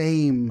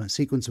same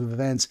sequence of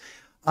events.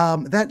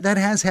 That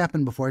has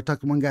happened before. I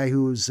talked to one guy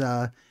who's,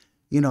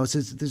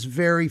 says there's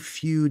very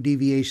few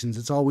deviations.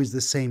 It's always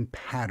the same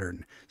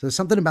pattern. So there's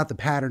something about the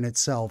pattern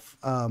itself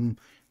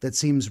that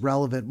seems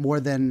relevant more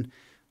than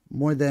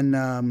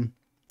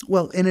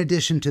in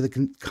addition to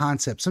the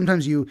concept.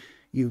 Sometimes you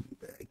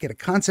get a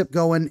concept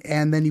going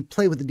and then you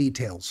play with the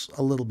details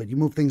a little bit. You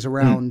move things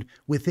around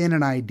within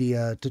an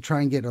idea to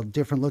try and get a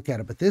different look at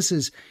it. But this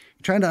is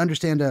trying to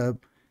understand a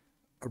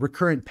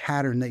recurrent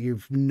pattern that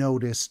you've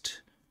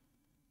noticed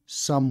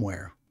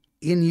somewhere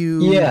in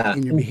you,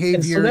 in your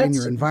behavior, in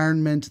your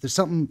environment. There's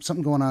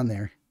something going on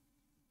there.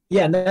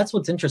 Yeah. And that's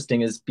what's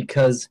interesting, is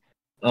because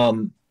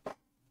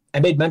I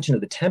made mention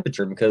of the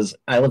temperature, because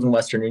I live in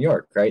Western New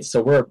York, right?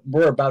 So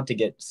we're about to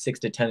get 6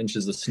 to 10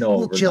 inches of snow. A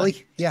little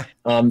chilly, yeah.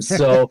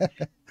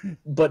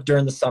 But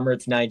during the summer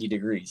it's 90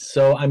 degrees.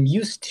 So I'm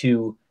used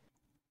to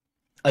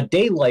a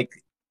day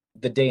like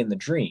the day in the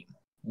dream,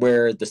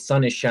 where the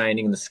sun is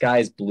shining and the sky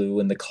is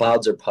blue and the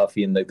clouds are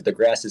puffy and the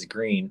grass is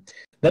green.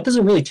 That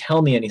doesn't really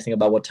tell me anything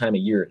about what time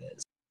of year it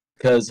is,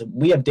 because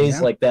we have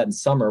days like that in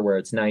summer where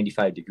it's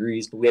 95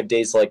 degrees, but we have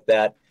days like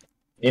that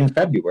in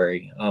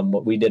February,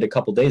 what we did a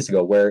couple days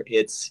ago, where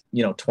it's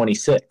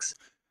 26.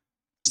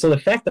 So the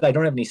fact that I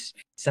don't have any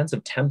sense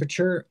of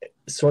temperature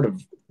sort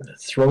of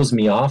throws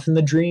me off in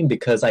the dream,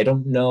 because I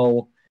don't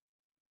know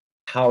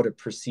how to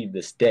perceive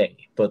this day.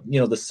 But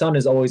the sun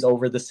is always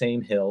over the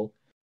same hill.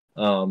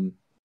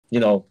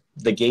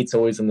 The gate's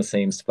always in the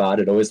same spot.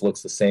 It always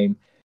looks the same.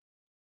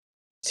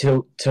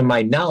 to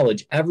my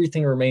knowledge,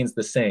 everything remains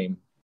the same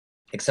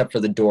except for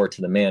the door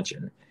to the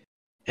mansion.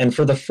 And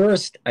for the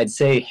first, I'd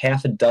say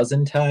half a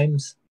dozen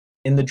times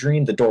in the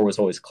dream, the door was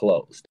always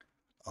closed.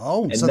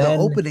 Oh, And so then,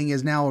 the opening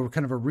is now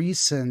kind of a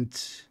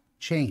recent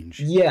change.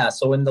 yeah,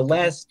 so in the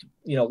last,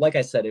 like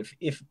I said,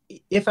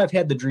 if I've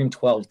had the dream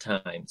 12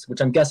 times,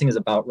 which I'm guessing is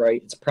about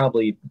right, it's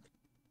probably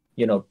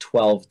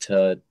 12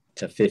 to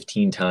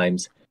 15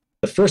 times.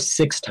 The first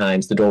 6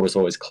 times the door was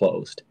always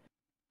closed.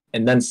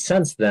 And then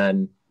since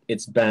then,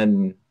 it's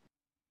been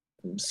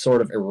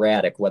sort of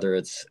erratic whether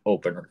it's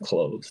open or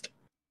closed.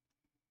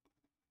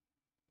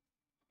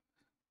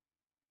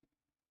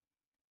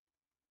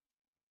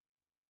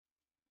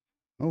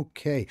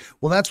 Okay.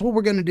 Well, that's what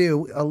we're going to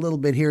do a little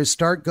bit here is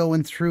start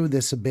going through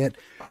this a bit.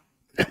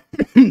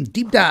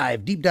 Deep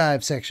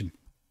dive section.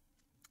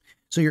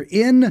 So you're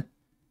in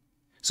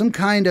some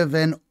kind of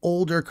an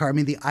older car. I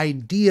mean, the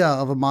idea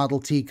of a Model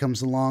T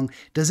comes along.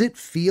 Does it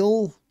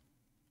feel,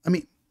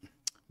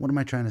 what am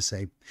I trying to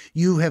say?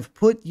 You have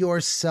put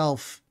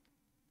yourself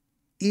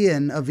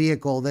in a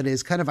vehicle that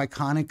is kind of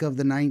iconic of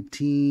the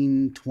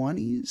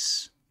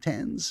 1920s,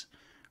 10s,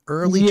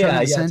 early turn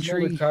of the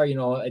century. It's an older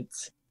car,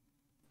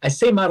 I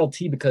say Model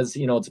T because,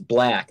 it's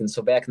black. And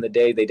so back in the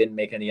day, they didn't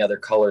make any other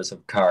colors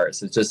of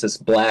cars. It's just this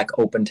black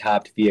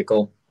open-topped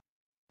vehicle.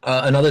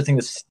 Another thing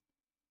that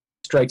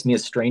strikes me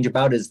as strange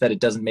about it is that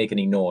it doesn't make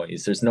any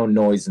noise. There's no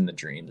noise in the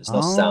dream. There's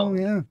no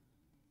sound.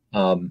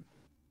 Yeah.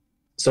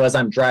 So as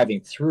I'm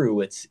driving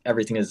through,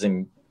 everything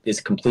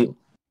is complete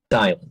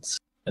silence.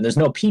 And there's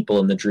no people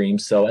in the dream.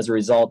 So as a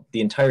result,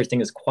 the entire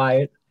thing is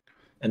quiet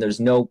and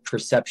there's no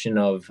perception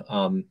of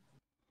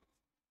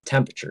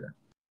temperature.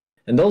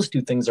 And those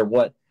two things are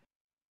what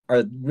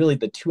are really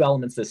the two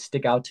elements that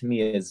stick out to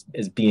me as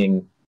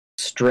being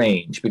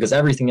strange, because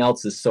everything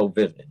else is so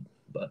vivid.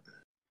 But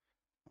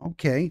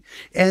okay.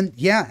 And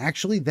yeah,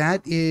 actually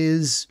that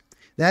is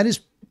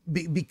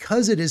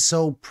because it is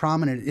so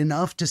prominent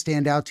enough to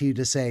stand out to you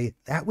to say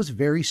that was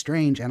very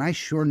strange. And I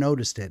sure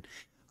noticed it.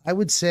 I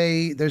would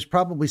say there's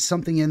probably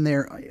something in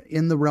there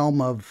in the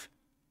realm of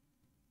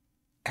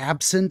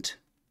absent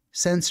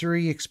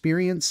sensory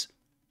experience,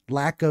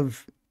 lack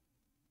of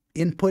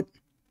input.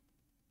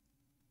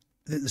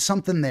 There's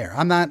something there.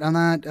 I'm not,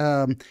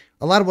 a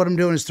lot of what I'm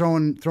doing is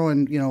throwing,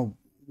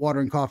 water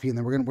and coffee in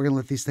there. We're going to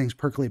let these things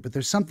percolate, but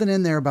there's something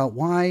in there about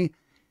why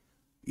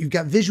you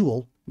got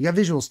visual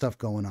stuff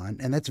going on.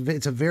 And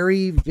it's a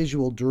very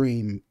visual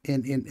dream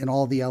in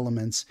all the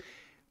elements.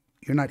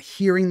 You're not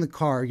hearing the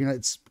car,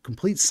 it's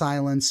complete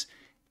silence.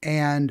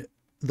 And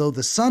though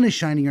the sun is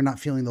shining, you're not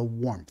feeling the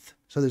warmth.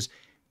 So there's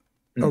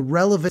a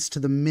relevance to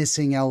the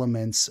missing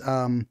elements.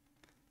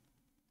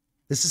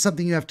 This is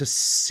something you have to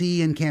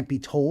see and can't be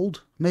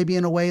told, maybe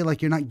in a way,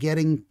 like you're not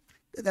getting,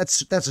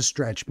 that's a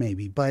stretch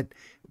maybe, but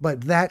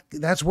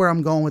that's where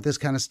I'm going with this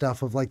kind of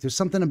stuff of like, there's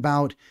something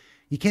about,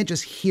 you can't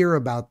just hear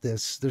about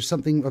this. There's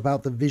something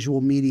about the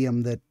visual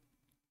medium that,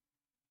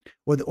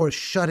 or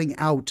shutting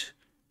out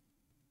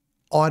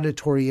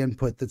auditory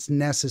input that's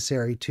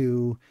necessary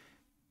to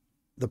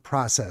the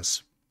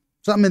process.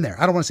 Something in there.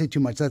 I don't want to say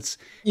too much. That's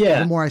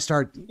the more I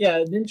start. Yeah.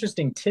 An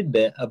interesting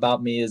tidbit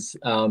about me is,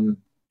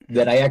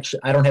 that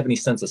I don't have any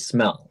sense of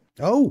smell.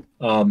 Oh.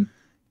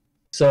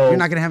 So you're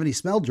not going to have any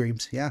smell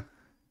dreams. Yeah.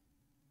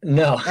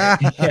 No.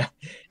 Yeah.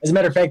 As a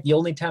matter of fact, the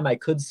only time I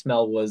could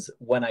smell was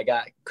when I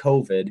got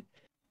COVID.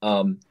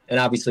 And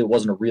obviously it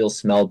wasn't a real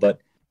smell, but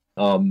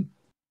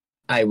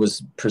I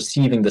was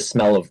perceiving the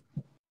smell of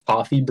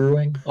coffee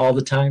brewing all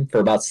the time for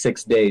about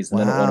 6 days, and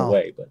then it went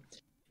away. But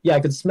yeah, I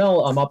could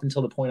smell up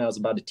until the point I was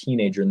about a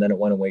teenager, and then it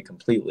went away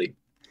completely.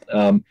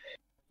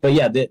 But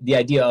yeah, the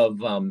idea of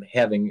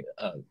having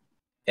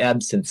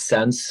absent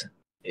sense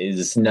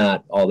is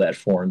not all that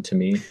foreign to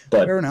me,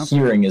 but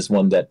hearing is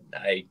one that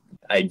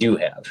I do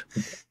have.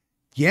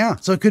 Yeah,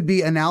 so it could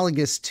be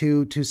analogous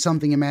to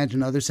something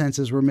imagined other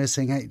senses were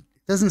missing. It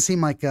doesn't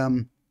seem like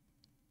you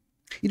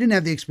didn't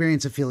have the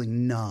experience of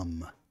feeling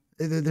numb.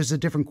 There's a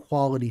different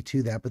quality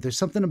to that, but there's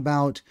something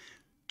about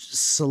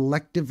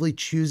selectively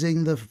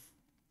choosing the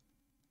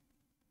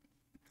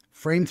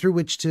frame through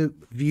which to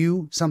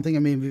view something. I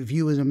mean,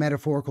 view is a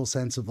metaphorical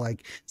sense of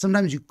like,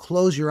 sometimes you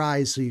close your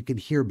eyes so you can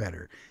hear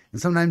better. And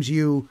sometimes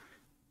you,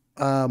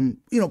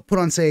 put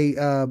on, say,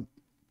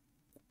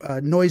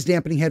 noise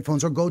dampening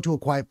headphones or go to a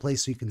quiet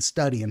place so you can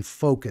study and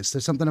focus.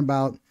 There's something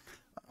about,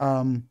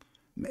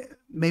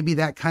 maybe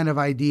that kind of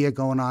idea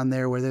going on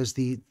there where there's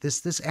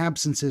this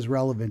absence is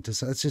relevant to,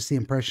 so that's just the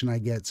impression I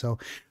get. So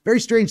very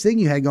strange thing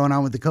you had going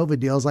on with the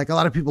COVID deals. Like a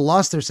lot of people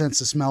lost their sense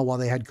of smell while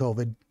they had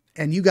COVID,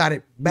 and you got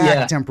it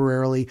back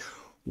temporarily.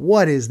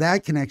 What is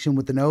that connection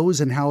with the nose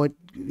and how it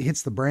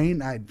hits the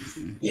brain? I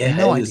have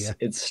no idea.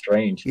 It's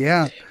strange.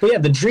 Yeah. But yeah,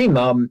 the dream,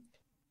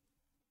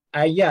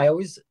 I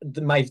always,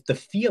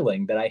 the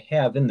feeling that I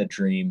have in the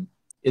dream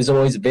is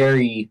always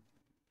very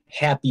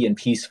happy and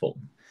peaceful.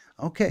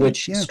 Okay.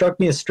 Which struck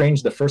me as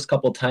strange the first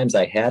couple of times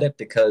I had it,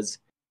 because,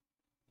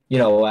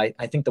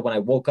 I think that when I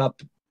woke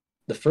up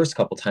the first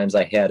couple of times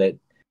I had it,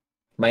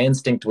 my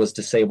instinct was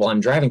to say, well, I'm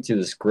driving through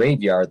this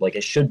graveyard. Like,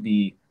 it should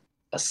be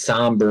a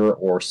somber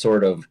or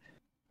sort of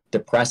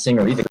depressing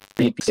or even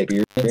creepy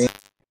experience.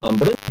 But in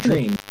the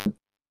dream,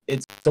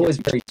 it's always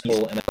very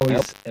peaceful, and I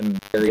always am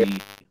very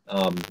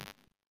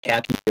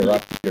happy or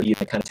up or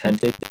even kind of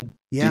tempted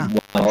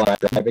while I'm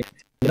driving.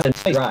 I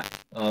drive.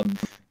 And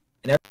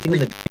everything in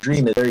the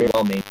dream is very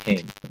well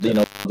maintained.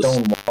 The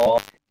stone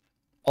wall,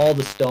 all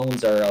the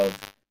stones are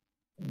of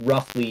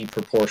roughly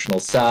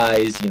proportional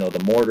size.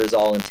 The mortar's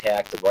all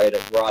intact. The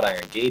wrought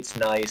iron gate's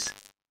nice.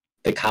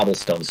 The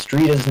cobblestone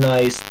street is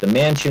nice. The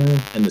mansion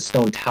and the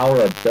stone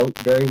tower are built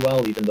very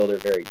well, even though they're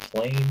very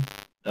plain.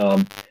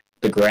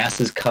 The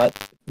grass is cut.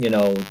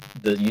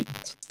 The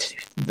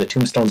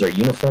tombstones are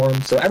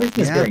uniform, so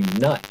everything is very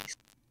nice.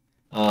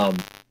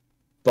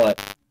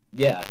 But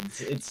yeah,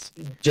 it's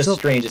just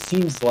strange. It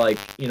seems like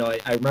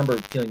I remember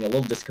feeling a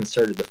little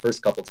disconcerted the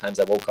first couple times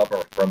I woke up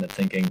from it,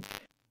 thinking,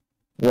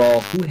 well,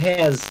 who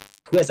has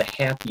a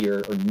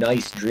happier or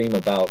nice dream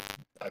about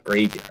a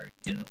graveyard?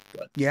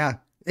 But, yeah,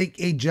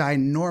 a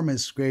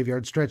ginormous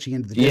graveyard stretching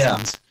into the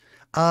distance.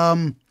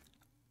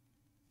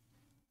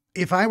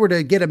 If I were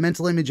to get a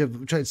mental image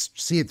of, try to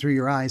see it through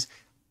your eyes,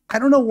 I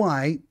don't know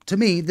why. To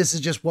me, this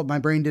is just what my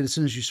brain did as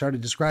soon as you started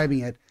describing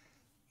it.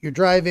 You're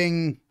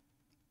driving.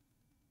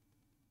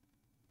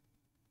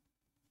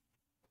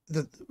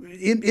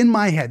 In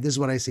my head, this is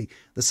what I see.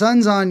 The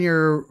sun's on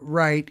your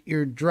right.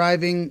 You're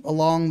driving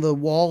along the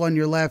wall on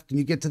your left, and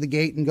you get to the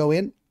gate and go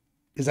in.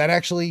 Is that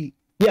actually?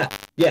 Yeah.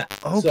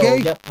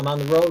 Okay. So, I'm on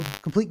the road.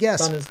 Complete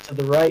guess. Sun is to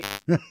the right.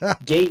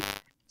 Gate.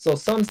 So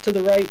sun's to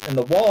the right, and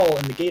the wall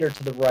and the gate are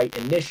to the right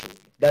initially.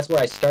 That's where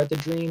I start the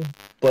dream,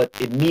 but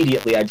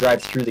immediately I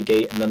drive through the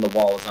gate, and then the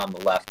wall is on the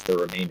left the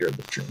remainder of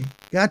the dream.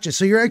 Gotcha.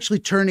 So you're actually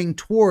turning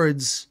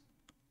towards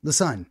the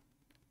sun.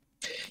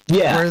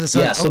 Yeah. Where the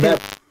sun, yeah. So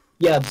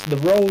the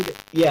road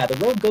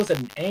goes at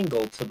an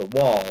angle to the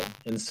wall,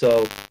 and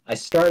so I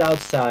start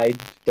outside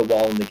the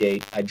wall and the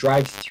gate. I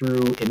drive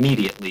through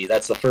immediately.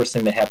 That's the first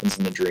thing that happens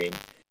in the dream.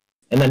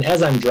 And then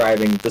as I'm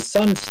driving, the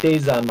sun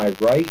stays on my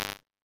right.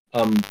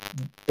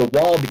 The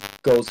wall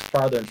goes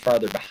farther and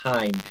farther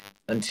behind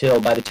until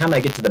by the time I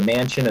get to the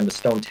mansion and the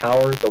stone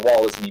tower, the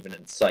wall isn't even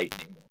in sight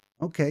anymore.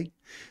 Okay.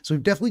 So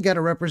we've definitely got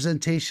a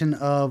representation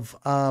of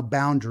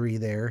boundary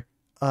there.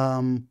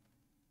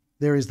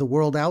 There is the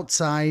world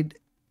outside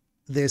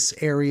this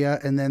area,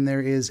 and then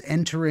there is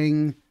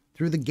entering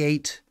through the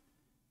gate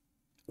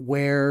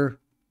where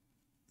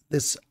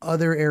this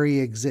other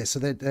area exists. So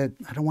that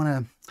I don't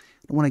want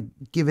to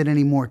give it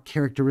any more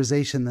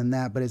characterization than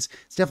that, but it's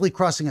definitely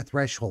crossing a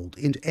threshold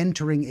into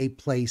entering a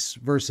place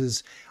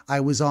versus I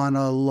was on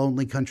a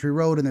lonely country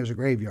road and there's a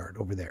graveyard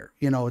over there.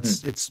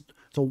 It's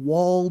a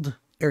walled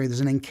area.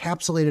 There's an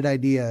encapsulated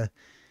idea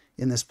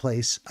in this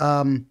place.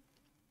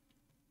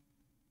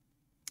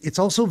 It's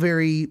also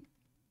very,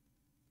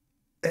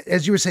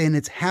 as you were saying,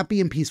 it's happy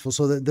and peaceful.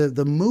 So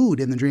the mood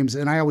in the dreams,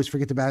 and I always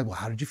forget to ask, well,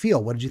 how did you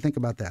feel? What did you think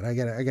about that? I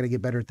gotta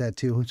get better at that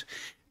too.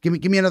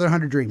 Give me another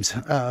 100 dreams.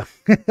 But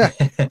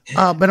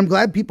I'm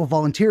glad people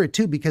volunteer it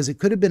too, because it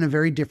could have been a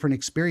very different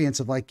experience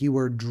of like you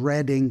were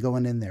dreading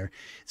going in there.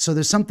 So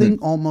there's something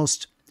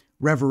almost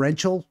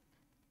reverential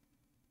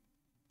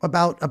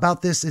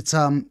about this. It's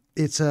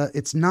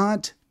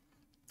not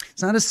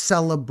a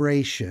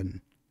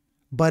celebration,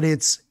 but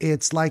it's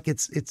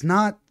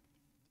not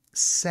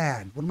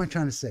sad. What am I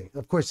trying to say?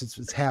 Of course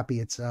it's happy.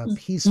 It's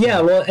peaceful.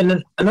 Yeah. Well, and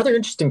then another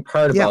interesting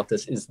part about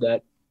this is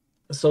that,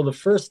 so the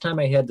first time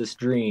I had this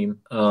dream,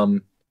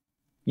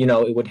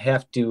 it would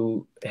have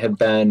to have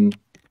been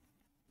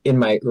in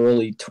my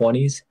early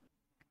 20s.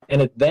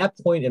 And at that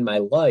point in my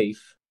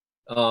life,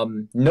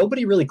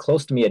 nobody really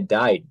close to me had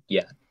died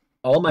yet.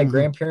 All my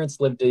grandparents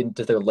lived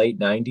into their late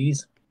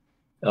 90s.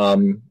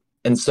 And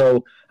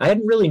so I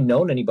hadn't really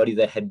known anybody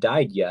that had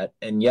died yet.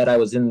 And yet I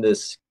was in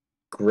this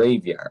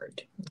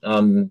graveyard.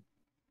 So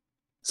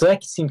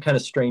that seemed kind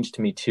of strange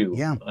to me too,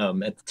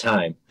 at the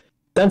time.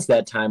 Since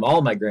that time,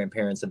 all my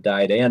grandparents have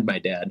died and my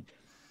dad,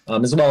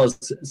 as well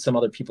as some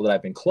other people that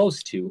I've been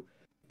close to.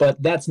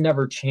 But that's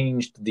never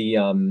changed the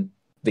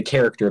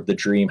character of the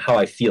dream, how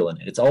I feel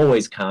in it. It's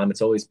always calm.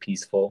 It's always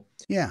peaceful.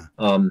 Yeah.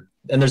 And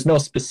there's no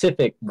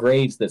specific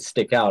graves that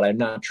stick out. I'm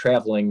not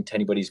traveling to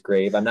anybody's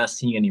grave. I'm not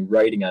seeing any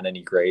writing on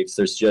any graves.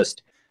 There's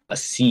just a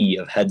sea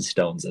of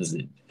headstones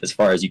as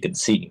far as you can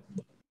see.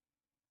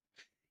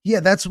 Yeah,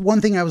 that's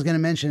one thing I was going to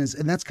mention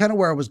and that's kind of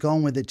where I was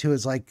going with it too,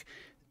 is like,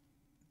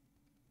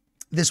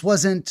 this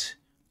wasn't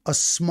a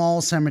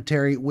small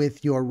cemetery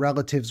with your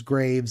relatives'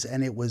 graves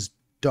and it was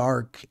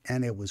dark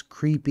and it was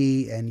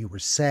creepy and you were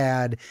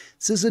sad.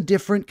 This is a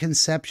different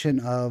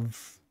conception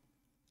of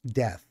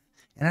death.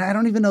 And I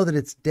don't even know that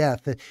it's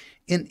death.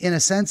 In a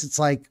sense, it's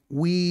like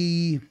what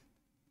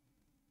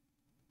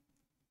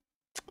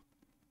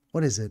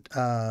is it?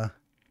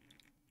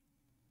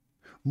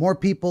 More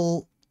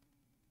people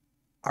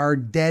are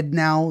dead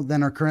now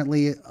than are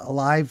currently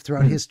alive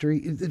throughout history.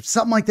 It's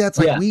something like that. It's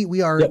like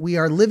we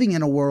are living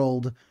in a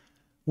world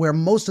where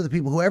most of the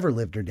people who ever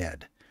lived are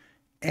dead,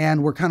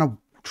 and we're kind of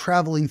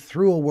traveling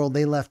through a world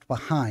they left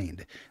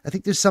behind. I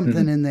think there's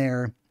something in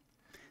there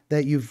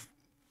that you've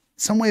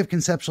some way of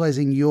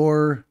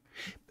conceptualizing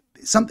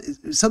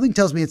something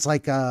tells me it's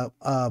like what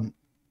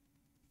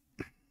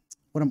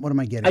am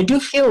I getting?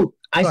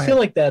 I feel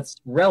like that's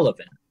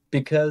relevant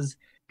because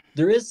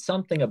there is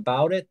something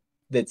about it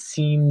that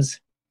seems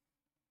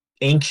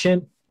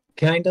ancient,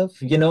 kind of.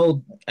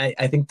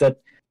 I think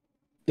that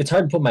it's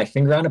hard to put my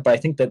finger on it, but I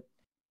think that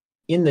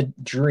in the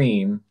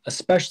dream,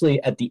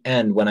 especially at the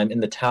end when I'm in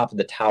the top of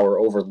the tower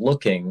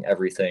overlooking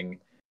everything,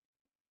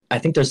 I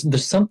think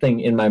there's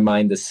something in my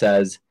mind that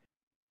says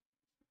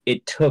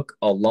it took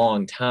a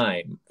long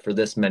time for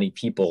this many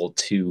people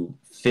to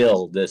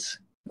fill this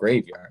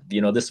graveyard.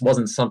 This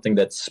wasn't something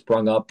that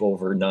sprung up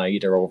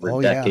overnight or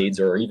over decades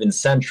or even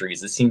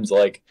centuries. It seems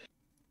like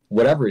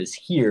whatever is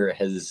here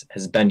has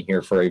been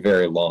here for a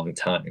very long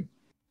time.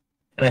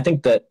 And I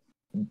think that,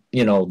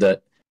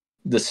 that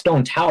the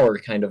stone tower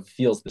kind of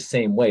feels the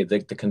same way.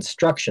 The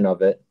construction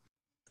of it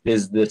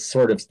is this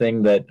sort of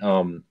thing that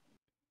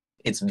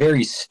it's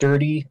very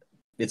sturdy,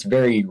 it's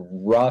very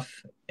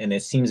rough, and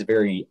it seems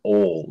very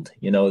old.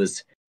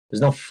 There's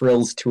no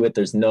frills to it,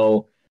 there's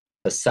no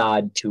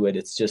facade to it.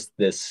 It's just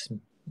this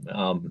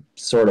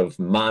sort of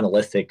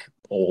monolithic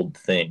old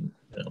thing.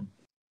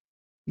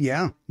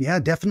 Yeah,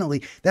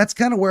 definitely. That's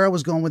kind of where I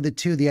was going with it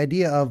too. The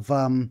idea of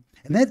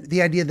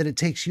the idea that it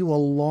takes you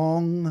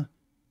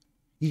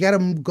you got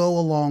to go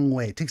a long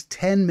way. It takes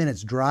 10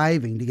 minutes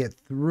driving to get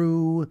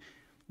through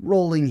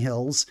rolling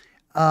hills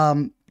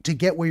to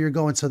get where you're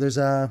going. So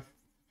I'm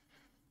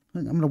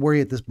going to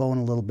worry at this bone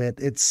a little bit.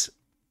 We've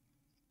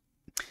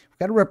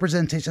got a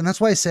representation. That's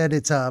why I said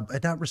it's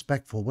not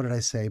respectful. What did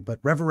I say? But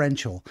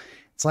reverential.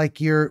 It's like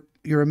you're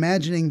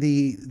imagining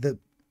the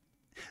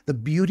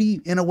beauty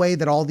in a way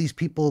that all these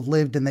people have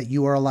lived and that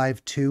you are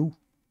alive too.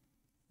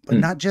 But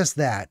not just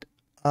that.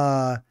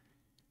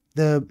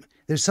 There's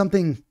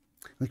something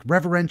like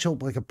reverential,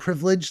 like a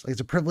privilege. Like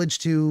it's a privilege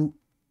to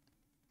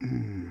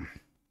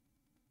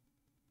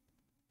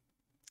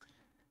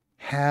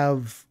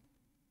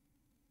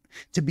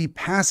be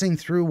passing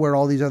through where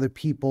all these other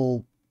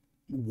people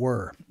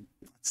were.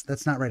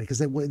 That's not right, because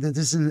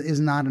this is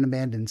not an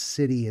abandoned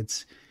city.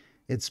 It's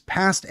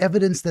past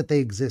evidence that they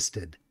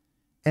existed,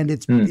 and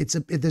it's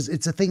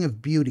a thing of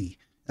beauty.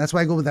 That's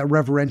why I go with that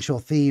reverential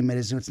theme.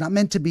 It's not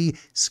meant to be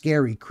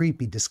scary,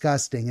 creepy,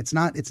 disgusting. It's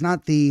not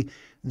the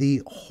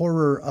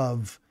horror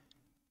of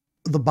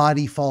the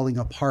body falling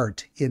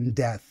apart in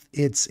death.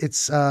 And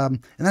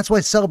that's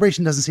why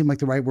celebration doesn't seem like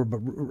the right word, but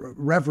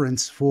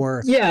reverence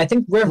for. Yeah, I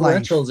think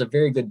reverential life is a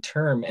very good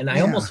term. And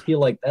I almost feel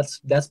like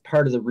that's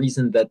part of the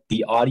reason that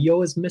the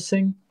audio is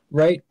missing,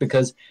 right?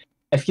 Because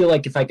I feel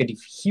like if I could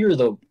hear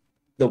the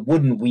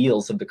wooden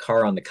wheels of the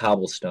car on the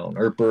cobblestone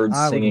or birds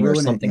singing or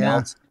something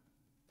else,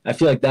 I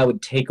feel like that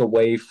would take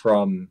away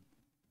from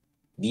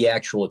the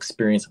actual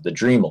experience of the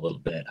dream a little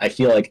bit. I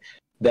feel like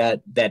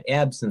that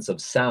absence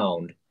of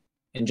sound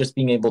and just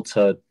being able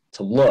to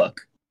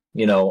look,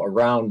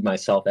 around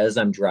myself as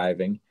I'm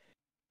driving,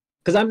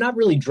 because I'm not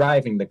really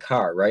driving the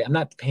car, right? I'm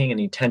not paying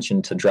any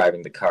attention to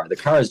driving the car. The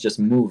car is just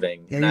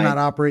moving. Yeah, you're not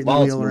operating the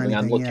wheel or anything.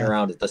 I'm looking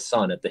around at the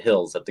sun, at the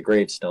hills, at the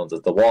gravestones,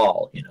 at the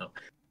wall,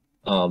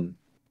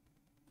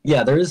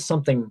 there is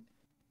something,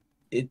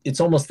 it's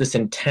almost this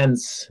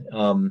intense,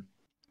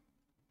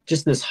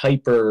 just this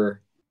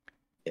hyper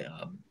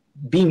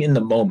being in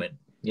the moment.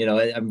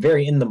 I'm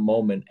very in the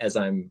moment as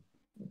I'm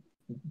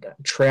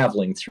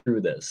traveling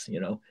through this.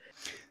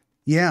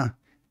 Yeah,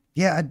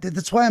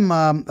 that's why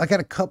I got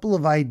a couple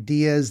of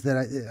ideas that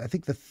I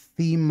think the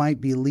theme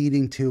might be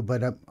leading to,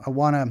 but I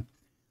want to.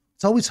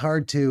 It's always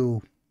hard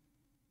to.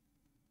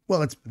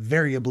 Well, it's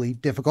variably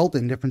difficult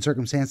in different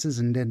circumstances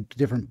and in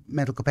different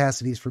mental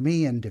capacities for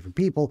me and different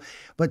people,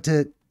 but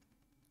to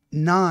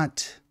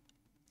not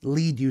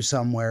lead you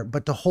somewhere,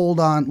 but to hold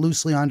on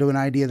loosely onto an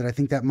idea that I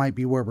think that might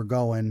be where we're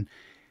going.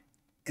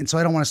 And so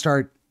I don't want to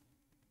start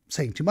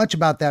saying too much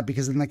about that,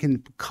 because then that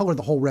can color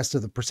the whole rest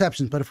of the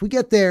perceptions. But if we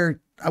get there,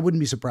 I wouldn't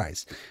be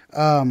surprised.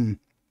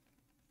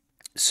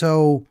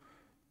 So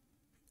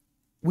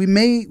we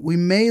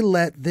may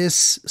let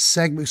this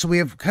segment. So we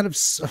have kind of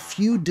a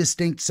few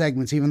distinct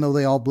segments, even though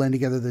they all blend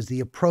together. There's the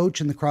approach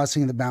and the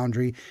crossing of the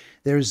boundary.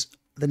 There's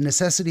the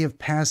necessity of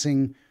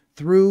passing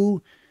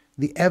through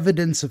the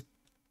evidence of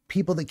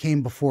people that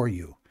came before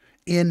you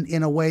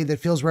in a way that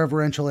feels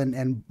reverential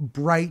and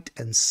bright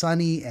and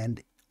sunny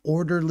and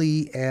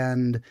orderly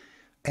and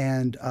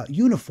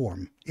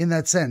uniform in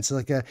that sense.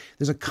 Like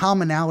there's a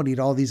commonality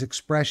to all these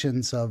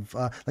expressions of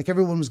like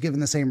everyone was given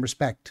the same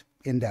respect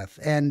in death,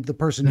 and the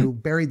person who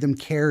buried them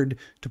cared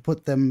to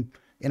put them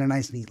in a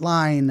nice neat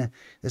line.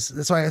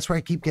 That's why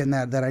I keep getting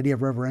that idea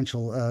of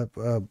reverential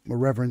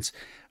reverence.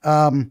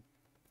 And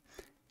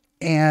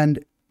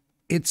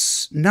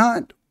it's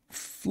not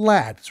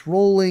flat, it's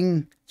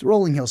rolling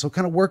hill. So it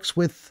kind of works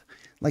with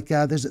like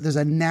there's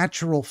a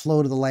natural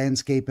flow to the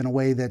landscape in a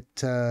way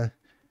that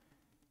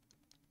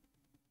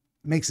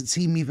makes it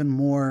seem even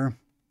more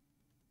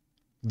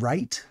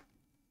right,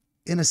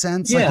 in a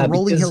sense. Yeah, like the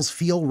rolling hills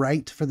feel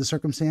right for the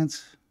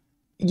circumstance.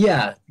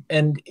 Yeah,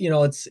 and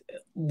it's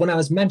when I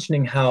was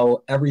mentioning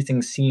how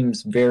everything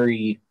seems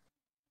very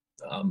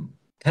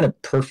kind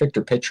of perfect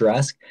or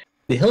picturesque.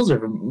 The hills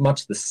are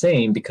much the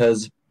same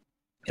because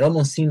it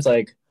almost seems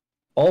like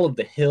all of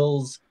the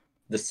hills,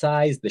 the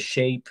size, the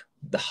shape,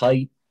 the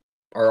height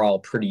are all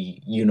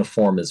pretty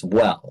uniform as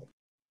well.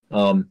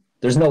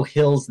 There's no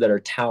hills that are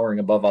towering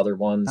above other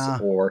ones,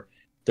 or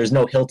there's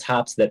no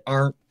hilltops that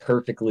aren't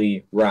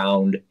perfectly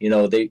round.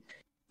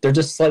 They're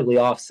just slightly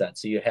offset.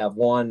 So you have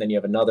one, then you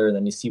have another, and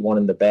then you see one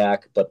in the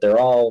back, but they're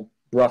all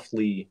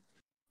roughly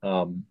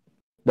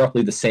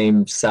the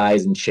same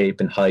size and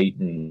shape and height,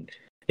 and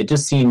it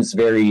just seems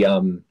very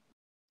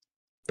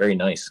very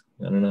nice.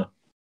 I don't know.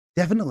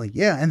 Definitely.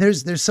 Yeah. And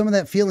there's some of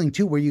that feeling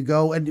too, where you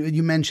go, and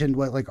you mentioned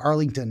like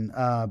Arlington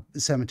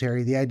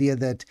Cemetery, the idea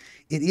that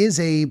it is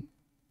a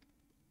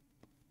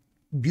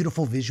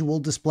beautiful visual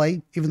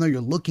display, even though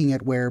you're looking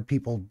at where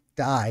people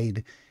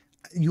died,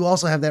 you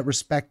also have that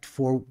respect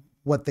for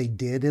what they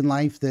did in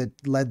life that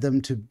led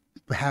them to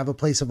have a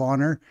place of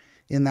honor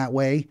in that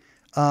way.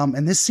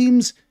 And this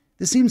seems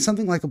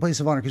something like a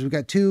place of honor, because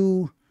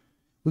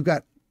we've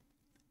got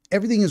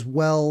everything is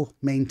well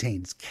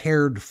maintained, it's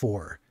cared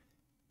for,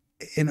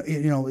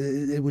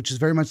 which is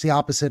very much the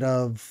opposite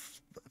of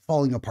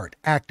falling apart,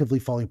 actively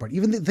falling apart.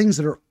 Even the things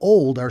that are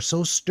old are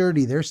so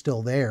sturdy, they're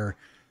still there.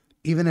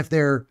 Even if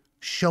they're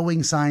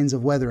showing signs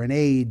of weather and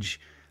age,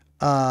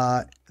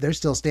 they're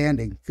still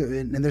standing.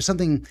 And there's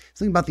something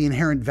about the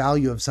inherent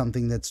value of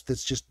something that's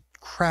just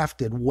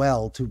crafted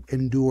well to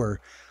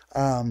endure.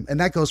 And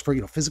that goes for,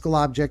 physical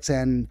objects,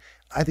 and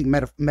I think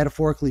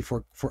metaphorically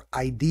for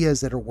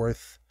ideas that are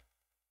worth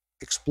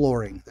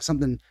exploring. There's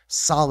something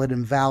solid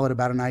and valid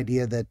about an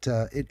idea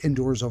that it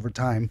endures over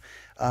time.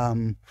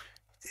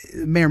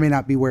 It may or may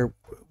not be where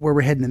we're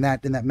heading in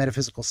that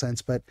metaphysical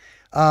sense, but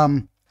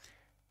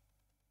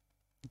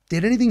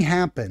did anything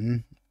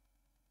happen?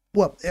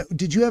 Well,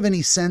 did you have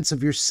any sense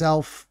of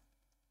yourself,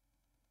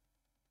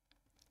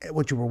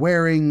 what you were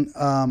wearing,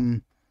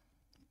 and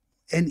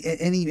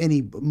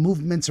any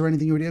movements or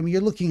anything you were doing? I mean,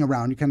 you're looking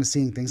around, you're kind of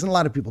seeing things, and a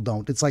lot of people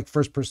don't. It's like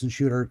first person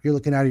shooter. You're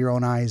looking out of your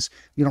own eyes.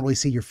 You don't really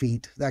see your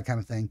feet, that kind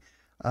of thing.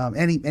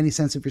 Any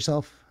sense of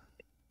yourself?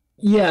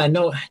 Yeah,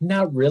 no,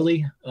 not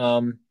really.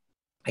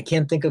 I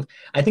can't think of.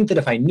 I think that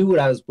if I knew what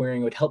I was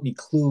wearing, it would help me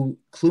clue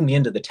me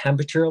into the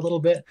temperature a little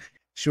bit.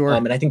 Sure.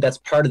 And I think that's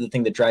part of the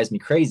thing that drives me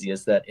crazy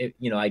is that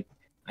I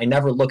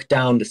never look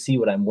down to see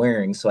what I'm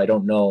wearing, so I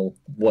don't know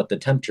what the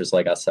temperature's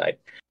like outside.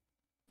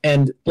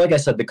 And like I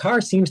said, the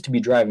car seems to be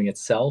driving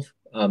itself,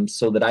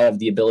 so that I have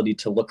the ability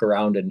to look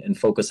around and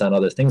focus on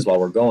other things while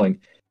we're going.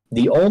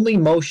 The only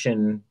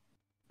motion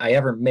I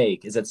ever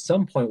make is at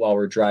some point while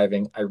we're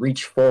driving, I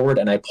reach forward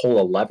and I pull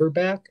a lever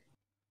back.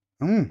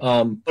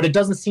 But it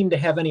doesn't seem to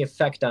have any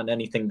effect on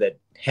anything that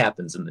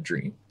happens in the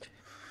dream.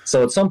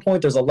 So at some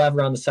point, there's a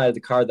lever on the side of the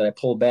car that I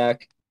pull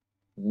back.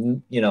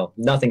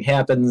 Nothing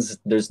happens.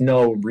 There's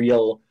no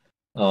real,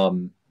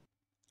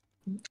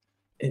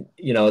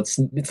 it's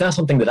not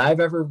something that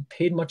I've ever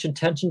paid much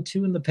attention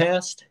to in the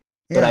past,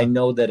 but I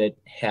know that it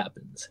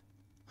happens.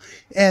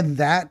 And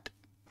that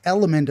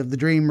element of the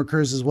dream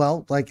recurs as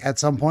well. Like at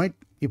some point,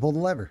 you pull the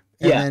lever,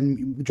 and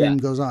then the dream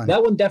goes on.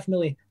 That one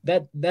definitely,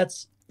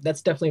 that's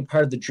definitely a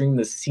part of the dream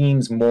that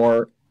seems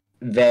more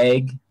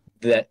vague,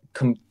 that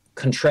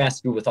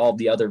contrasted with all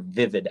the other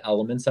vivid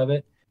elements of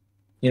it,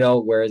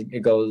 where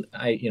it goes,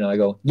 I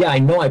go, I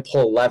know I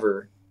pull a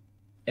lever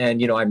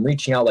and, I'm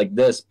reaching out like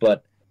this,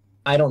 but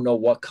I don't know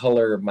what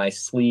color my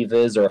sleeve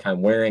is, or if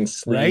I'm wearing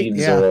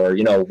sleeves, or,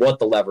 what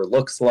the lever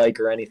looks like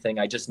or anything.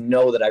 I just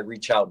know that I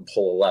reach out and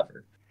pull a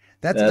lever.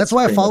 That's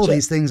why I follow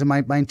these things, and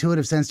my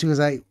intuitive sense too, is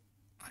I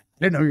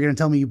didn't know you were going to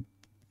tell me you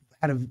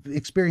had an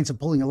experience of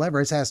pulling a lever.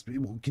 I just asked,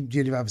 did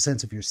you have a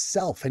sense of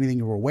yourself, anything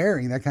you were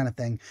wearing, that kind of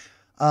thing.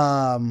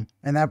 And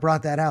that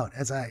brought that out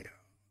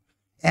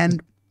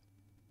and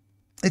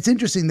it's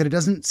interesting that it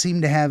doesn't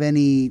seem to have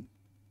any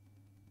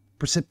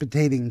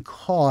precipitating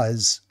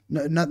cause.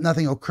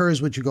 Nothing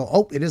occurs which you go,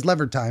 oh, it is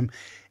lever time.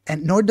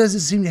 And nor does it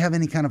seem to have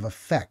any kind of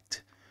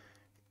effect.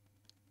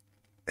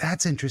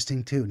 That's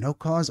interesting too. No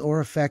cause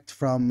or effect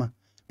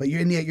but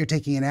yet you're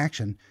taking an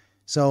action.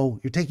 So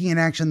you're taking an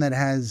action that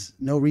has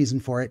no reason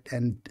for it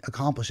and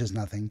accomplishes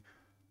nothing.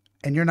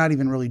 And you're not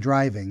even really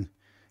driving.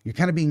 You're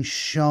kind of being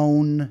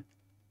shown.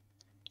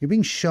 You're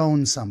being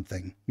shown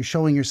something. You're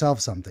showing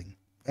yourself something.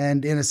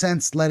 And in a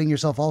sense, letting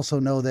yourself also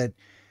know that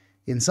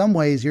in some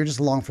ways you're just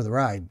along for the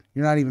ride.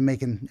 You're not even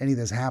making any of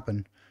this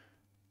happen.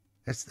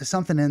 There's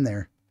something in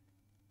there.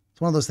 It's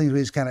one of those things where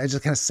I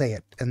just kind of say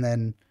it, and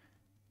then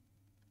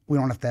we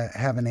don't have to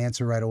have an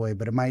answer right away,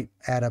 but it might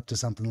add up to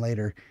something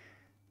later.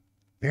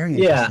 Very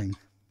interesting.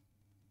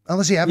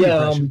 Unless you have an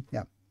impression.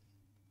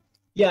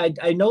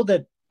 I know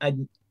that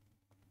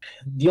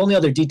the only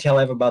other detail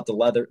I have about the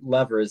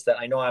lever is that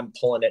I know I'm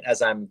pulling it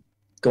as I'm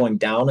going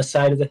down a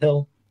side of the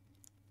hill.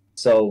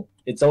 So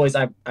it's always,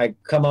 I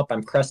come up,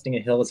 I'm cresting a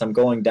hill. As I'm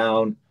going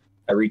down,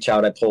 I reach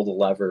out, I pull the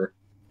lever,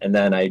 and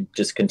then I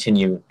just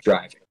continue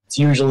driving. It's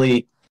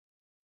usually,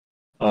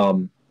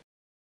 I'd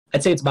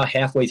say it's about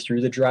halfway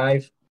through the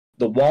drive.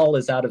 The wall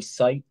is out of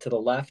sight to the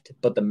left,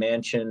 but the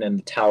mansion and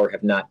the tower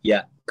have not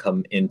yet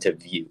come into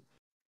view.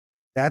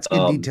 That's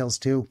good details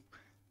too.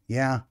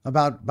 Yeah,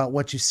 about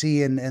what you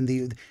see and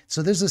the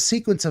so there's a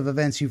sequence of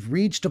events. You've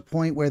reached a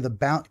point where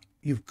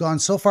you've gone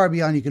so far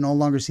beyond you can no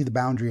longer see the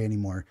boundary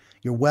anymore.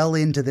 You're well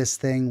into this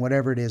thing,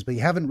 whatever it is, but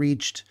you haven't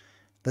reached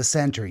the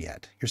center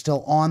yet. You're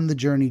still on the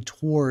journey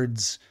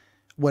towards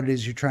what it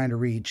is you're trying to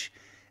reach.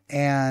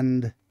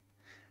 And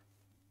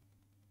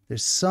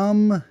there's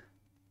some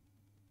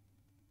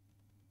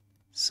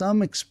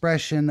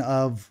expression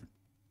of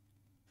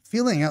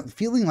feeling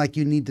like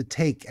you need to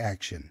take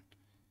action.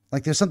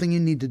 Like there's something you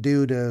need to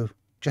do to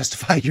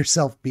justify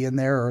yourself being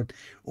there,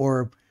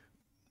 or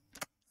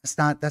that's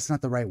not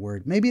the right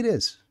word. Maybe it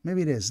is.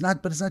 Maybe it is.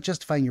 But it's not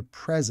justifying your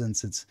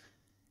presence. It's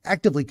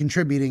actively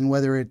contributing,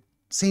 whether it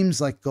seems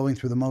like going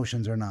through the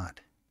motions or not.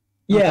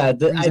 Yeah,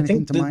 I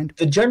think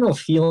the general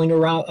feeling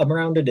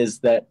around it is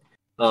that,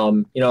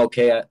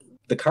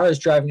 the car is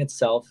driving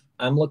itself.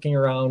 I'm looking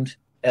around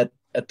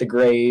at the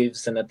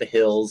graves and at the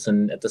hills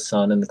and at the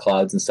sun and the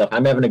clouds and stuff.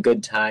 I'm having a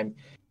good time.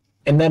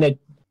 And then it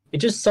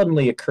just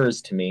suddenly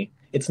occurs to me.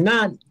 It's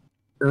not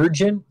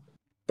urgent,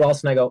 but all of a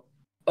sudden I go,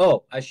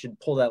 oh, I should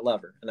pull that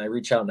lever. And I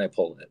reach out and I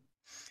pull it.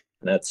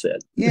 And that's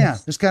it. Yeah,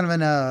 there's kind of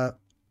an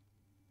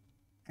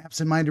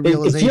absent-minded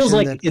realization. It feels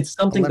like it's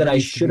something that I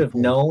should have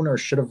known or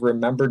should have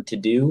remembered to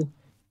do.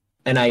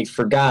 And I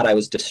forgot. I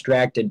was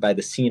distracted by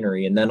the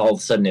scenery. And then all of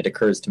a sudden it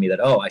occurs to me that,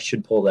 oh, I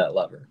should pull that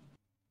lever.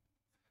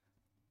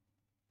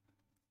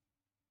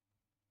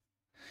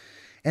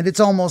 And it's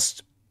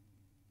almost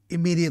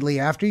immediately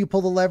after you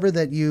pull the lever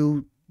that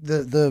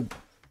the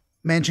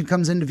mansion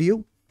comes into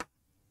view?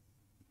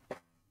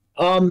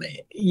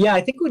 Yeah,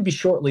 I think it would be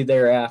shortly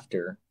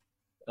thereafter.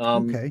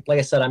 Okay. Like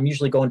I said, I'm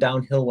usually going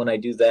downhill when I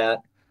do that.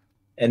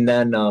 And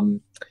then,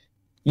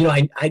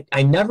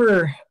 I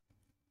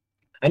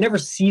never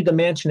see the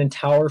mansion and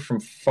tower from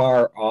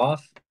far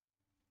off.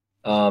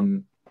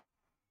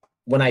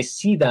 When I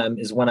see them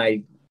is when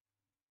I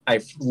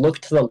look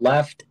to the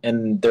left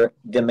and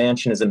the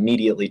mansion is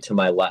immediately to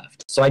my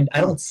left. So I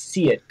don't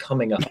see it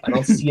coming up. I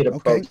don't see it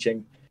approaching.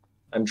 Okay.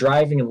 I'm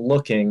driving and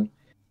looking,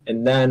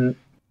 and then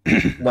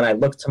when I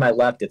look to my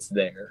left, it's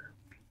there.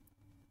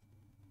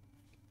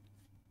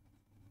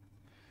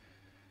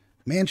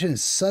 Mansion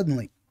is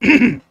suddenly...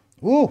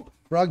 Ooh,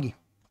 froggy.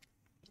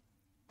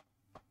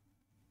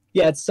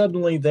 Yeah, it's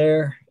suddenly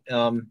there.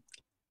 And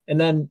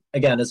then,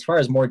 again, as far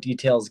as more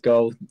details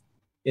go,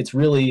 it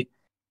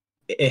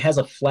has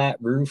a flat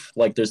roof.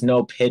 Like there's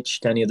no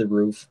pitch to any of the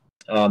roof.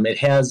 It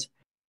has,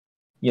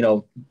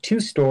 2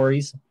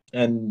 stories,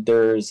 and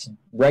there's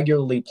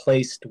regularly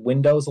placed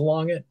windows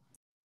along it.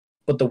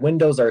 But the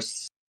windows are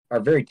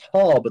very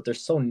tall, but they're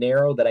so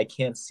narrow that I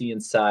can't see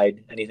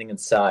anything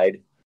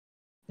inside.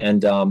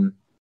 And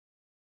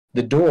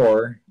the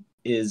door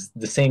is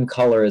the same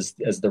color as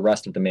the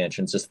rest of the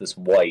mansion. It's just this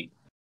white.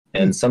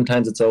 And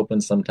sometimes it's open,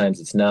 sometimes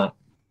it's not.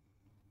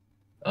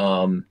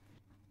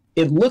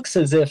 It looks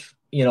as if,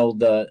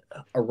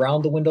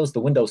 around the windows, the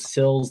window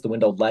sills, the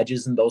window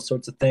ledges, and those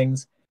sorts of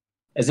things,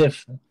 as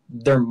if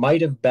there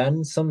might have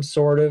been some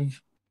sort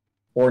of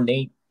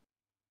ornate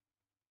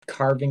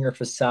carving or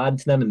facade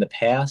to them in the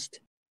past.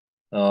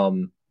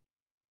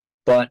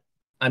 But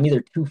I'm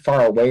either too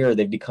far away or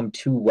they've become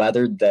too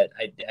weathered that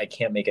I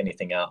can't make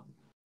anything out.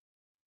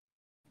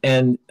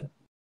 And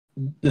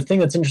the thing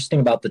that's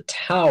interesting about the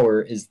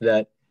tower is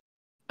that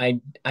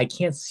I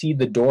can't see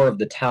the door of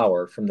the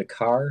tower from the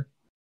car.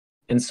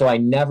 And so I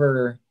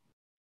never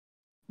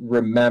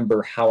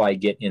remember how I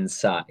get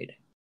inside.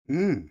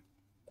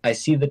 I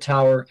see the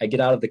tower, I get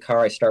out of the car,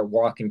 I start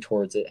walking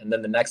towards it, and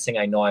then the next thing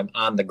I know, I'm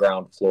on the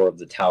ground floor of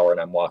the tower and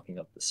I'm walking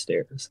up the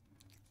stairs.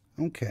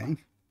 Okay.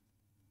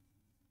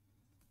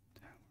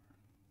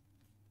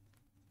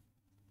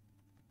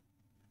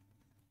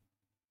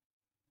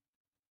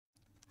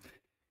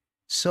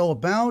 So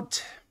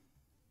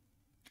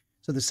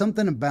there's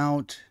something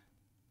about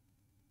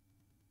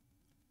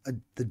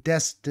the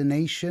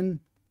destination,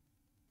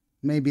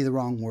 maybe the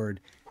wrong word,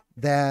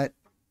 that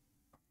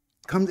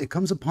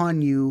comes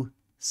upon you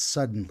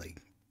suddenly.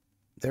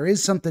 There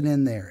is something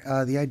in there.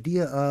 The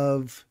idea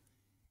of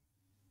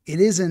it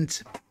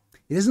isn't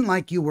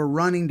like you were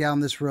running down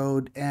this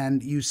road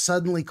and you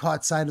suddenly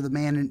caught sight of the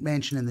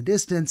mansion in the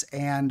distance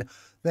and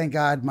thank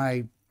God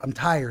I'm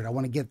tired. I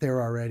want to get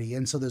there already.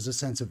 And so there's a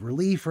sense of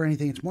relief or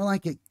anything. It's more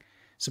like it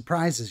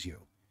surprises you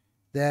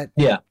that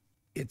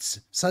it's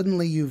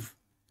suddenly you've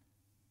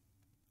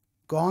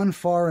gone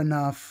far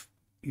enough.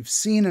 You've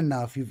seen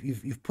enough.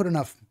 You've put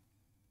enough.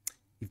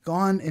 You've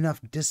gone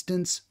enough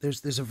distance.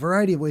 There's a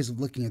variety of ways of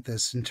looking at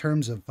this in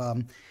terms of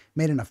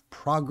made enough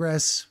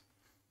progress,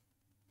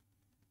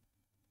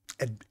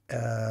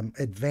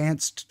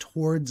 advanced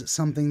towards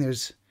something.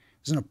 There's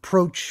an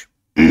approach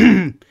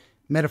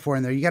metaphor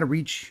in there. You got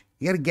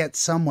to get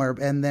somewhere,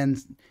 and then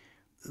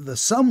the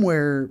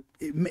somewhere.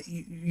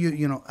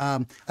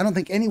 I don't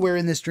think anywhere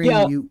in this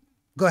dream you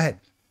go ahead.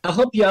 I'll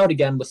help you out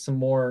again with some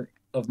more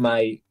of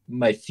my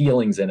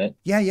feelings in it.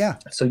 Yeah.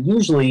 So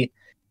usually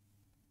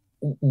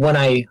when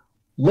I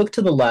look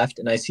to the left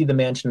and I see the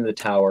mansion and the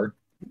tower,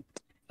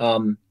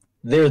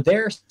 they're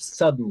there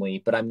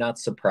suddenly, but I'm not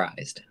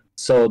surprised.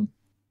 So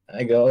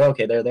I go,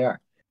 okay, there they are.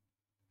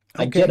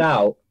 I Okay. get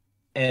out,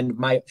 and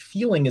my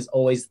feeling is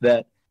always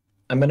that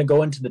I'm going to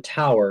go into the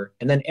tower,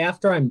 and then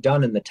after I'm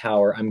done in the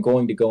tower, I'm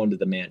going to go into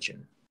the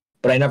mansion.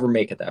 But I never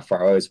make it that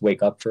far. I always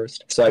wake up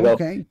first. So I go,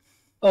 Okay.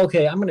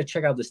 okay, I'm going to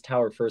check out this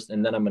tower first,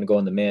 and then I'm going to go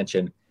in the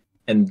mansion.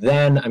 And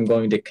then I'm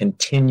going to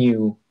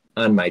continue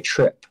on my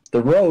trip.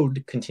 The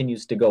road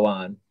continues to go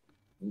on,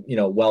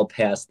 well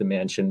past the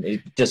mansion.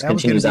 It just That was gonna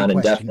continues be a on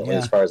question, indefinitely, yeah.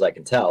 as far as I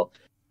can tell.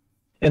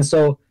 And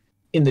so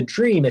in the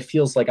dream, it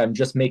feels like I'm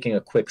just making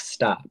a quick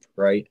stop,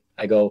 right?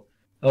 I go,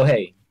 oh,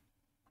 hey,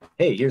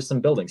 here's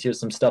some buildings. Here's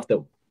some stuff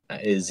that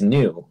is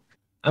new.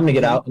 I'm going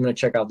to get Okay. out. I'm going to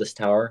check out this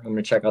tower. I'm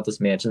going to check out this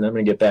mansion. Then I'm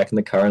going to get back in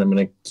the car and I'm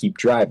going to keep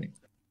driving.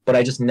 But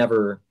I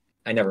never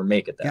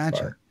make it that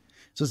Gotcha. far.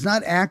 So it's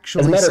not As a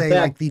actually, matter of say,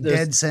 fact, like the there's-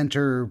 dead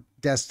center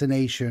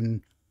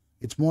destination.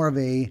 It's more of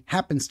a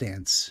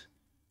happenstance.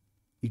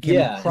 You can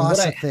Yeah, and cross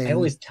what a thing. I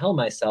always tell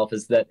myself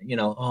is that,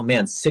 oh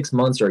man, 6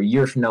 months or a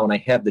year from now when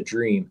I have the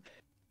dream,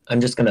 I'm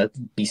just going to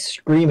be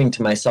screaming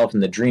to myself in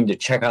the dream to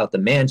check out the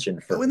mansion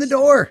first. Go in the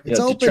door. It's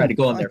to open. try to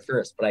go in Fine. there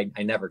first, but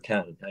I never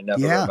can. I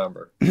never Yeah.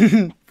 remember.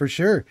 For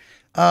sure.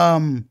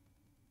 That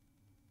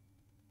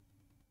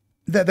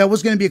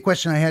was going to be a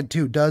question I had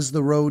too. Does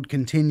the road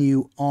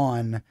continue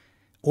on,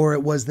 or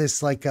was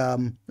this like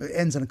it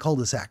ends in a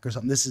cul-de-sac or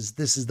something? This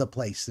is the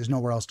place. There's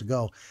nowhere else to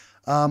go.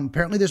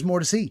 Apparently, there's more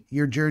to see.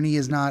 Your journey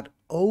is not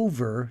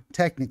over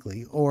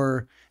technically,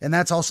 and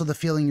that's also the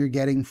feeling you're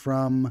getting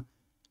from.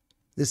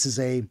 This is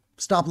a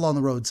stop along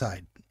the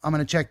roadside. I'm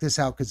going to check this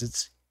out because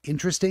it's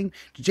interesting.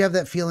 Did you have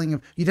that feeling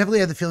of? You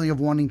definitely had the feeling of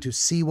wanting to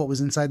see what was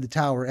inside the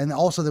tower, and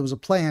also there was a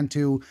plan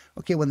to.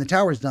 Okay, when the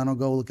tower's done, I'll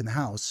go look in the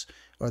house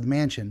or the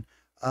mansion.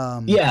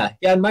 Yeah.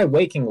 In my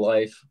waking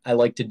life, I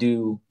like to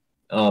do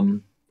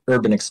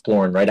urban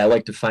exploring, right? I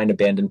like to find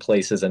abandoned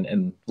places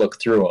and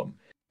look through them.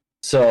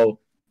 So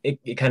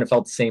it kind of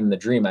felt the same in the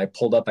dream. I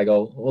pulled up, I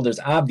go, well, there's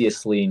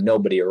obviously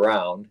nobody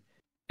around.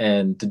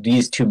 And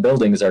these two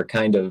buildings are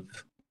kind of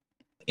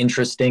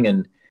interesting,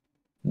 and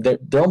they're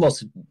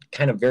almost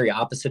kind of very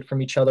opposite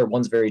from each other.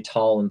 One's very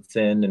tall and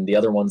thin, and the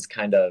other one's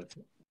kind of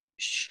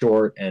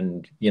short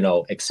and,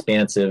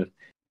 expansive.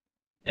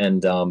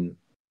 And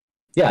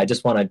yeah, I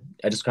just kind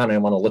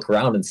of want to look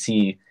around and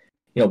see,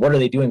 what are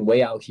they doing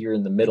way out here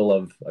in the middle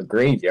of a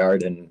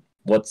graveyard and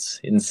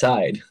what's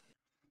inside.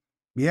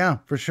 Yeah,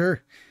 for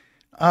sure.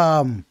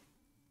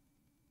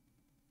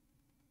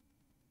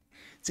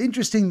 It's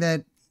interesting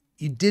that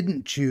you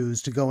didn't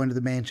choose to go into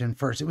the mansion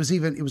first. It was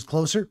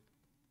closer.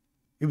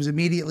 It was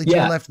immediately to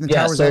the left, and the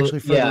tower's actually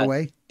further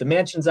away. The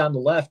mansion's on the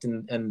left,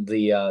 and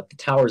the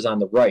tower's on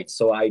the right.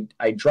 So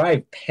I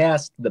drive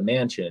past the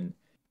mansion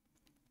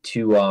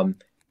to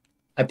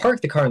I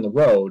park the car in the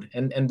road,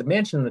 and the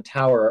mansion and the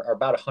tower are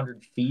about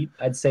 100 feet,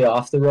 I'd say,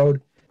 off the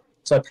road.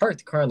 So I park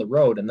the car on the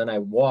road, and then I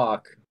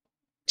walk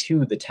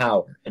to the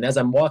tower. And as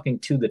I'm walking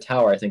to the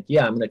tower, I think,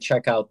 yeah, I'm going to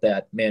check out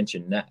that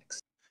mansion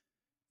next.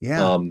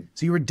 Yeah.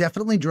 So you were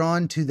definitely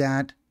drawn to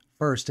that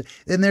first.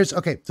 And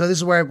so this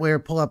is where I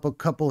pull up a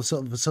couple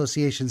of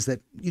associations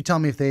that you tell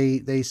me if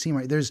they seem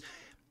right. There's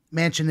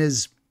mansion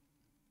is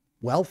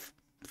wealth,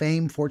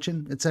 fame,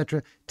 fortune,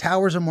 etc.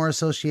 Towers are more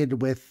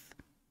associated with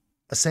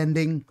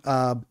ascending,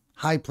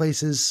 high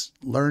places,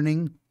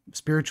 learning,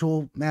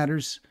 spiritual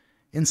matters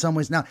in some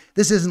ways. Now,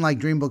 this isn't like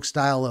dream book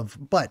style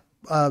but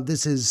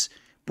this is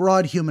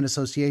broad human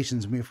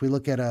associations. I mean, if we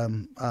look at a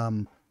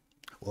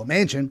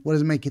mansion, what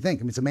does it make you think?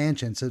 I mean, it's a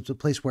mansion, so it's a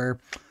place where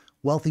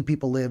wealthy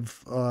people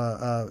live.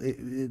 So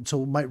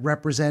it might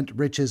represent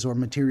riches or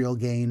material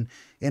gain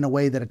in a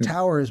way that a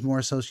tower is more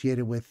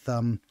associated with,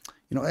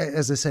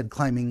 as I said,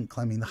 climbing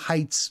the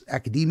heights,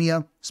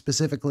 academia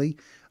specifically.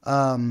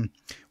 When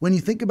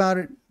you think about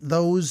it,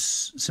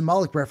 those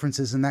symbolic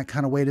references in that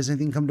kind of way, does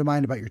anything come to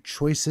mind about your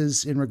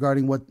choices in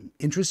regarding what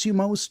interests you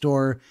most,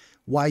 or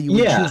why you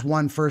would choose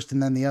one first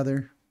and then the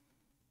other?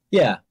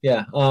 Yeah.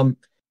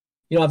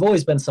 I've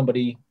always been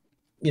somebody,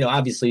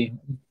 obviously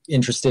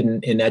interested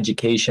in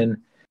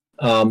education,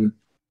 and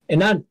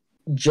not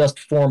just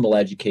formal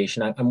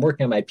education. I'm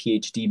working on my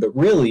PhD, but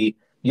really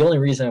the only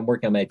reason I'm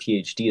working on my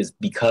PhD is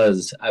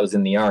because I was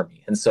in the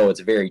Army. And so it's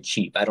very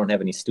cheap. I don't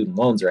have any student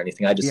loans or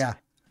anything. I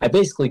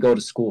basically go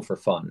to school for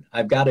fun.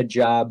 I've got a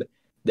job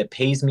that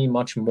pays me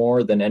much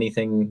more than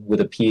anything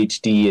with a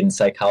PhD in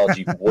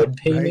psychology would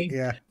pay Right, me.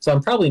 yeah. So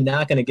I'm probably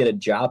not going to get a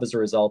job as a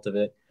result of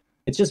it.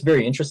 It's just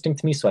very interesting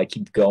to me, so I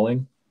keep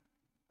going.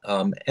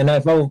 And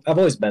I've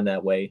always been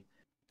that way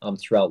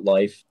throughout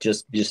life,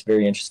 just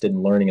very interested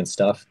in learning and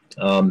stuff.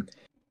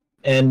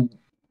 And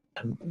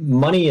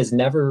money has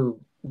never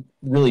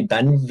really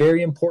been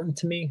very important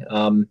to me.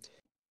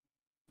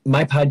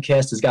 My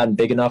podcast has gotten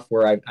big enough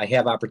where I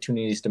have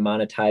opportunities to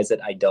monetize it.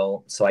 I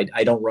don't, so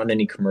I don't run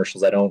any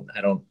commercials. I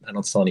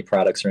don't sell any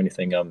products or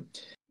anything. I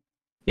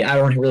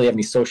don't really have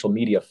any social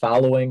media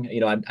following.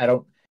 I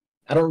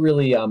don't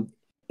really.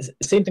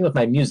 Same thing with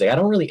my music. I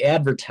don't really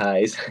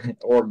advertise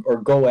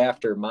or go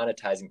after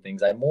monetizing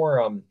things. I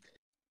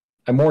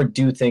more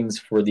do things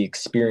for the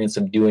experience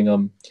of doing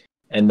them,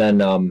 and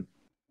then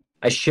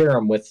I share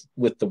them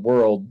with the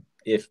world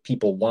if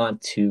people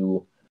want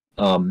to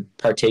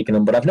partake in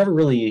them. But I've never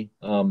really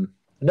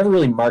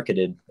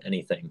marketed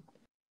anything.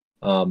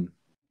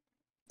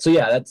 So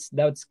yeah,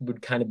 that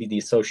would kind of be the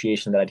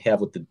association that I'd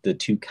have with the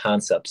two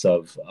concepts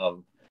of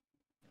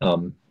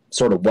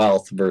sort of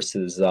wealth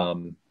versus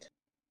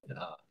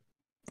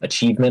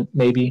achievement,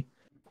 maybe.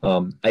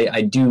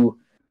 I do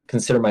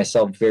consider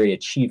myself very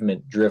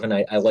achievement driven.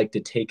 I like to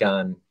take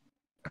on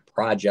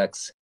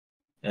projects,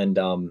 and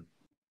I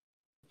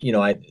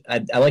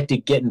like to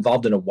get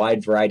involved in a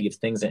wide variety of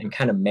things and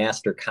kind of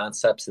master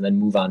concepts and then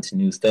move on to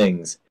new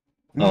things.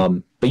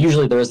 But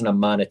usually there isn't a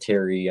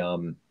monetary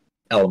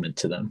element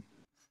to them.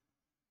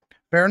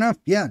 Fair enough.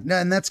 Yeah.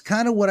 And that's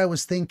kind of what I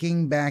was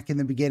thinking back in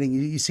the beginning.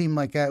 You seem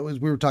like we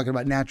were talking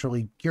about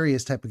naturally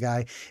curious type of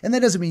guy. And that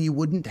doesn't mean you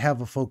wouldn't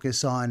have a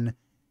focus on,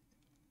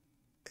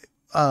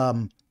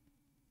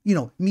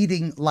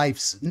 meeting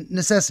life's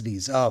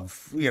necessities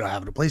of,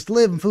 having a place to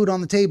live and food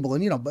on the table.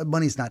 And,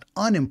 money's not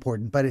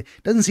unimportant, but it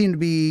doesn't seem to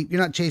be, you're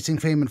not chasing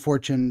fame and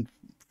fortune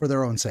for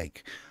their own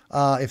sake.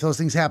 If those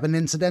things happen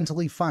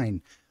incidentally,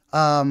 fine.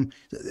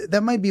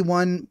 That might be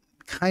one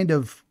kind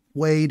of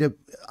way to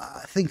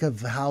think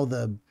of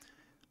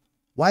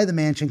why the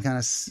mansion kind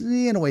of,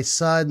 in a way,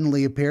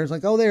 suddenly appears.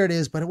 Like, oh, there it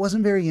is, but it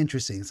wasn't very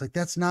interesting. It's like,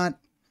 that's not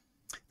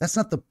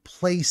the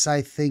place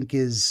I think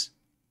is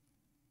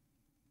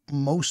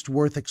most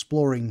worth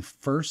exploring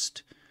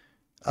first.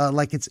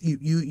 Like it's,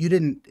 you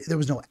didn't, there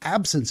was no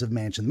absence of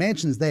mansion. The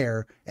mansion's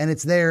there, and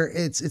it's there.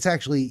 It's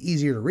actually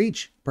easier to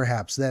reach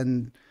perhaps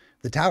than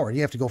the tower. You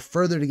have to go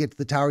further to get to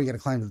the tower. You got to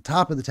climb to the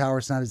top of the tower.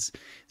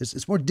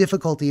 It's more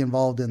difficulty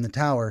involved in the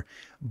tower,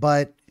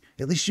 but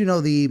at least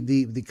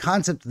the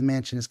concept of the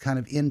mansion is kind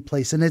of in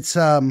place, and it's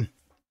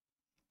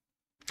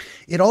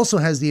it also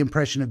has the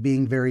impression of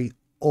being very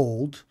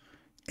old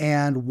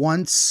and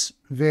once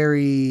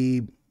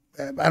very,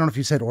 I don't know if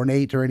you said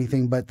ornate or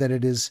anything, but that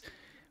it is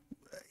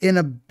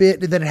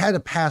that it had a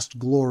past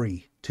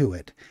glory to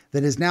it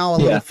that is now a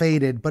little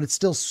faded, but it's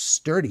still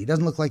sturdy. It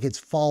doesn't look like it's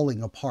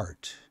falling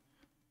apart.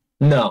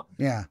 No.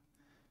 Yeah.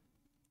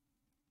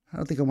 I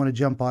don't think I want to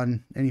jump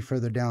on any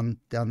further down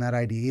that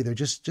idea either.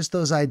 Just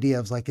those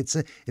ideas, like it's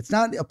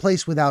not a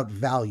place without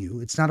value.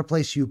 It's not a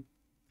place you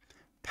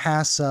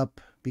pass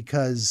up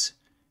because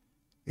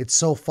it's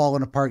so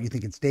fallen apart you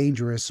think it's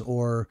dangerous,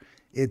 or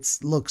it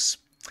looks,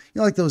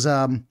 like those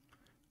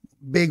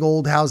big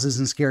old houses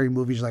in scary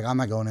movies. You're like, I'm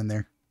not going in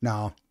there.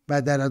 No.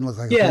 That doesn't look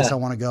like a place I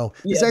want to go.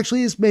 Yeah. This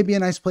actually is maybe a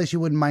nice place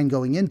you wouldn't mind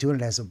going into, and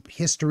it has a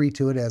history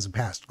to it. It has a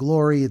past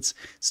glory. It's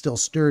still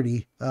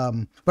sturdy.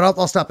 But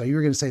I'll stop there. You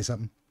were going to say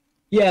something.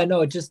 Yeah,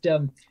 no, it just,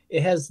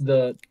 it has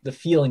the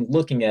feeling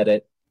looking at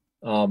it,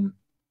 that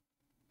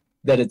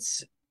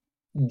it's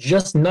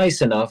just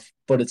nice enough,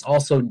 but it's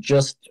also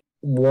just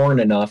worn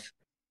enough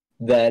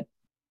that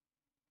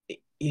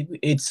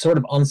it's sort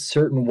of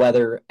uncertain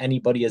whether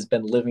anybody has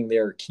been living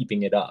there or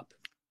keeping it up.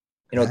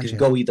 It could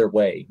go either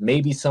way.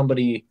 Maybe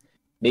somebody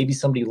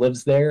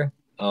lives there,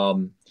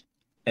 and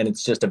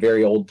it's just a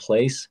very old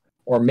place,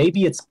 or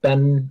maybe it's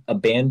been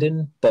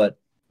abandoned, but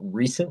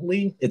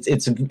recently.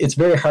 It's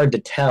very hard to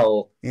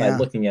tell by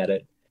looking at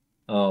it,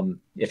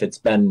 if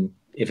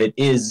it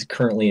is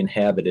currently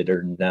inhabited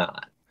or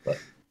not. But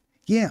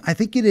yeah, I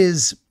think it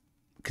is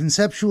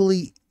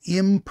conceptually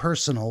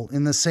impersonal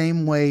in the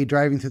same way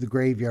driving through the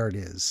graveyard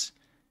is.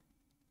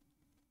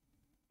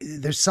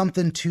 There's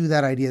something to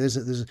that idea.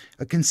 There's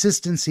a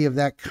consistency of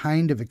that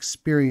kind of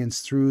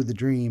experience through the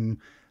dream.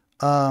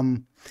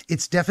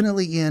 It's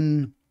definitely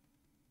in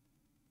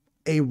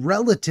a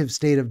relative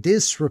state of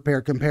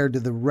disrepair compared to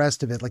the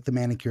rest of it, like the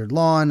manicured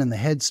lawn and the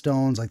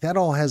headstones. Like that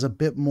all has a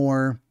bit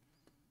more.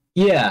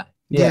 Yeah.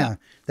 That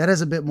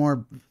has a bit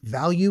more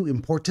value,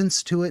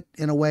 importance to it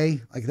in a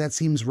way. Like that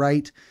seems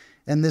right.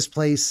 And this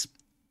place,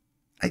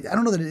 I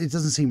don't know that it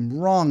doesn't seem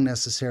wrong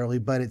necessarily,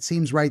 but it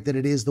seems right that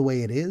it is the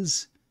way it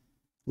is,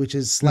 which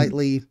is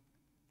slightly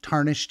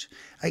tarnished.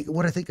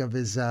 What I think of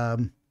is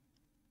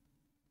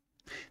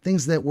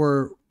things that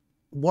were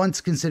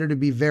once considered to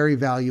be very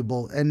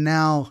valuable, and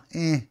now,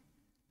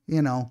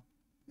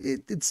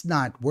 it's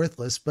not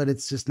worthless, but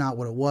it's just not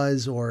what it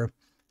was, or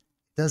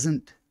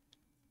doesn't.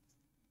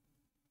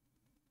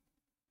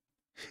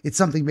 It's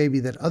something maybe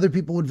that other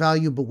people would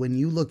value, but when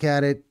you look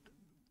at it,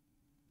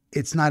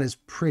 it's not as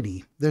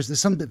pretty. There's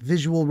some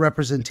visual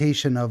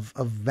representation of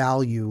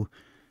value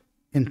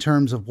in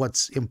terms of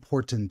what's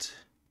important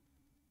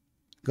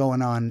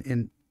going on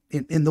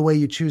in the way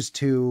you choose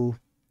to,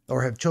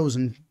 or have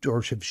chosen,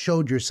 or have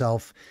showed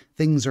yourself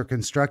things are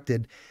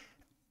constructed.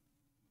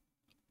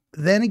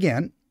 Then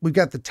again, we've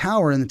got the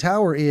tower, and the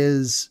tower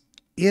is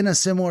in a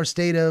similar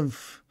state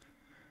of,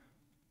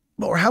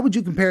 or how would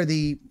you compare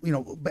the,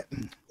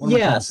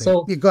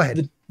 so go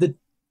ahead.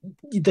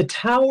 The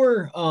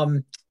tower,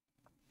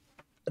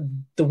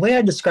 the way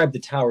I describe the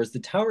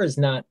tower is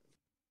not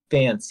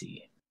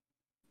fancy,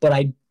 but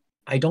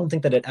I don't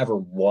think that it ever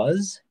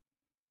was.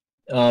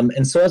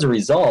 And so as a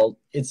result,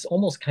 it's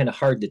almost kind of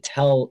hard to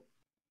tell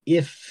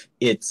if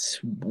it's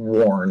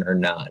worn or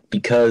not,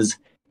 because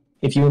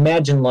if you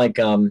imagine like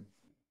a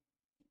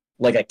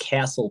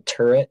castle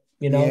turret,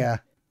 Yeah.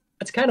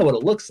 that's kind of what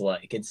it looks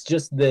like. It's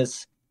just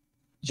this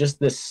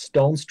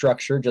stone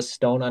structure, just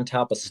stone on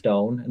top of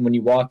stone. And when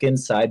you walk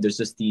inside, there's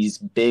just these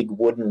big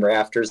wooden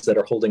rafters that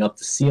are holding up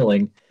the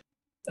ceiling.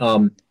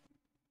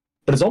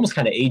 But it's almost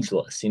kind of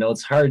ageless.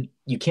 It's hard.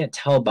 You can't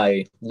tell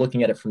by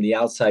looking at it from the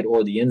outside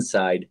or the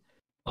inside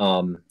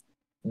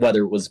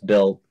whether it was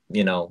built,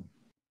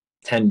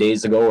 10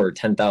 days ago or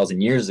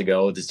 10,000 years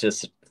ago. It's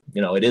just,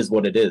 it is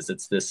what it is.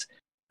 It's this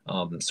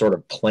sort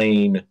of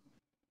plain,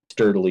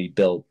 sturdily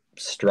built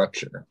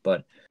structure.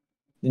 But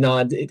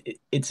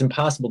it's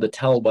impossible to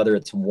tell whether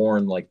it's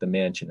worn like the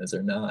mansion is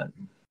or not.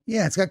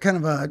 Yeah, it's got kind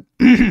of a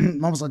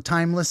almost a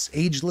timeless,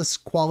 ageless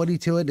quality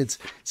to it. It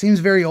seems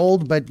very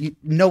old, but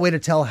no way to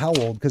tell how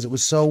old because it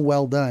was so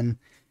well done.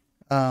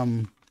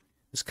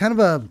 It's kind of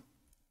an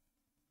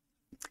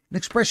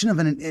expression of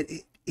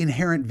an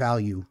inherent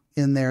value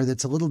in there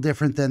that's a little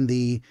different than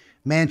the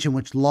mansion,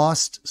 which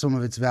lost some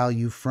of its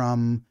value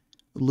from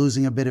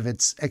losing a bit of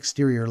its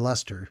exterior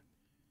luster.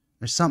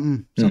 There's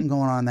something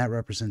going on in that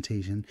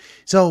representation.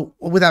 So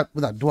without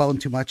dwelling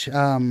too much,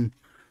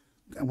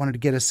 I wanted to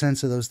get a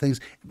sense of those things.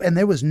 And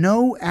there was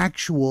no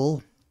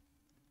actual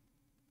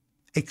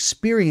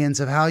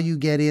experience of how you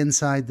get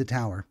inside the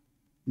tower.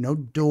 No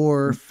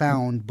door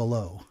found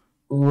below.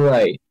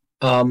 Right.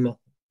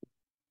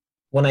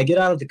 When I get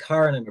out of the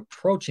car and I'm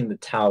approaching the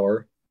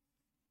tower,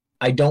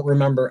 I don't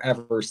remember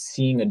ever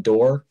seeing a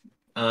door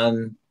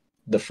on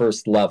the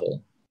first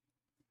level.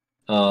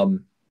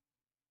 And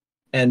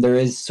there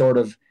is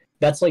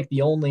that's like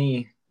the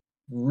only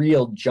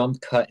real jump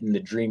cut in the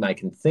dream I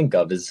can think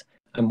of is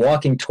I'm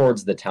walking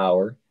towards the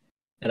tower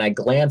and I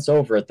glance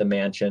over at the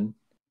mansion.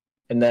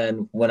 And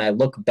then when I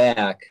look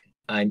back,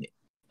 I'm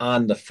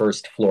on the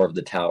first floor of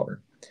the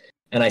tower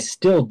and I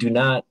still do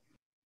not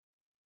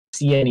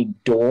see any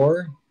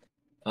door.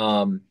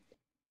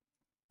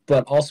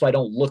 But also I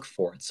don't look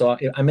for it. So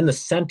I'm in the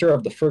center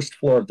of the first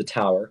floor of the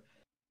tower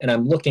and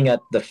I'm looking at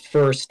the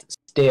first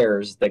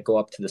stairs that go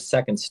up to the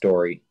second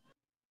story.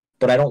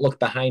 But I don't look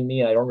behind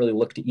me. I don't really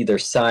look to either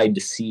side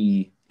to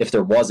see if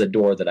there was a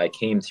door that I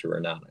came through or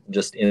not. I'm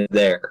just in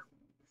there.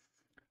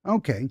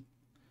 Okay.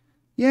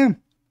 Yeah.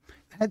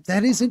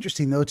 That is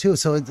interesting though, too.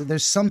 So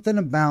there's something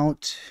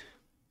about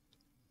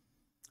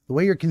the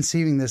way you're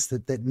conceiving this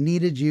that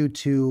needed you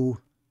to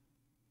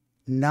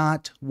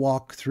not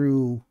walk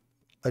through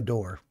a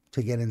door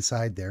to get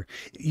inside there.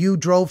 You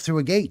drove through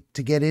a gate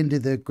to get into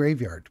the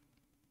graveyard.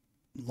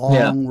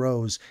 Long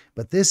rows.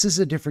 But this is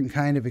a different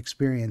kind of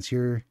experience.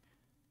 You're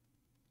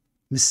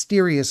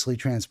mysteriously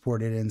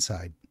transported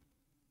inside.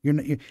 You're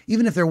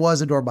even if there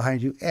was a door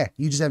behind you,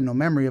 you just have no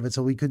memory of it.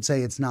 So we could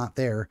say it's not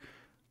there,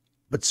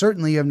 but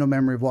certainly you have no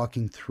memory of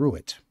walking through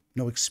it.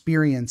 No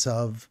experience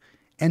of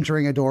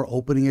entering a door,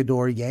 opening a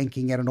door,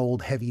 yanking at an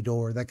old heavy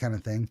door, that kind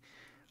of thing.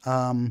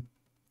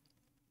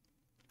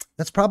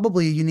 That's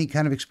probably a unique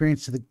kind of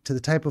experience to the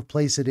type of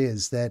place it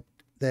is that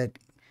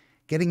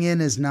getting in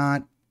is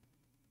not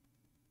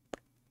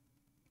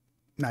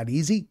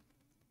easy.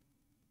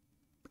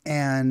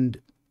 And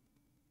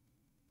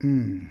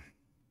you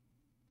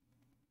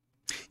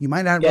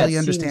might not really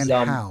understand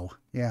how.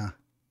 Yeah.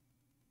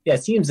 Yeah,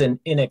 it seems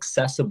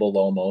inaccessible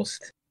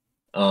almost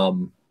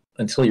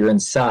until you're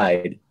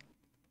inside.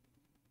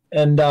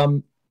 And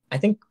I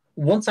think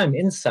once I'm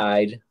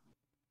inside,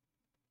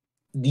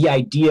 the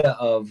idea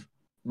of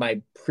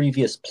my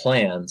previous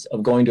plans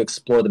of going to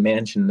explore the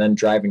mansion and then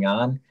driving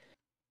on,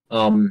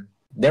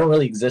 they don't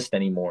really exist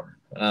anymore.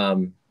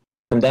 From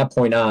that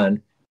point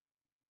on,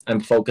 I'm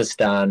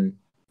focused on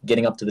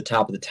getting up to the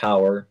top of the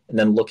tower and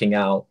then looking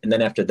out. And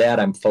then after that,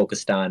 I'm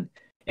focused on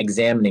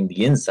examining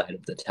the inside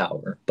of the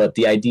tower. But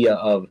the idea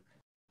of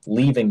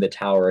leaving the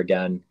tower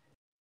again,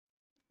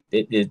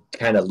 it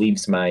kind of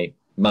leaves my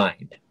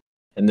mind.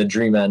 And the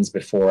dream ends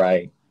before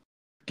I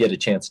get a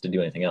chance to do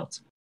anything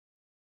else.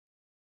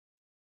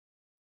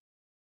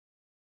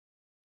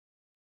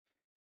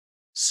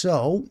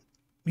 So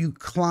you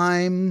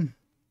climb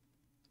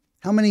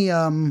how many,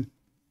 I'm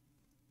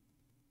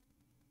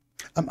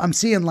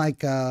seeing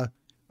like a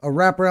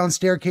wraparound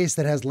staircase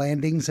that has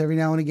landings every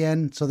now and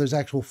again. So there's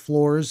actual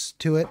floors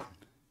to it.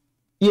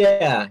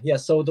 Yeah.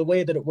 So the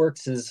way that it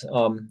works is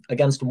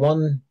against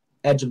one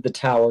edge of the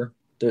tower,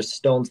 there's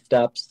stone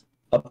steps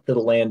up to the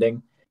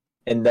landing.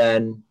 And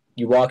then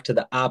you walk to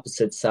the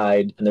opposite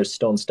side and there's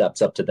stone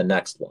steps up to the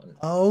next one.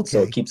 Oh, okay.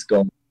 So it keeps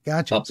going.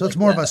 Gotcha. So it's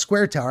more of a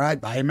square tower.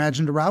 I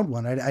imagined a round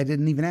one. I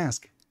didn't even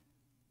ask.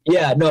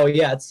 Yeah, no,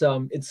 yeah,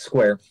 it's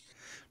square.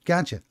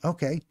 Gotcha.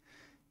 Okay.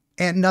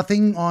 And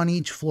nothing on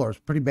each floor. It's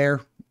pretty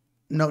bare.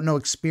 No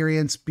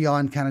experience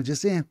beyond kind of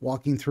just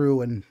walking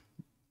through and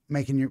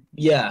making your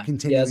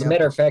continue. Yeah. As a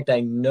matter of fact, I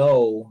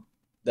know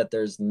that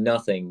there's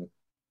nothing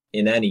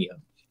in any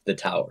of the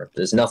tower.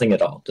 There's nothing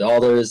at all.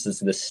 All there is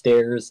the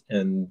stairs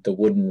and the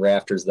wooden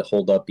rafters that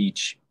hold up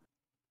each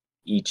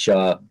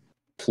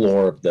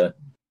floor of the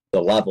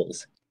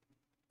levels.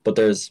 But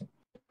there's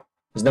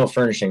no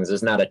furnishings.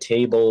 There's not a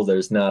table.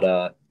 There's not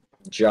a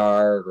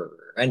jar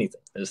or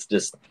anything. It's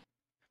just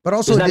But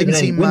also There's it not didn't even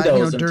any seem,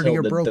 windows dirty until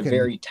or the broken.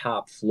 very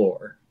top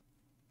floor.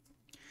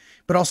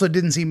 But also it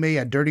didn't seem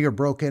dirty or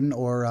broken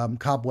or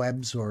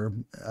cobwebs or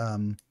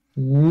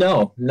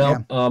No, yeah.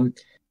 no.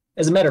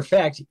 As a matter of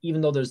fact,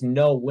 even though there's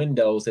no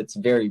windows, it's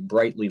very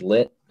brightly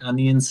lit on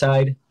the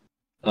inside.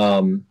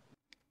 Um,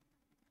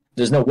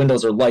 there's no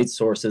windows or light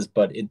sources,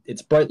 but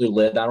it's brightly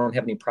lit. I don't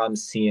have any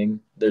problems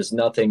seeing. There's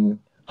nothing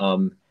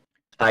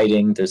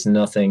hiding. There's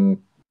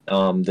nothing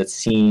that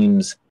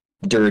seems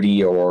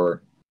dirty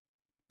or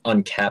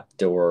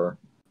unkept or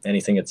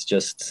anything. It's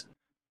just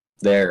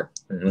there.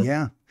 Mm-hmm.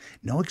 Yeah.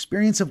 No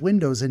experience of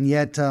windows and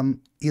yet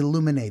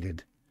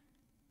illuminated.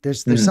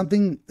 There's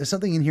Mm-hmm.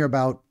 something in here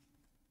about,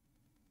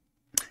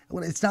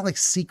 well, it's not like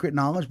secret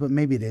knowledge, but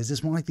maybe it is.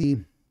 It's more like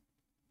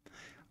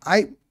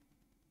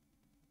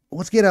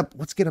let's get up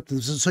to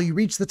this. So you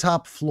reach the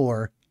top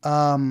floor.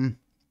 And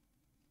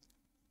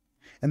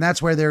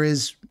that's where there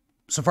is,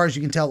 so far as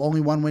you can tell,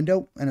 only one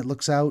window and it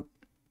looks out.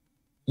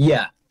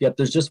 Yeah. Yep.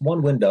 There's just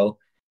one window,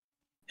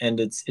 and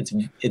it's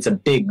a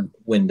big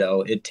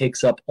window. It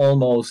takes up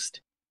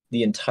almost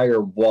the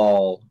entire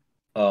wall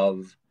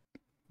of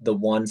the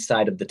one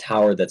side of the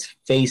tower that's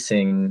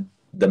facing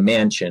the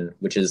mansion,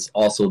 which is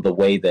also the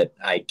way that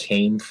I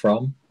came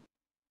from.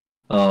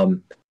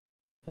 And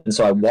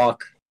so I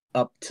walk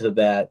up to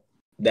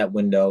that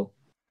window.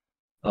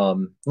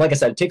 Like I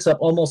said, it takes up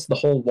almost the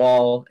whole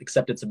wall,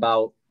 except it's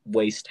about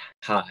waist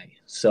high.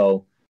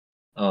 So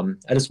I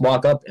just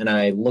walk up and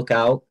I look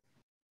out.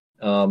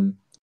 And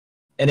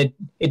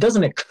it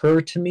doesn't occur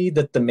to me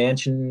that the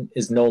mansion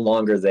is no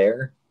longer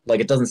there.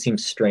 Like, it doesn't seem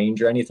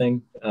strange or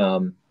anything.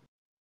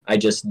 I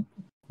just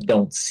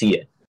don't see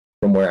it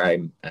from where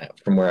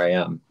I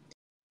am.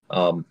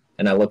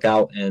 And I look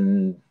out,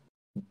 and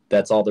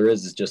that's all there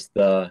is just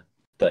the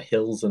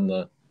hills and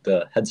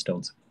the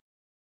headstones.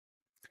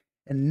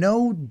 And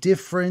no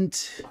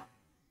different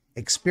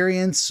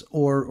experience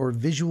or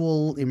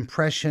visual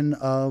impression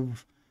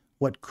of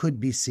what could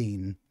be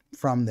seen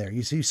from there.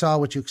 You saw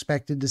what you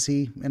expected to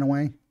see in a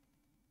way?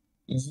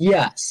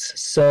 Yes.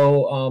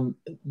 So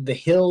the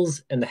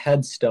hills and the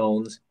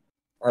headstones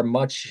are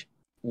much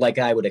like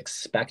I would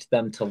expect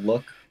them to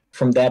look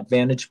from that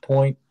vantage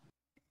point,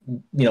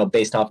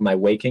 based off my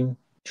waking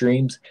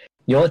dreams.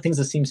 The only things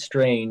that seem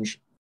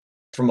strange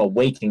from a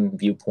waking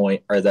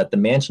viewpoint are that the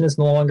mansion is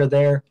no longer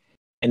there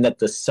and that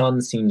the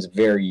sun seems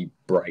very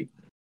bright.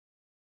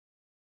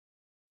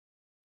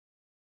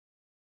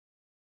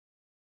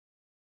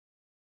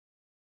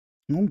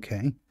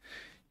 Okay.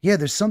 Yeah,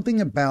 there's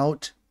something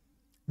about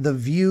the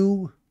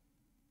view,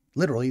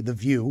 literally the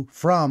view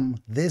from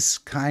this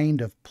kind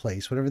of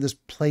place, whatever this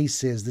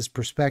place is, this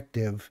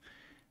perspective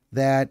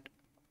that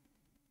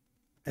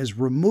has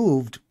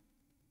removed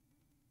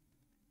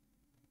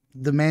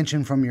the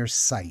mansion from your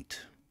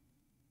sight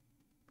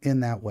in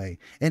that way.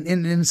 And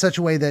in such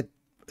a way that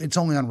it's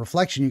only on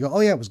reflection. You go, oh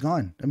yeah, it was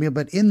gone. I mean,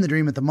 but in the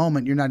dream at the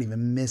moment, you're not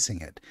even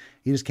missing it.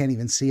 You just can't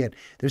even see it.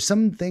 There's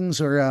some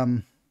things where,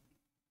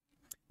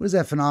 what is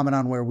that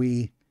phenomenon where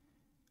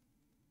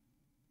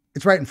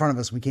it's right in front of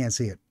us. We can't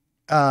see it.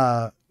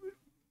 For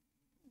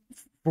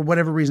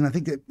whatever reason, I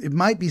think that it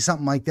might be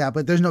something like that,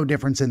 but there's no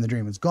difference in the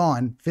dream. It's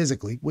gone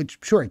physically, which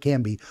sure it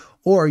can be,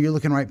 or you're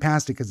looking right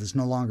past it because it's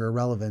no longer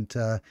irrelevant.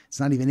 It's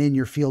not even in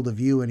your field of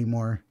view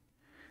anymore.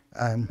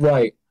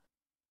 Right.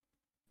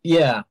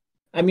 Yeah.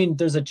 I mean,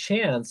 there's a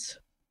chance.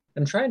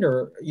 I'm trying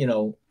to,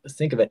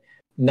 think of it.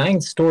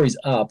 9 stories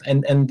up,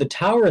 and the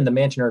tower and the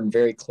mansion are in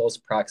very close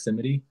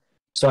proximity.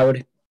 So I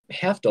would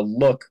have to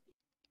look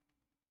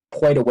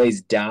quite a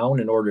ways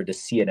down in order to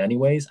see it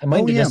anyways. I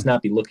might just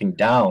not be looking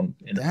down.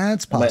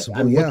 That's possible.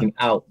 I'm looking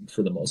out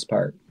for the most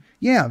part.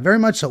 Yeah, very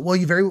much so. Well,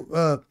 you very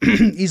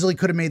easily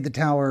could have made the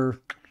tower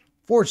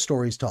 4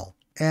 stories tall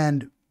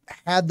and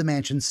had the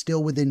mansion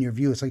still within your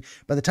view. It's like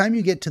by the time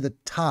you get to the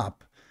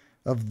top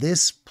of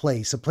this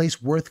place, a place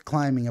worth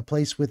climbing, a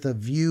place with a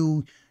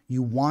view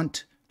you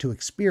want to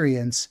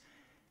experience,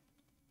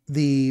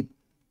 the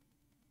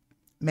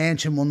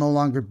mansion will no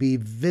longer be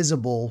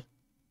visible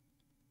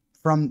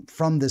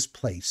from this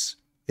place.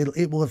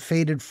 It will have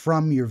faded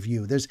from your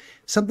view. There's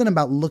something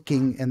about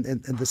looking and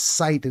the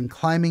sight and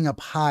climbing up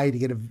high to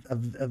get a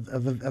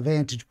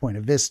vantage point,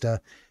 a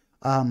vista,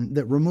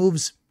 that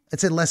removes, I'd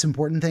say, less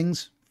important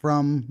things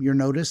from your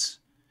notice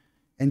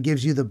and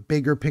gives you the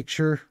bigger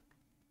picture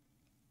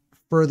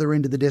further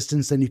into the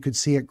distance than you could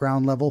see at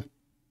ground level.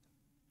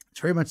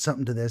 It's very much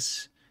something to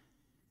this.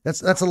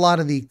 That's a lot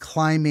of the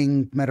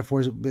climbing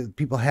metaphors that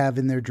people have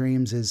in their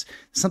dreams, is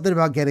something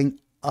about getting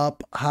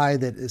up high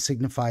that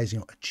signifies,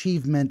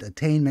 achievement,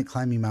 attainment,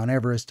 climbing Mount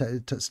Everest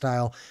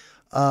style,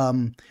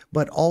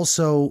 but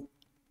also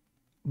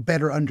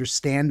better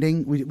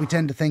understanding. We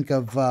tend to think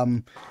of,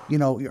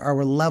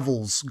 our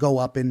levels go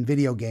up in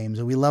video games,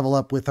 and we level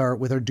up with our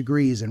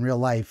degrees in real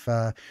life.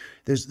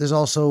 There's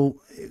also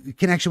a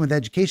connection with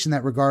education in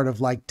that regard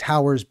of like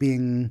towers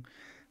being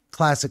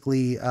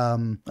classically,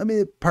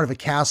 part of a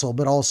castle,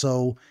 but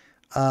also,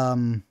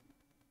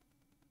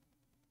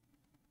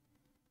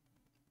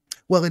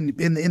 Well,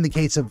 in the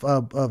case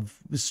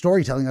of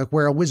storytelling, like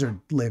where a wizard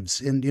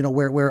lives, and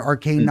where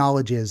arcane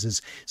knowledge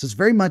is so it's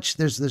very much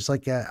there's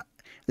like I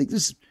think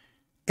this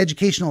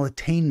educational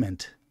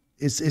attainment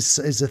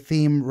is a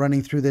theme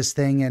running through this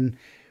thing, and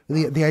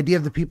the idea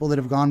of the people that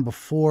have gone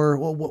before,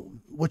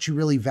 what you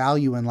really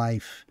value in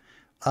life,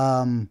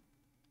 and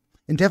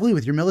definitely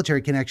with your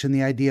military connection,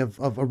 the idea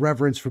of a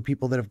reverence for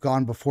people that have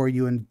gone before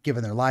you and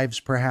given their lives.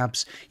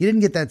 Perhaps you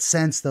didn't get that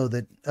sense though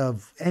that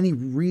of any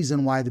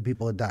reason why the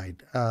people had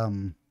died.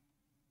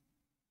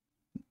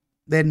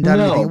 They hadn't done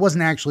anything. It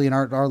wasn't actually an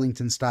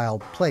Arlington style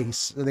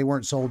place. They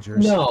weren't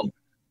soldiers. No,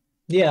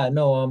 yeah,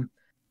 no.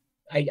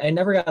 I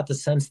never got the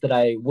sense that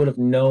I would have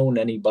known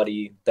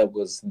anybody that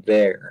was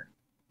there.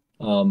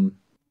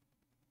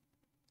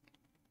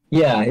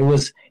 Yeah, it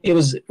was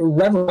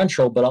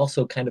reverential, but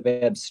also kind of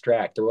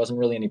abstract. There wasn't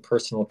really any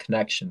personal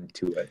connection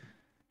to it.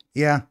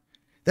 Yeah,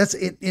 that's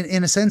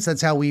in a sense.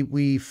 That's how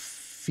we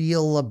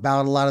feel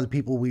about a lot of the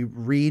people we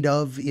read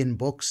of in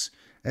books.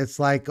 It's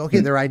like, okay,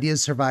 their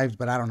ideas survived,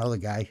 but I don't know the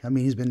guy. I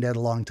mean, he's been dead a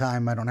long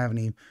time. I don't have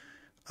any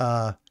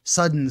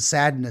sudden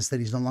sadness that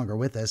he's no longer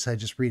with us. I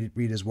just read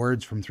his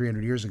words from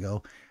 300 years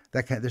ago.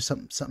 There's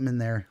something in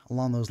there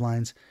along those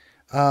lines.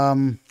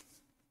 And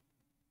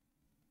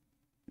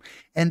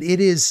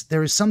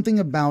there is something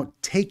about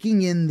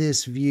taking in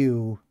this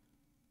view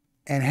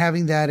and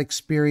having that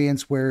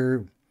experience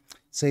where,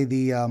 say,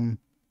 the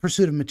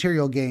pursuit of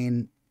material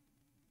gain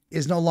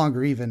is no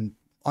longer even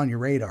on your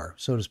radar,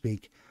 so to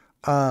speak.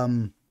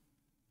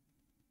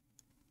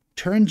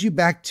 Turns you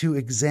back to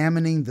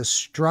examining the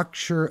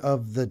structure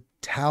of the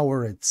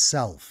tower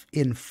itself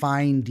in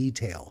fine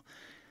detail.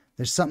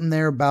 There's something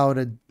there about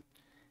have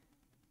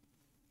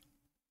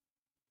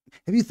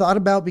you thought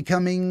about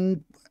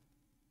becoming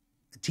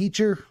a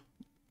teacher?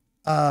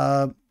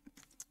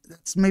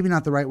 That's maybe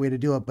not the right way to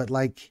do it, but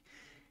like,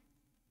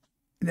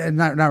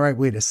 not right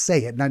way to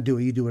say it, not do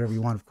it. You do whatever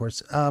you want, of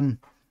course.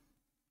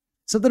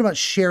 Something about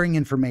sharing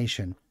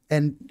information.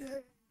 And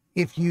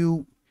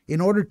so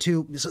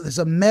there's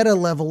a meta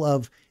level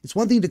of, it's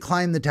one thing to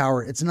climb the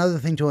tower. It's another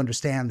thing to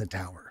understand the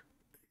tower.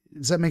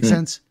 Does that make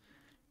sense?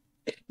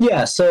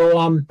 Yeah.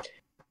 So,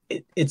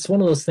 it's one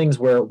of those things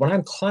where when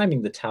I'm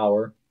climbing the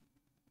tower,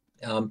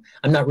 I'm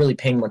not really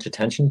paying much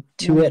attention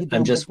to it.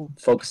 I'm just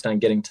focused on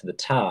getting to the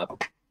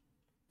top.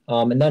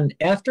 And then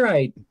after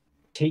I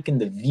taken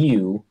the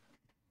view,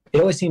 it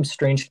always seems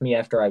strange to me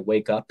after I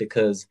wake up,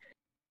 because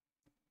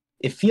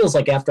it feels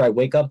like after I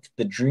wake up,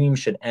 the dream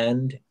should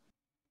end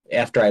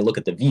after I look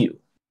at the view.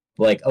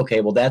 Like,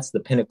 okay, well, that's the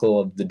pinnacle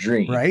of the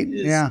dream, right?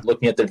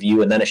 Looking at the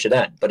view, and then it should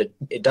end. But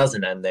it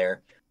doesn't end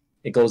there.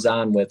 It goes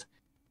on with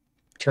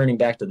turning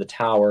back to the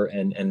tower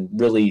and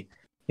really,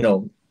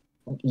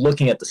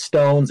 looking at the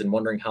stones and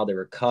wondering how they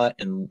were cut,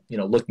 and,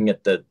 looking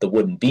at the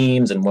wooden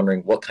beams and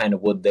wondering what kind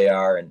of wood they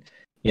are, and,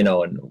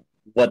 and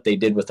what they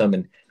did with them.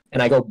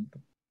 And I go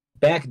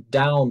back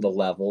down the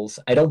levels.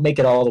 I don't make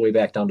it all the way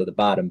back down to the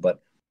bottom,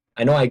 but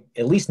I know I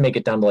at least make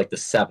it down to like the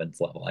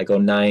 7th level. I go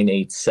 9,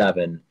 8,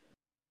 7.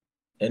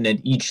 And then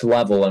each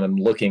level, and I'm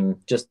looking,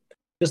 just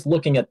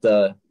looking at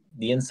the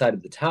inside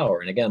of the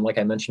tower. And again, like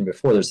I mentioned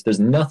before, there's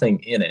nothing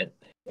in it.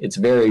 It's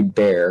very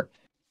bare.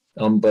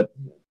 But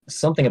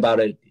something about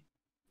it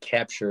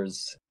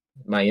captures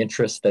my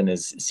interest and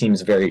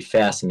seems very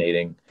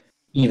fascinating,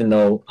 even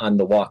though on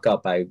the walk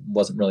up, I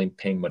wasn't really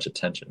paying much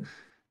attention.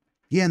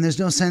 Yeah, and there's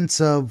no sense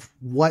of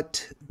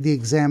what the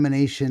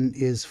examination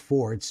is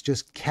for. It's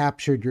just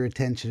captured your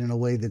attention in a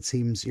way that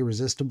seems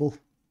irresistible.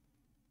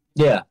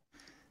 Yeah.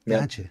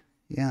 Gotcha.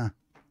 Yeah.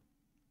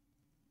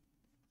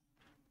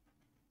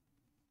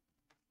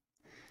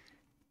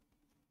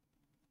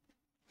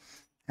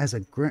 As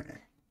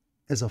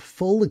a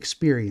full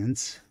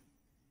experience,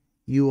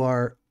 you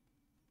are,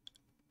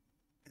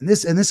 and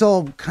this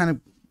all kind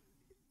of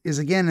is,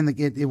 again,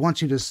 it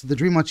wants you to, the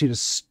dream wants you to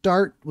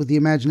start with the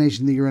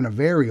imagination that you're in a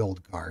very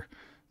old car,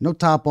 no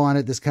top on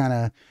it, this kind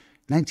of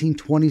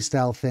 1920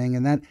 style thing,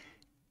 and that,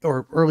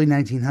 or early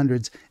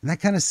 1900s, and that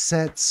kind of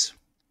sets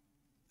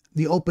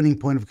the opening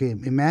point of, okay,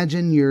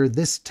 imagine you're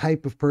this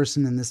type of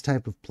person in this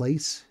type of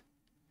place,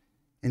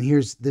 and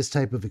here's this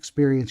type of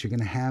experience you're going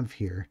to have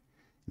here,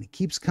 and it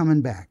keeps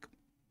coming back.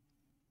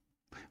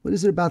 What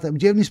is it about that?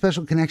 Do you have any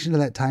special connection to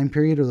that time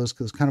period, or those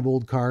kind of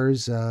old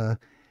cars?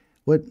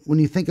 When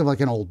you think of like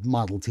an old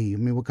Model T, I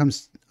mean, what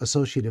comes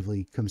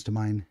associatively comes to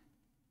mind?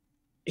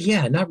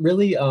 Yeah, not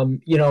really.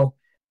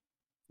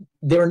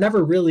 They were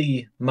never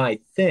really my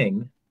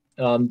thing.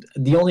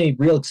 The only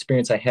real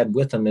experience I had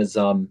with them is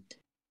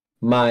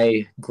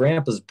my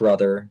grandpa's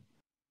brother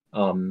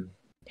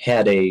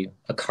had a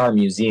car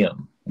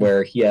museum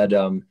where he had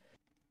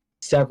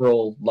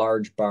several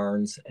large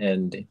barns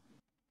and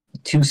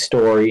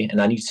 2-story, and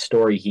on each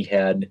story he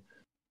had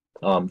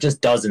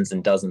just dozens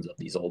and dozens of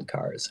these old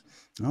cars.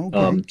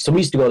 Okay. So we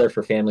used to go there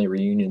for family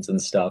reunions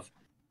and stuff.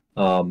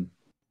 And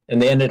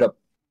it ended up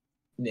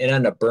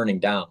burning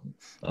down.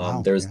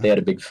 Wow, they had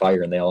a big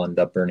fire and they all ended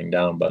up burning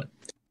down. But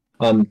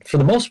for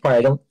the most part,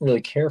 I don't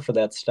really care for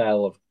that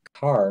style of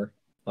car.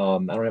 I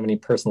don't have any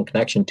personal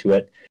connection to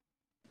it.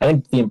 I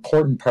think the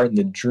important part in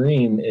the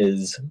dream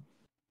is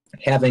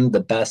having the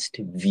best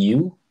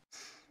view.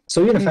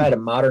 So even if I had a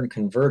modern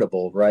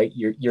convertible, right,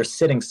 you're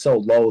sitting so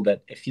low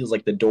that it feels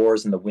like the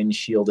doors and the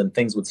windshield and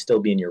things would still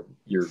be in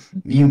your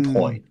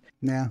viewpoint.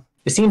 Yeah.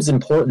 It seems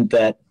important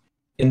that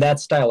in that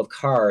style of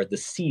car, the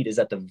seat is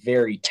at the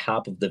very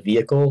top of the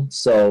vehicle.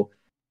 So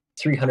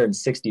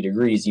 360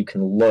 degrees, you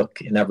can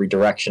look in every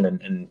direction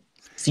and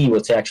see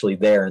what's actually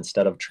there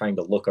instead of trying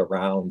to look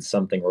around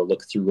something or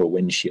look through a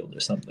windshield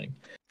or something.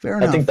 Fair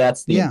enough. I think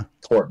that's the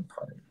important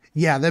part.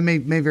 Yeah, that may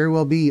very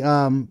well be.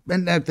 And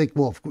I think,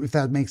 well, if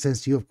that makes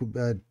sense to you,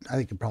 I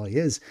think it probably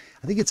is.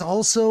 I think it's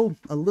also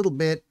a little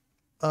bit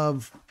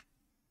of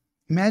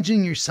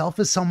imagining yourself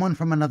as someone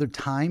from another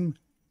time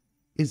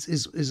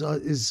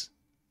is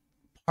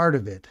part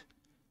of it.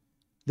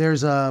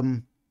 There's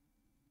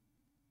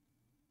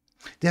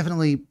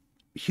definitely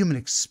human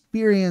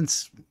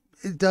experience.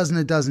 It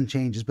doesn't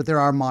changes, but there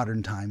are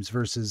modern times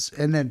versus,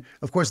 and then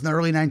of course in the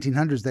early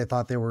 1900s they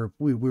thought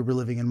we were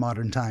living in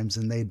modern times,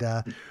 and they'd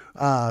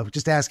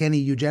just ask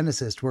any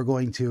eugenicist. We're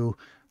going to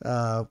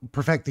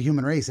perfect the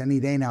human race any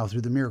day now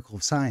through the miracle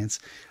of science.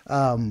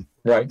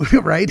 Right.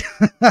 Right.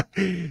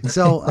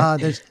 So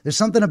there's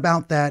something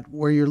about that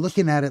where you're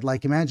looking at it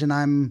like, imagine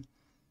I'm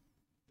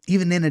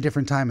even in a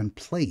different time and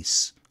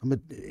place.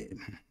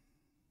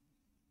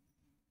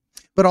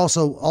 But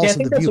also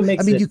the view.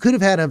 I mean, you could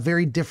have had a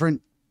very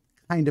different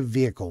kind of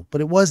vehicle, but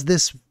it was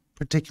this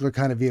particular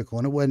kind of vehicle,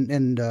 and it went,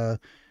 and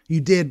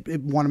you did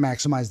want to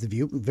maximize the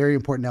view. Very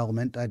important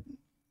element. I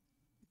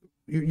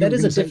think that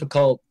is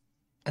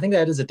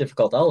a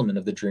difficult element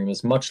of the dream,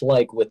 is much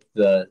like with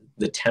the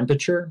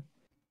temperature.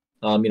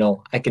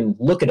 I can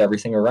look at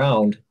everything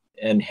around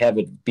and have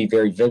it be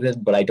very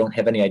vivid, but I don't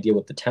have any idea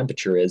what the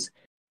temperature is.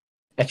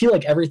 I feel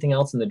like everything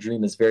else in the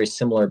dream is very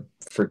similar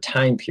for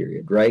time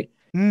period, right?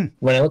 When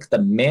I look at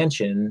the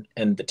mansion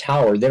and the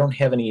tower, they don't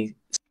have any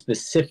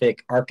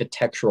specific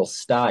architectural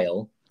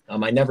style.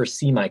 I never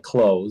see my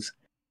clothes.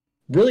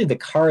 Really, the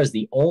car is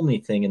the only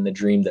thing in the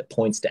dream that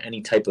points to any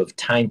type of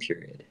time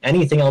period.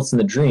 Anything else in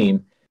the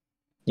dream,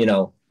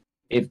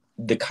 if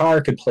the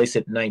car could place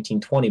it in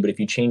 1920, but if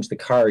you change the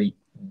car,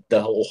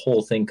 the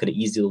whole thing could have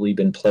easily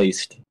been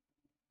placed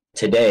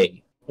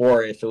today.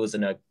 Or if it was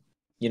in a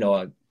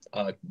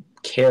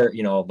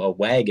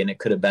wagon, it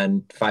could have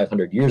been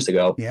 500 years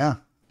ago. Yeah.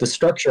 The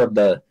structure of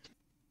the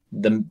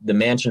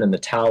mansion and the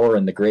tower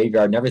and the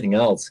graveyard and everything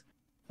else,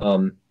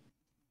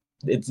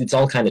 it's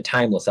all kind of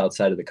timeless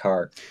outside of the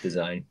car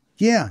design.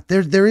 Yeah,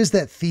 there is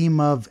that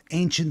theme of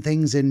ancient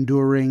things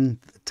enduring,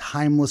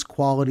 timeless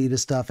quality to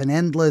stuff, and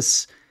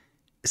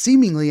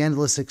seemingly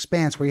endless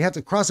expanse where you have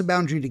to cross a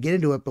boundary to get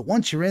into it. But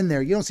once you're in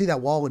there, you don't see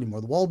that wall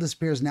anymore. The wall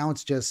disappears. Now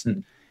it's just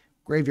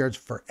graveyards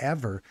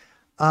forever.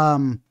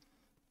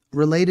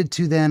 Related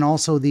to then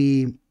also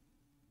the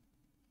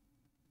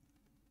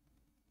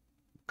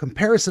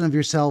comparison of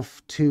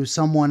yourself to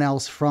someone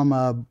else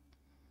from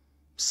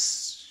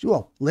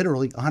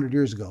literally 100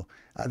 years ago.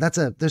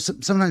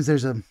 Sometimes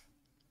there's a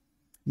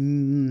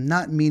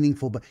not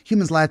meaningful, but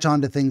humans latch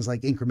on to things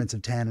like increments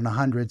of 10 and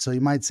 100. So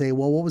you might say,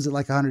 well, what was it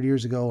like 100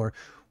 years ago? Or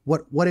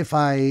what if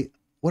I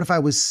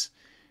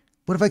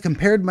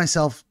compared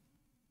myself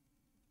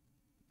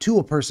to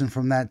a person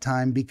from that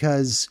time,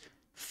 because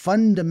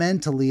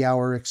fundamentally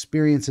our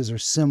experiences are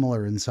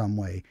similar in some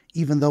way,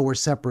 even though we're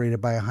separated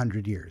by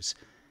 100 years.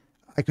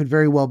 I could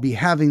very well be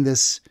having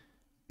this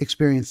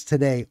experience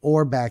today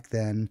or back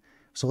then.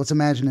 So let's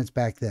imagine it's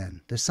back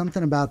then. There's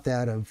something about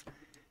that of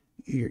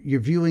you're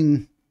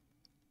viewing,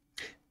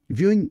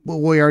 well,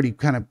 we already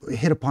kind of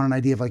hit upon an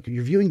idea of like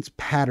you're viewing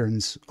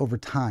patterns over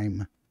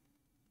time.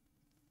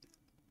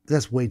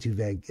 That's way too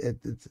vague.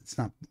 It's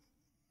not,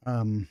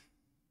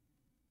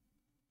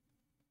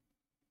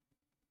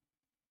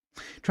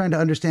 trying to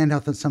understand how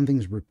some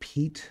things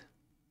repeat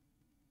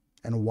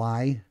and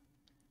why,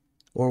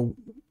 or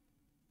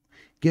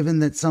given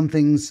that some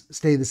things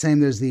stay the same.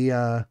 There's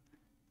the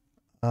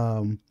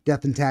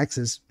death and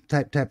taxes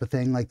type of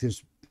thing. Like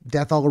there's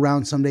death all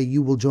around. Someday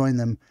you will join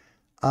them.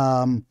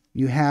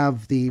 You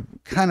have the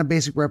kind of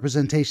basic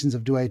representations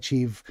of, do I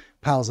achieve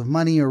piles of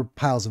money or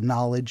piles of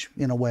knowledge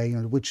in a way,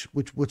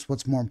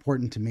 what's more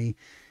important to me?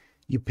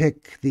 You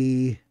pick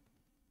the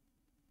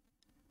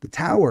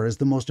tower as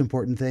the most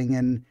important thing,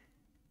 and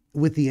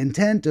with the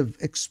intent of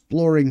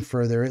exploring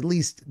further, at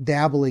least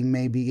dabbling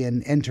maybe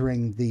in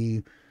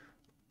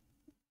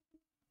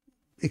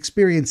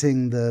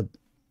experiencing the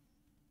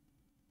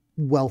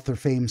wealth or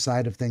fame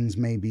side of things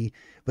maybe,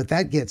 but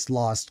that gets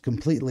lost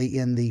completely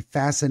in the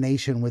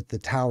fascination with the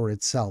tower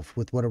itself,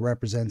 with what it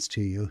represents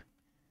to you,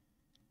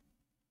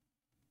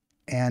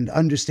 and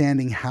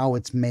understanding how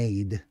it's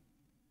made,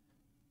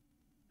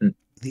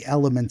 the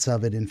elements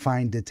of it in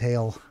fine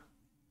detail.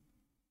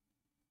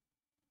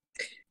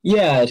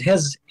 Yeah, it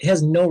has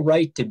no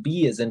right to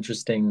be as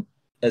interesting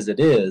as it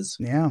is.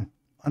 Yeah,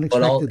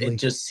 unexpectedly. But it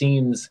just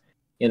seems,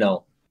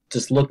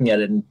 just looking at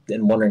it and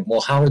wondering,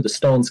 well, how are the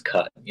stones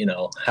cut?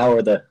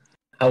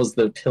 How's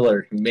the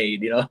pillar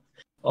made?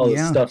 All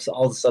this stuff. So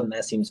all of a sudden,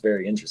 that seems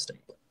very interesting.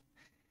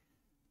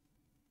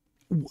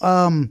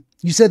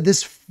 You said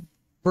this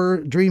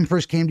dream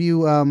first came to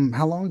you,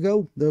 how long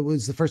ago? That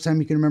was the first time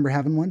you can remember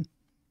having one?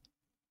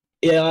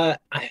 Yeah,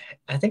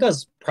 I think I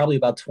was probably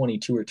about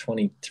 22 or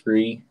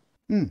 23.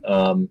 Hmm.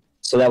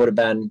 So that would have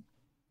been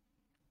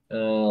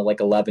like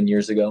 11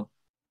 years ago.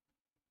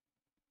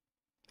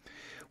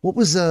 What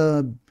was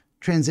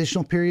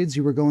transitional periods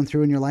you were going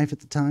through in your life at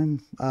the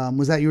time?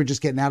 Was that you were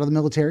just getting out of the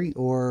military,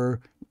 or?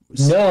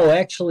 No,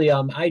 actually,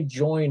 I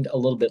joined a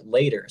little bit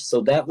later,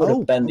 so that would have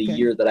Oh, been the okay,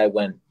 year that I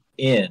went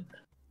in.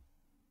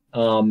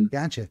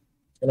 gotcha.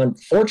 And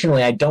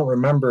unfortunately, I don't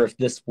remember if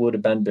this would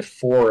have been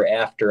before or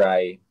after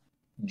I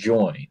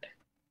joined.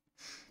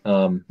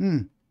 Hmm.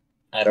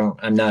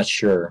 I'm not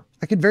sure.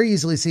 I could very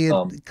easily see it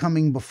Um,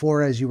 coming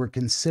before as you were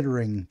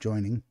considering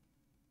joining.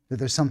 That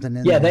there's something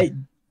in yeah, there.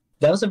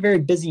 that was a very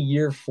busy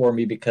year for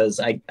me because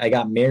I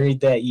got married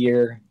that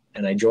year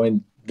and I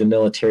joined the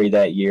military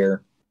that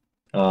year.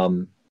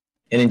 And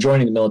in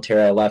joining the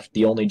military, I left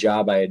the only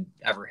job I had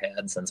ever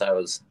had since I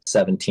was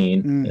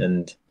 17. Mm.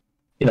 And,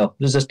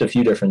 there's just a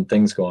few different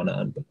things going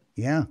on. But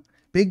Yeah,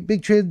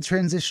 big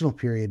transitional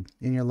period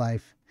in your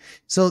life.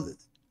 So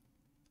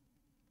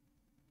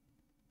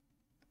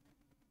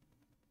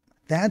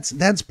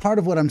that's part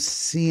of what I'm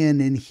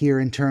seeing in here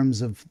in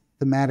terms of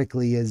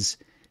thematically is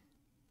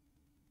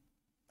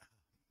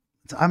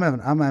I'm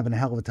having a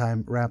hell of a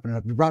time wrapping it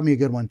up. You brought me a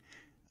good one.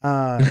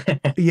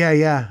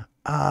 Yeah.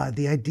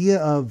 The idea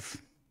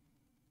of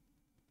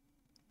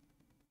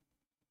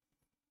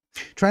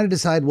trying to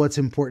decide what's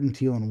important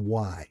to you and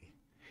why.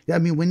 I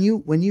mean, when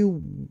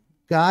you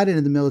got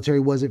into the military,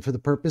 was it for the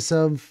purpose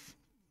of,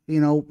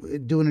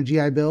 doing a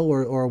GI Bill,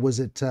 or was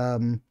it,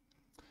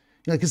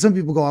 because some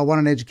people go, I want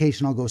an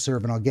education, I'll go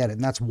serve and I'll get it.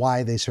 And that's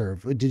why they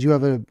serve. Did you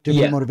have a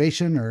different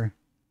motivation, or?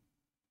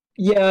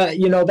 Yeah,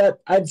 that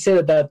I'd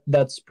say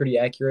that's pretty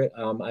accurate.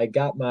 I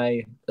got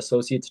my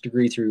associate's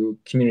degree through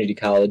community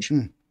college,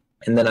 and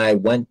then I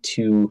went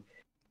to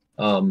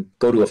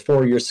go to a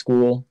 4-year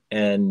school.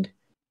 And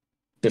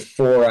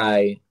before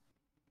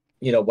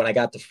when I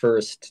got the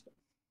first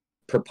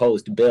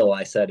proposed bill,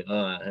 I said,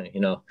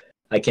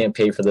 I can't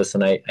pay for this,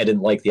 and I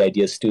didn't like the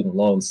idea of student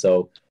loans,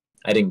 so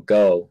I didn't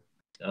go.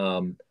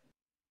 And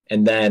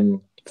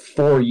then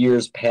 4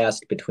 years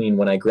passed between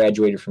when I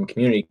graduated from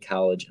community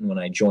college and when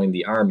I joined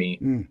the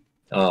Army.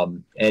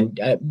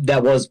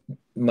 That was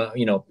my,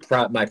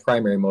 my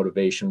primary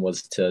motivation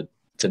was to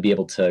be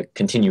able to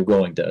continue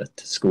going to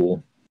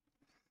school.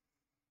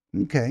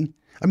 Okay.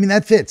 I mean,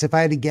 that fits. If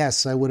I had to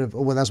guess, I would have,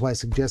 well, that's why I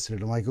suggested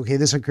it. I'm like, okay,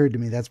 this occurred to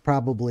me. That's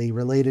probably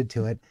related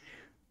to it.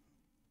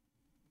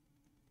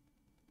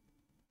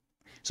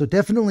 So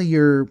definitely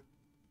the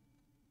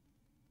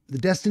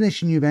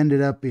destination you've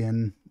ended up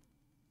in,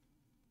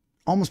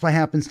 almost by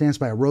happenstance,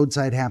 by a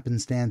roadside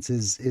happenstance,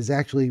 is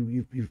actually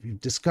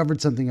you've discovered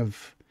something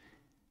of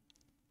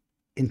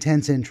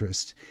intense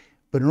interest.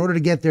 But in order to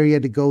get there, you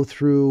had to go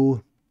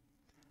through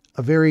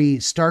a very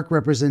stark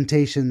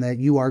representation that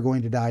you are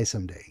going to die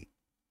someday,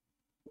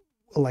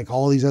 like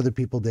all these other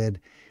people did,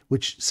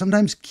 which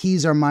sometimes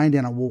keys our mind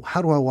in on, well,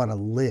 how do I want to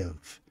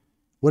live?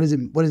 What does it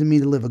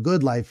mean to live a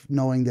good life,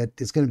 knowing that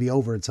it's going to be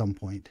over at some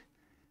point?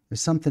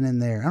 There's something in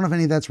there. I don't know if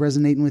any of that's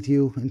resonating with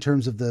you in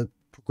terms of the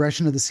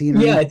progression of the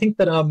scenery. Yeah, I think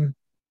that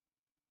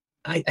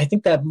I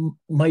think that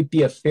might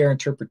be a fair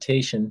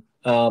interpretation.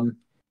 I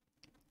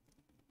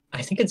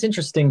think it's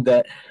interesting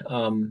that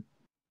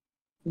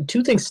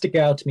two things stick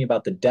out to me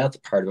about the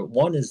death part of it.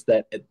 One is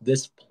that at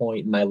this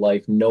point in my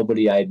life,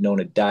 nobody I had known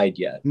had died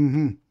yet.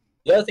 Mm-hmm.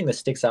 The other thing that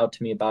sticks out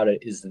to me about it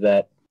is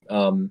that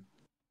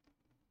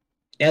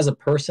as a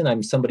person,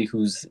 I'm somebody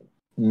who's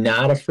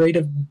not afraid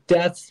of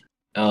death.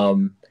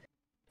 And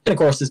of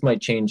course, this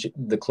might change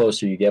the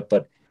closer you get.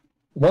 But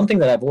one thing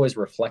that I've always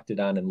reflected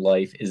on in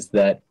life is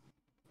that,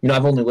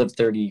 I've only lived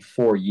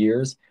 34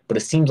 years, but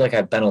it seems like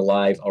I've been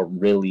alive a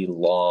really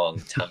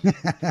long time.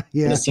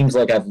 Yeah. And it seems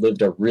like I've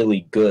lived a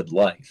really good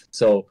life.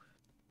 So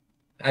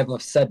I've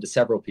said to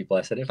several people,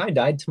 I said, if I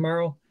died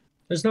tomorrow,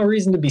 there's no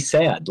reason to be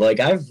sad. Like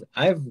I've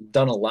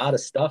done a lot of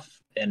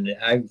stuff, and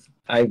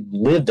I've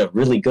lived a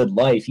really good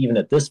life even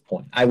at this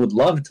point. I would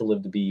love to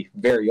live to be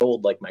very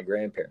old like my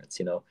grandparents,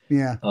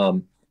 Yeah.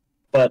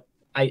 But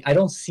I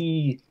don't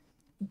see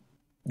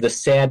the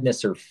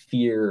sadness or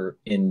fear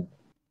in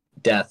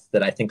death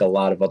that I think a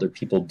lot of other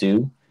people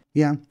do.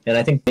 Yeah. And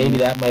I think maybe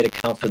that might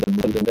account for the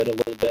mood of it a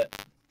little bit.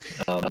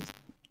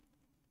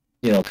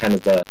 Kind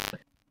of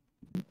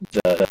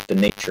the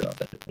nature of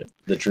it,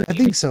 the dream. I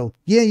think so.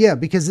 Yeah,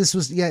 because this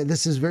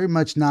is very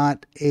much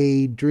not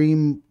a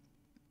dream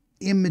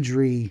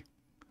imagery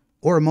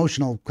or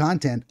emotional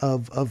content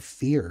of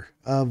fear,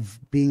 of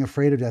being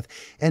afraid of death,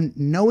 and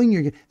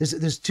knowing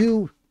there's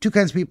two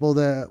kinds of people.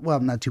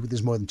 Not two.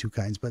 There's more than two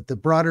kinds, but the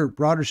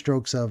broader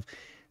strokes of,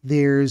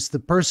 there's the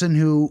person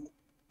who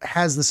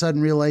has the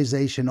sudden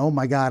realization, oh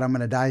my God, I'm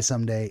going to die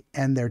someday,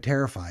 and they're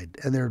terrified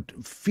and they're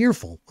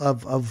fearful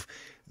of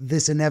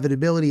this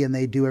inevitability, and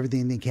they do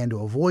everything they can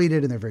to avoid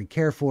it, and they're very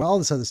careful, all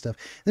this other stuff.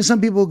 There's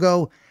some people who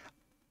go,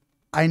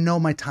 I know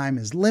my time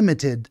is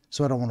limited,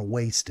 so I don't want to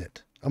waste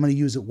it. I'm going to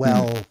use it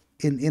well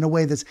in a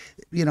way that's,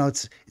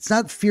 it's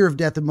not fear of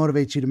death that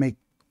motivates you to make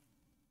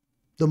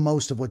the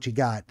most of what you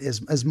got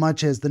as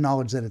much as the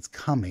knowledge that it's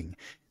coming.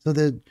 So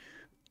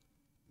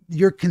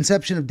your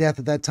conception of death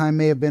at that time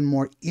may have been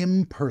more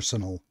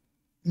impersonal.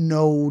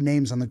 No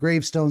names on the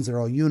gravestones. They're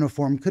all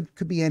uniform.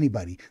 Could be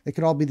anybody. They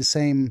could all be the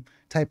same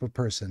type of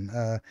person.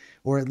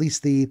 Or at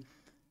least the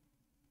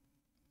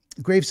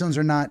gravestones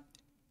are not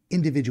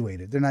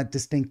individuated. They're not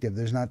distinctive.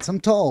 There's not some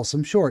tall,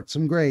 some short,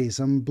 some gray,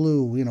 some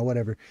blue,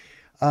 whatever.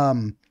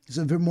 So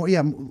they're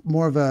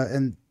more of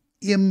an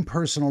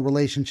impersonal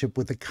relationship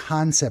with the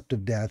concept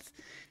of death,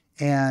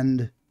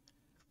 and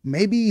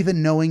maybe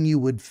even knowing you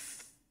would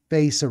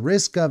face a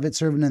risk of it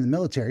serving in the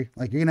military.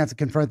 Like, you're going to have to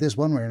confront this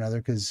one way or another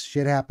because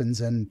shit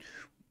happens and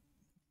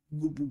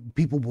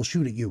people will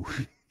shoot at you.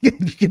 You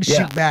can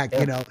shoot back,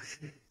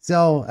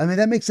 So, I mean,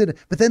 that makes it,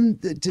 but then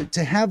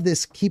to have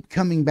this keep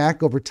coming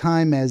back over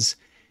time as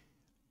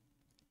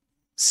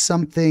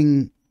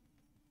something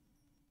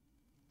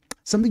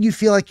you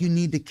feel like you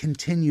need to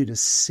continue to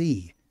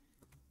see.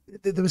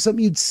 There was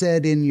something you'd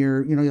said in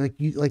your,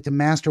 you like to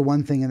master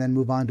one thing and then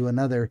move on to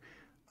another.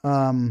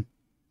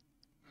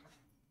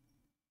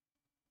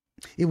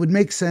 It would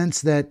make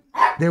sense that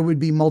there would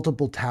be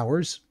multiple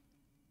towers.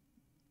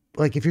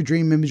 Like if your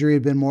dream imagery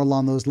had been more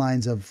along those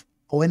lines of,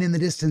 and in the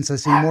distance I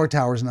see more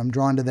towers and I'm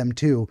drawn to them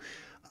too.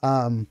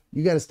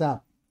 You got to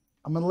stop.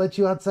 I'm going to let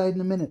you outside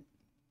in a minute.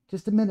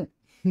 Just a minute.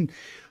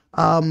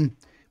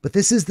 But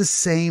this is the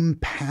same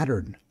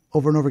pattern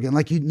over and over again.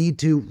 Like, you need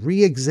to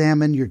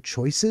re-examine your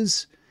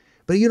choices,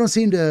 but you don't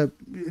seem to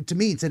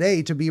me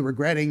today, to be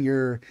regretting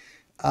your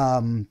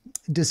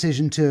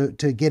decision to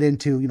get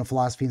into,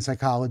 philosophy and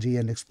psychology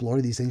and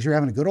explore these things. You're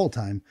having a good old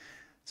time.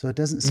 So it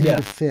doesn't seem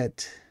to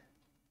fit.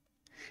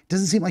 It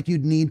doesn't seem like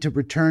you'd need to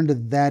return to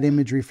that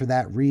imagery for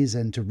that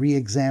reason, to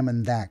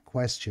re-examine that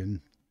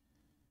question.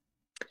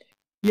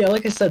 Yeah,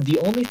 like I said, the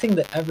only thing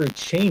that ever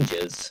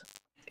changes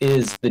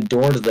is the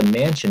door to the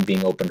mansion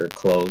being opened or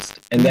closed.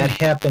 And that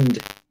happened,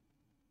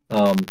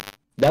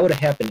 that would have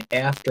happened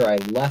after I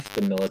left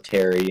the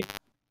military.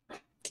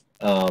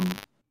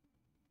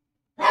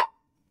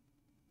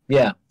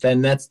 Yeah,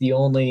 then that's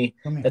really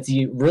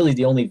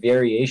the only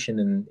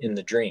variation in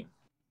the dream.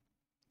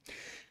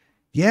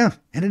 Yeah,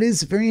 and it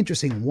is very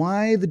interesting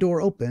why the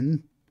door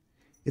open.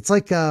 It's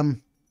like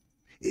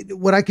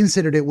what I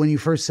considered it when you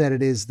first said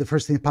it is the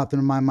first thing that popped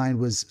into my mind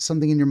was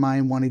something in your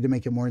mind wanting to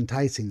make it more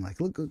enticing. Like,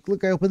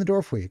 look, I opened the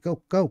door for you.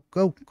 Go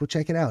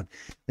check it out.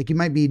 Like, you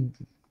might be.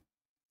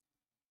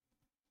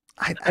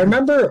 I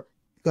remember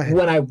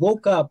when I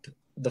woke up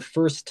the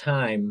first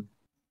time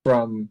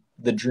from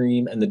the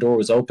dream and the door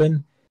was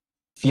open,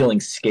 feeling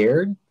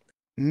scared,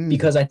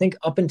 because I think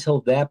up until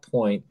that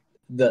point,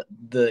 the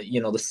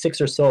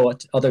 6 or so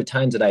other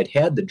times that I'd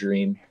had the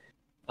dream,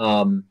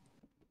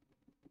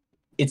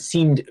 it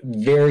seemed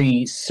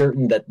very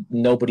certain that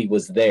nobody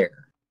was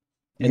there.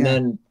 And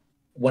then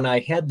when I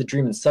had the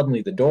dream and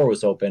suddenly the door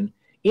was open,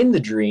 in the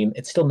dream,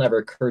 it still never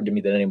occurred to me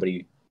that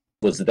anybody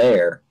was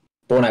there.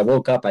 But when I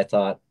woke up, I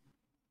thought,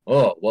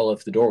 oh, well,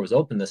 if the door was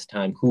open this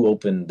time, who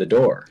opened the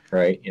door,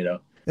 right?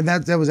 And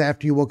that was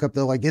after you woke up,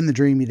 though. Like, in the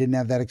dream, you didn't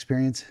have that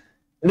experience?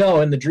 No,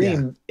 in the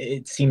dream,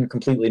 it seemed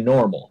completely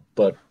normal.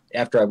 But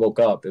after I woke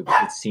up,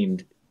 that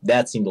seemed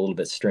a little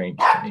bit strange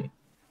to me.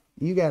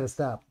 You got to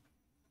stop.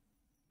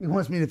 He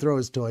wants me to throw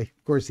his toy.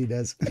 Of course he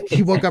does.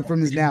 He woke up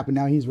from his nap and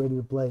now he's ready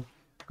to play.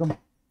 Come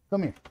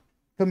here.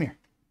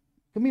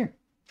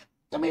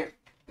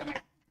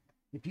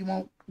 If you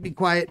won't be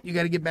quiet, you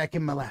got to get back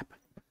in my lap.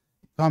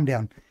 Calm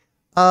down.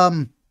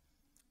 An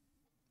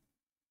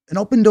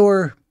open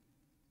door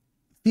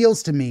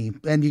feels to me,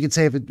 and you could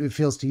say if it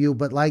feels to you,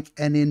 but like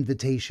an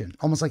invitation,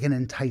 almost like an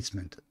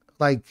enticement.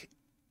 Like,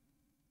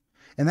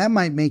 and that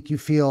might make you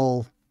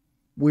feel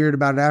weird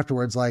about it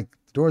afterwards. Like,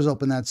 the door's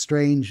open, that's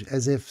strange,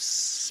 as if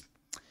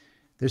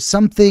there's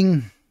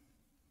something.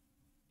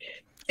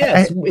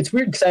 Yeah, it's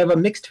weird because I have a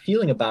mixed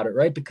feeling about it,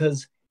 right?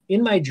 Because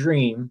in my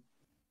dream,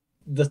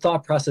 the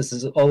thought process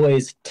is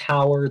always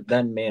tower,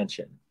 then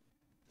mansion.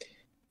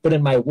 But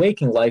in my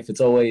waking life,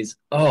 it's always,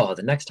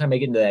 the next time I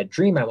get into that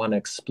dream, I want to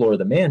explore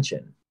the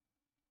mansion.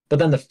 But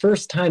then the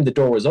first time the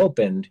door was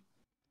opened,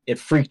 it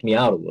freaked me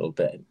out a little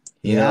bit.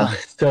 You know?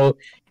 So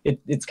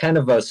it's kind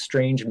of a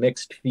strange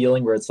mixed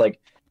feeling where it's like,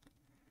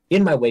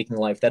 in my waking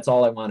life, that's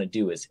all I want to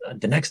do is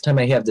the next time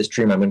I have this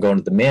dream, I'm going to go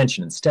into the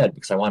mansion instead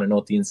because I want to know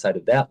what the inside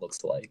of that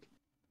looks like.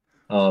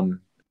 And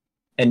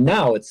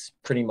now it's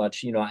pretty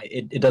much,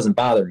 it doesn't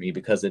bother me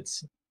because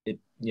it's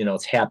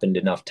happened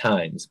enough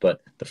times. But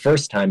the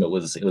first time it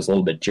was a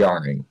little bit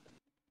jarring.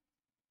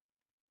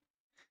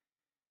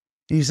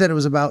 You said it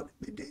was about.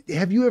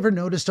 Have you ever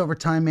noticed over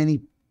time any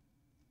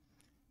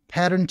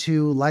pattern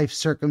to life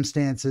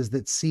circumstances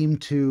that seem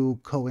to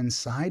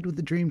coincide with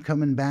the dream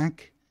coming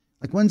back?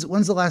 Like, when's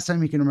the last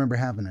time you can remember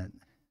having it?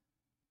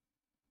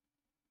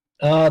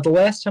 The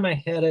last time I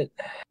had it,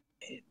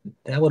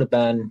 that would have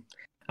been,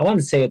 I want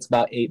to say it's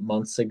about 8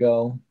 months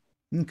ago.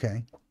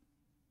 Okay.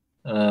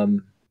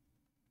 And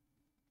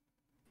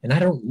I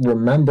don't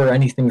remember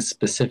anything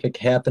specific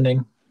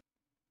happening.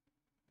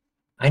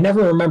 I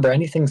never remember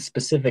anything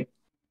specific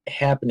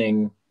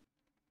happening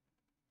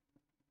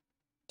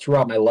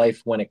throughout my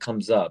life when it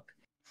comes up.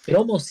 It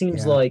almost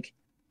seems Yeah. like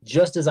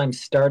just as I'm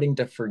starting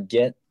to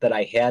forget that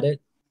I had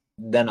it,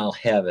 then I'll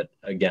have it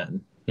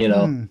again.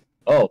 Hmm.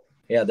 Oh,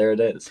 yeah, there it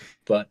is.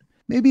 But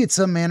Maybe it's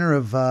some manner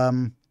of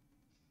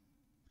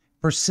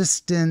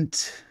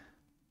persistent,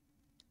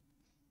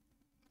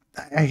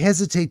 I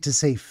hesitate to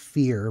say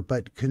fear,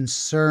 but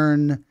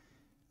concern,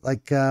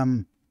 like, what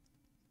am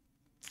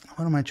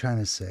I trying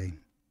to say?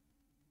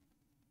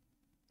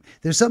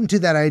 There's something to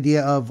that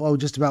idea of, oh,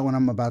 just about when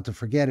I'm about to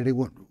forget it,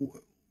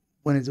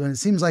 when it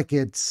seems like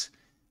it's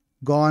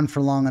gone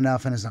for long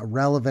enough and it's not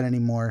relevant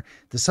anymore,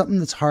 there's something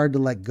that's hard to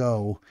let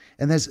go.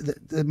 And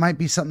there might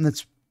be something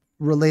that's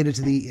related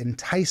to the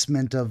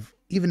enticement of,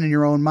 even in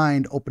your own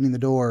mind, opening the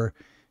door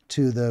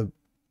to the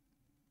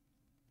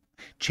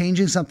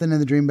changing something in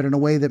the dream, but in a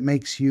way that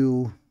makes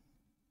you,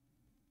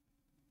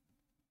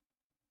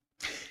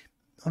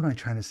 what am I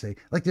trying to say?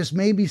 Like there's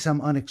maybe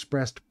some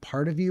unexpressed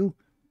part of you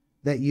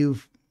that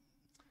you've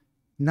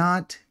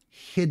not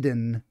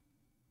hidden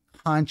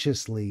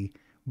consciously,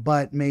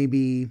 but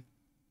maybe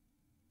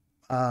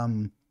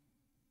not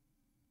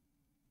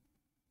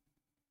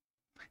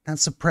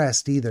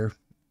suppressed either.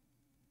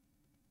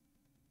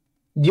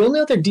 the only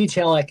other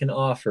detail I can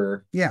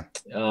offer Yeah.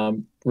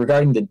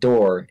 regarding the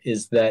door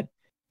is that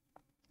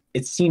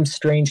it seems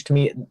strange to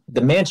me.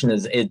 The mansion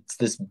it's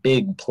this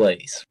big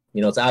place.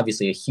 It's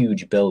obviously a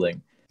huge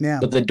building. Yeah.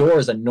 But the door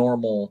is a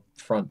normal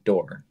front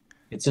door.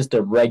 It's just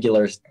a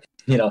regular,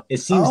 it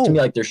seems to me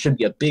like there should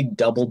be a big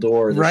double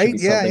door. There should Right. be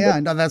Yeah. something, Yeah.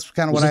 No, that's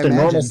kind of what I just a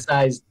imagined. normal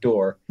sized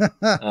door.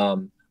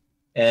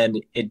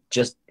 And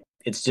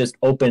it's just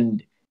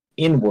opened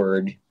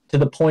inward to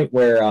the point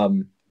where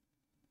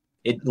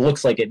it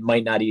looks like it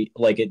might not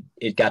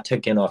it got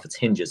taken off its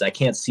hinges. I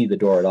can't see the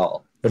door at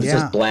all, but it's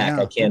just black.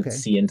 I can't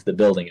see into the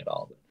building at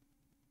all.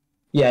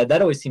 Yeah,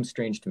 that always seems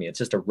strange to me. It's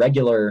just a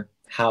regular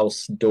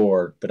house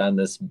door, but on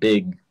this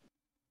big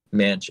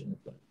mansion.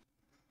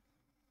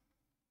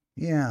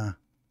 Yeah.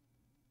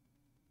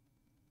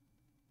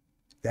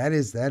 That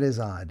is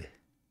odd.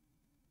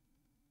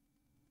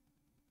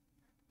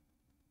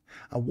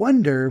 I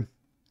wonder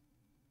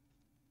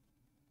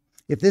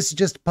if this is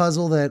just a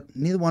puzzle that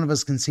neither one of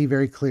us can see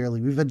very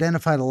clearly. We've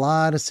identified a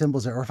lot of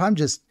symbols there, or if I'm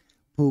just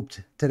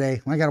pooped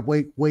today. I got up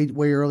way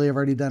early. I've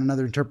already done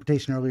another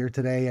interpretation earlier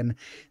today, and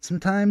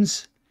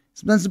sometimes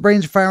the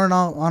brains are firing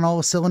on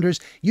all cylinders.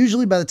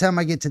 Usually by the time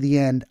I get to the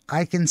end,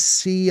 I can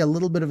see a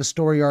little bit of a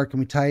story arc and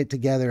we tie it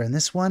together. And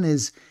this one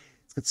it's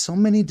got so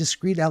many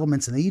discrete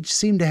elements and they each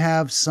seem to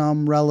have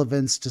some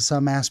relevance to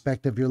some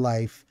aspect of your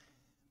life,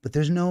 but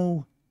there's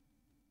no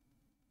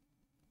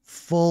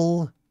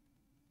full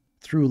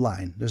through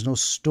line. There's no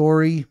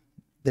story.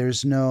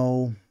 There's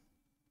no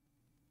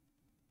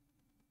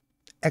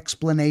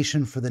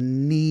explanation for the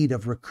need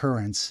of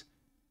recurrence.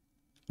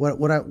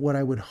 What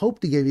I would hope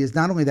to give you is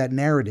not only that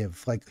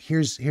narrative, like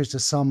here's to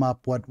sum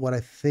up what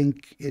I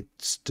think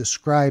it's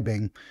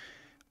describing,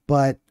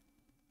 but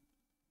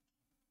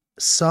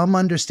some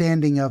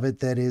understanding of it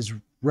that is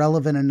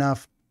relevant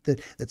enough,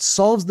 that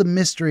solves the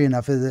mystery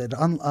enough,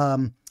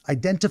 that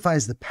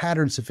identifies the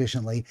pattern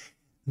sufficiently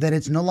that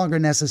it's no longer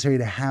necessary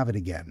to have it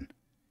again.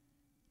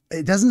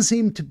 It doesn't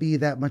seem to be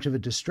that much of a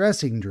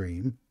distressing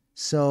dream,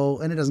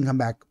 and it doesn't come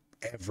back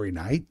every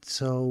night,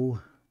 so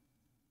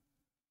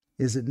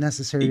is it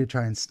necessary to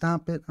try and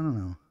stop it? I don't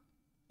know.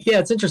 Yeah,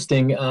 it's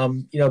interesting,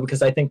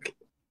 because I think,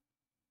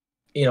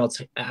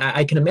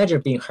 I can imagine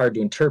it being hard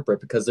to interpret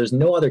because there's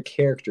no other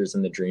characters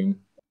in the dream.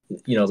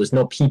 There's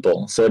no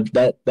people, so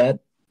that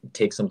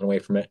takes something away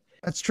from it.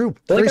 That's true.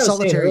 But Very like I was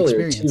saying solitary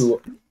earlier, experience.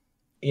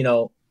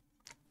 Too,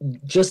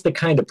 just the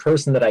kind of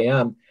person that I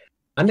am.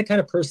 I'm the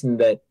kind of person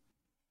that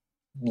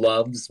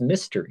loves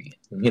mystery.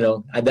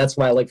 That's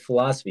why I like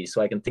philosophy,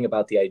 so I can think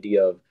about the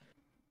idea of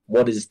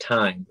what is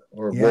time,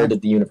 or where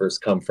did the universe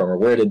come from,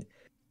 or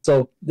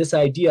so this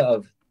idea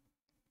of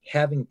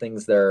having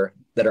things that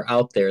are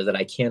out there that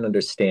I can't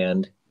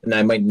understand and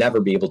I might never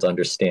be able to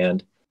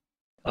understand.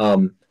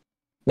 Not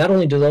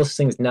only do those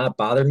things not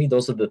bother me,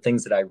 those are the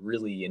things that I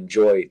really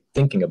enjoy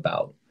thinking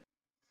about.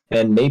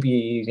 And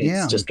maybe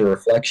it's just a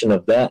reflection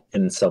of that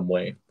in some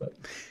way. But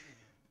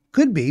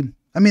could be.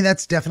 I mean,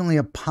 that's definitely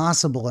a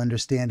possible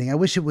understanding. I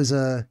wish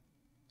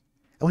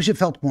it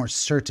felt more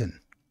certain.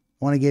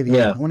 I want to give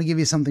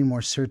you something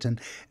more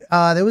certain.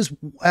 There was,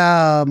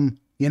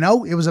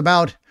 it was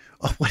about,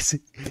 what's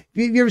it? Have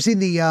you ever seen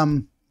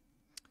the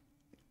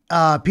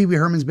Pee Wee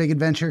Herman's Big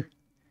Adventure?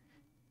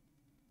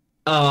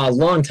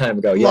 Long time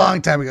ago. Yeah.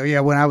 Long time ago.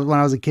 Yeah. When I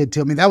was a kid too.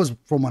 I mean, that was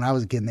from when I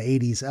was a kid in the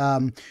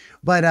 80s.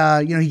 But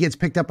he gets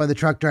picked up by the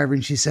truck driver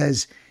and she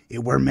says,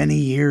 "It were many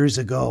years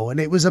ago." And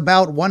it was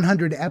about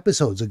 100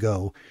 episodes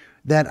ago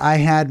that I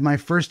had my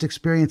first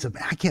experience of,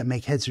 I can't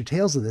make heads or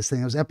tails of this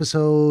thing. It was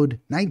episode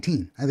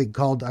 19, I think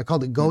I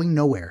called it Going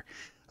Nowhere.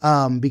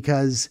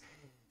 Because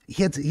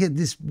he had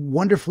this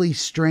wonderfully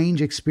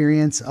strange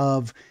experience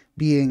of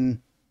being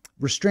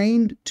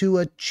restrained to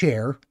a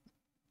chair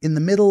in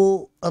the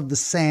middle of the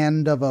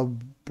sand of a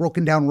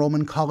broken down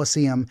Roman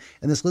Colosseum,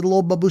 and this little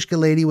old babushka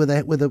lady with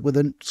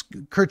a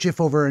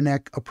kerchief over her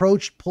neck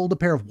approached, pulled a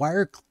pair of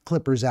wire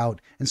clippers out,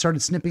 and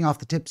started snipping off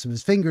the tips of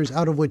his fingers,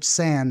 out of which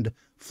sand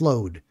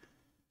flowed.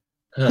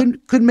 Huh.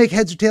 Couldn't make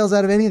heads or tails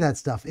out of any of that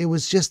stuff. It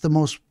was just the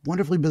most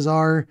wonderfully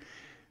bizarre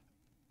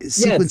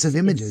sequence of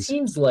images. It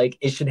seems like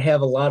it should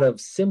have a lot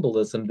of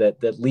symbolism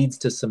that leads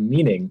to some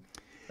meaning,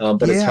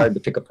 but it's hard to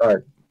pick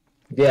apart.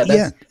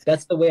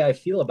 That's the way I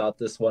feel about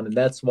this one, and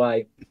that's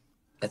why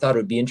I thought it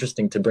would be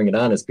interesting to bring it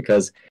on, is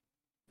because,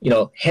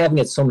 having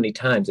it so many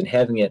times and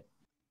having it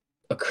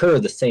occur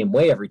the same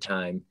way every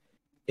time,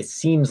 it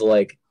seems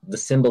like the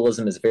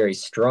symbolism is very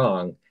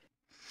strong,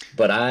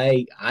 but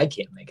I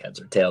can't make heads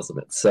or tails of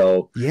it.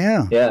 So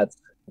it's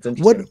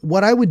interesting.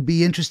 What I would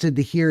be interested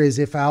to hear is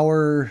if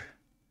our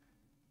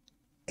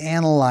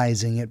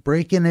analyzing it,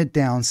 breaking it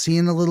down,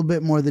 seeing a little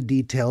bit more of the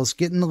details,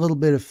 getting a little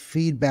bit of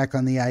feedback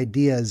on the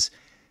ideas,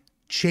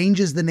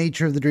 changes the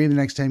nature of the dream the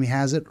next time you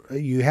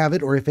have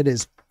it, or if it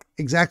is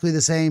exactly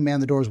the same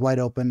and the door's wide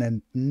open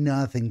and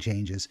nothing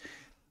changes.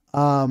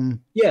 Or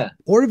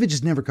if it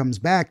just never comes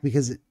back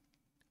because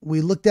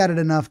we looked at it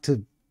enough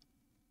to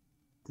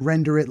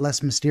render it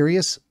less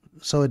mysterious,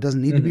 so it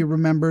doesn't need to be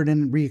remembered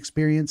and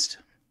re-experienced.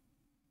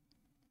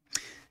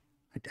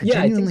 I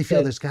genuinely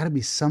feel there's got to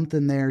be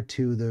something there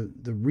to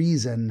the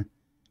reason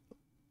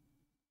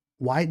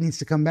why it needs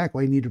to come back,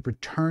 why you need to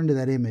return to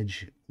that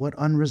image. What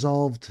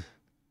unresolved,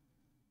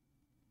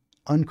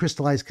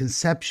 uncrystallized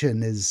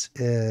conception is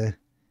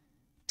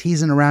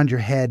teasing around your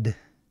head.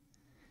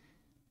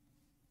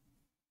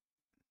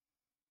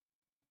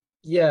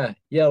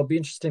 It'll be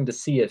interesting to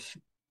see if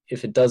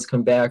it does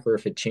come back or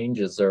if it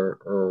changes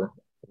or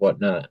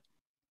whatnot.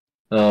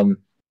 I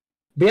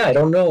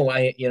don't know.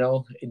 I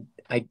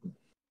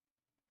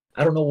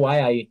don't know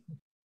why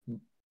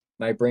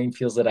my brain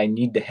feels that I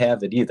need to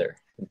have it either.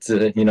 It's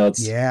a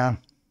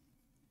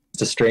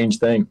strange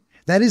thing.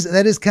 That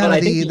is kind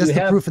of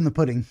the proof in the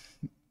pudding.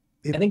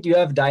 I think you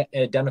have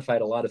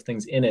identified a lot of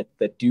things in it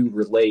that do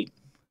relate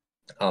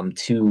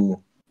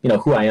to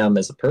who I am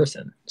as a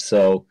person.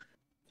 So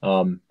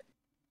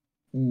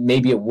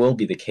maybe it will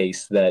be the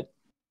case that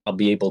I'll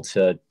be able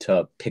to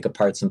pick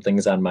apart some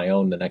things on my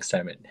own the next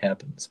time it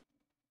happens.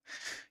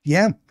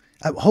 Yeah.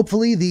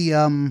 Hopefully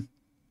the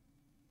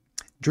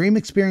dream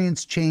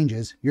experience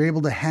changes. You're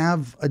able to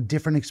have a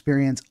different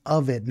experience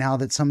of it now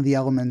that some of the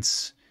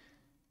elements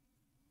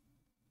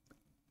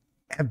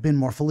have been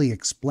more fully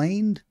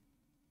explained,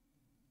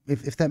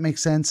 if that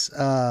makes sense.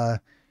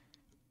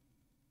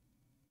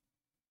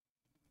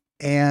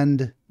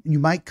 And you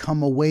might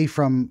come away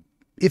from,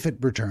 if it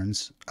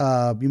returns,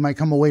 you might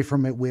come away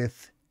from it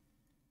with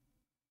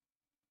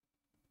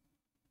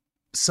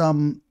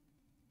some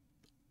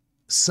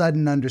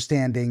sudden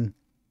understanding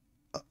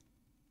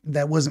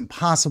that wasn't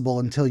possible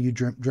until you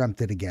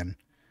dreamt it again.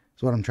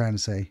 That's what I'm trying to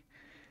say.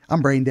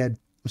 I'm brain dead.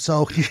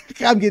 So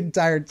I'm getting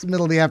tired. It's the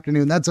middle of the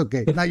afternoon. That's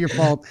okay. Not your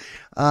fault.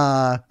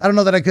 I don't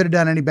know that I could have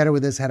done any better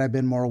with this had I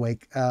been more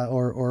awake,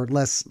 or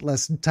less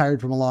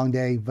tired from a long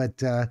day,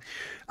 but,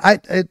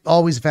 it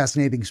always a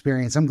fascinating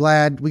experience. I'm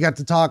glad we got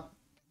to talk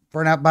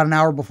for about an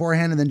hour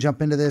beforehand and then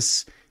jump into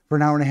this for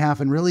an hour and a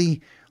half and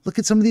really look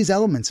at some of these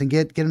elements and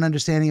get an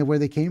understanding of where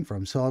they came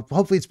from. So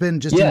hopefully it's been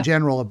just in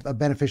general, a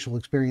beneficial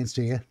experience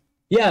to you.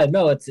 Yeah,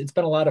 no, it's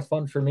been a lot of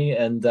fun for me.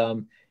 And,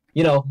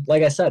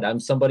 like I said, I'm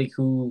somebody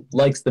who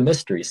likes the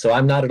mystery. So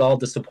I'm not at all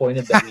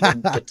disappointed that we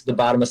didn't get to the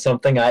bottom of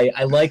something. I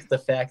like the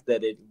fact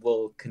that it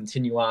will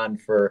continue on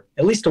for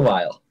at least a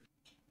while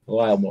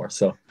more.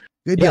 So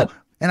good deal.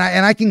 And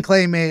I can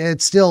claim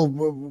it's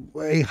still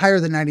a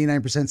higher than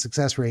 99%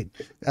 success rate,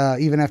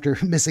 even after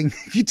missing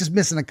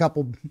a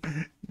couple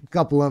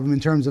of them in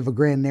terms of a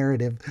grand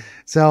narrative.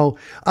 So,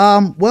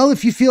 well,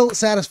 if you feel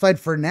satisfied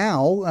for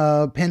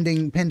now,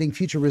 pending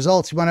future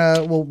results,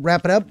 we'll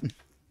wrap it up.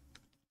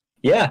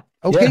 Yeah.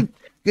 Okay. Yeah.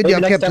 Good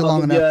job. Kept it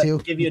long enough too.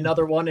 Give you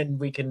another one and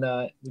we can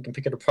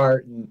pick it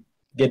apart and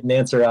get an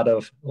answer out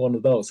of one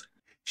of those.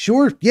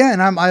 Sure. Yeah.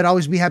 And I'd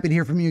always be happy to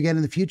hear from you again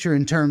in the future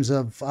in terms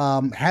of,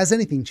 has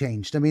anything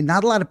changed? I mean,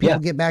 not a lot of people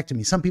get back to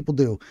me. Some people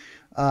do.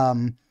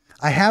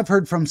 I have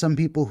heard from some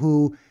people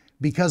who,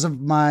 because of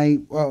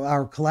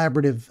our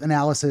collaborative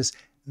analysis,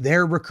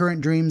 their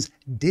recurrent dreams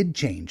did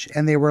change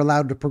and they were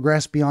allowed to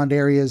progress beyond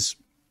areas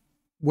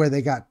where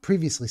they got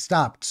previously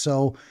stopped.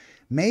 So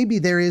maybe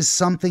there is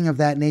something of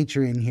that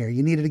nature in here.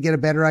 You needed to get a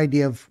better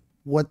idea of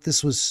what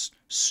this was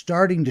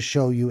starting to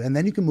show you, and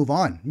then you can move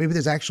on. Maybe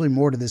there's actually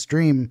more to this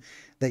dream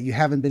that you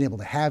haven't been able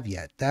to have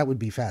yet. That would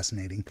be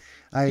fascinating.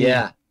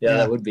 Yeah,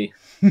 that would be.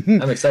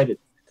 I'm excited.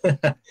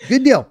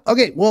 Good deal.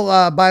 Okay.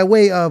 Well, by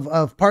way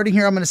of parting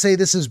here, I'm going to say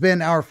this has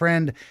been our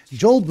friend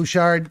Joel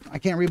Bouchard. I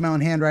can't read my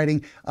own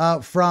handwriting,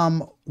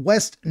 from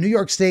West New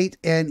York State.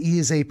 And he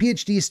is a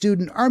PhD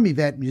student, Army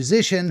vet,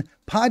 musician,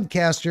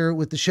 podcaster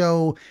with the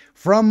show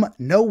From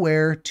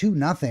Nowhere to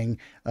Nothing,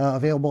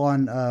 available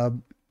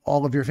on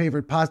all of your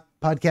favorite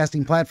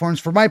podcasting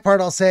platforms. For my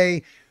part, I'll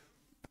say,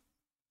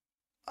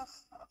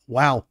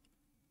 wow.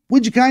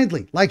 Would you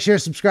kindly like, share,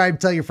 subscribe,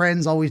 tell your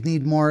friends? Always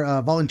need more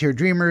volunteer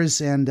dreamers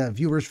and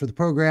viewers for the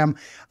program.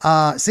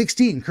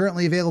 16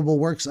 currently available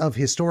works of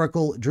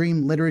historical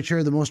dream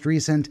literature. The most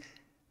recent,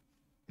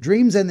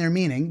 Dreams and Their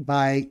Meaning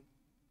by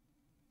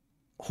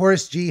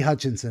Horace G.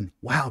 Hutchinson.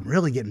 Wow, I'm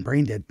really getting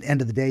brain dead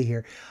end of the day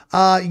here.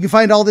 You can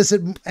find all this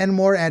and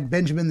more at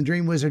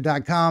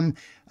benjaminthedreamwizard.com.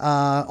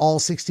 All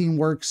 16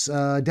 works,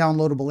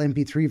 downloadable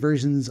MP3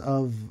 versions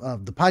of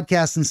the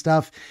podcast and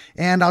stuff.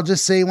 And I'll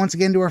just say once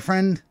again to our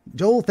friend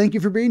Joel, thank you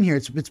for being here.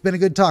 It's been a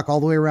good talk all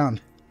the way around.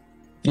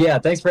 Yeah,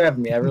 thanks for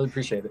having me. I really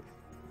appreciate it.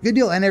 Good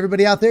deal. And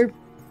everybody out there,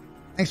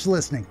 thanks for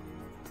listening.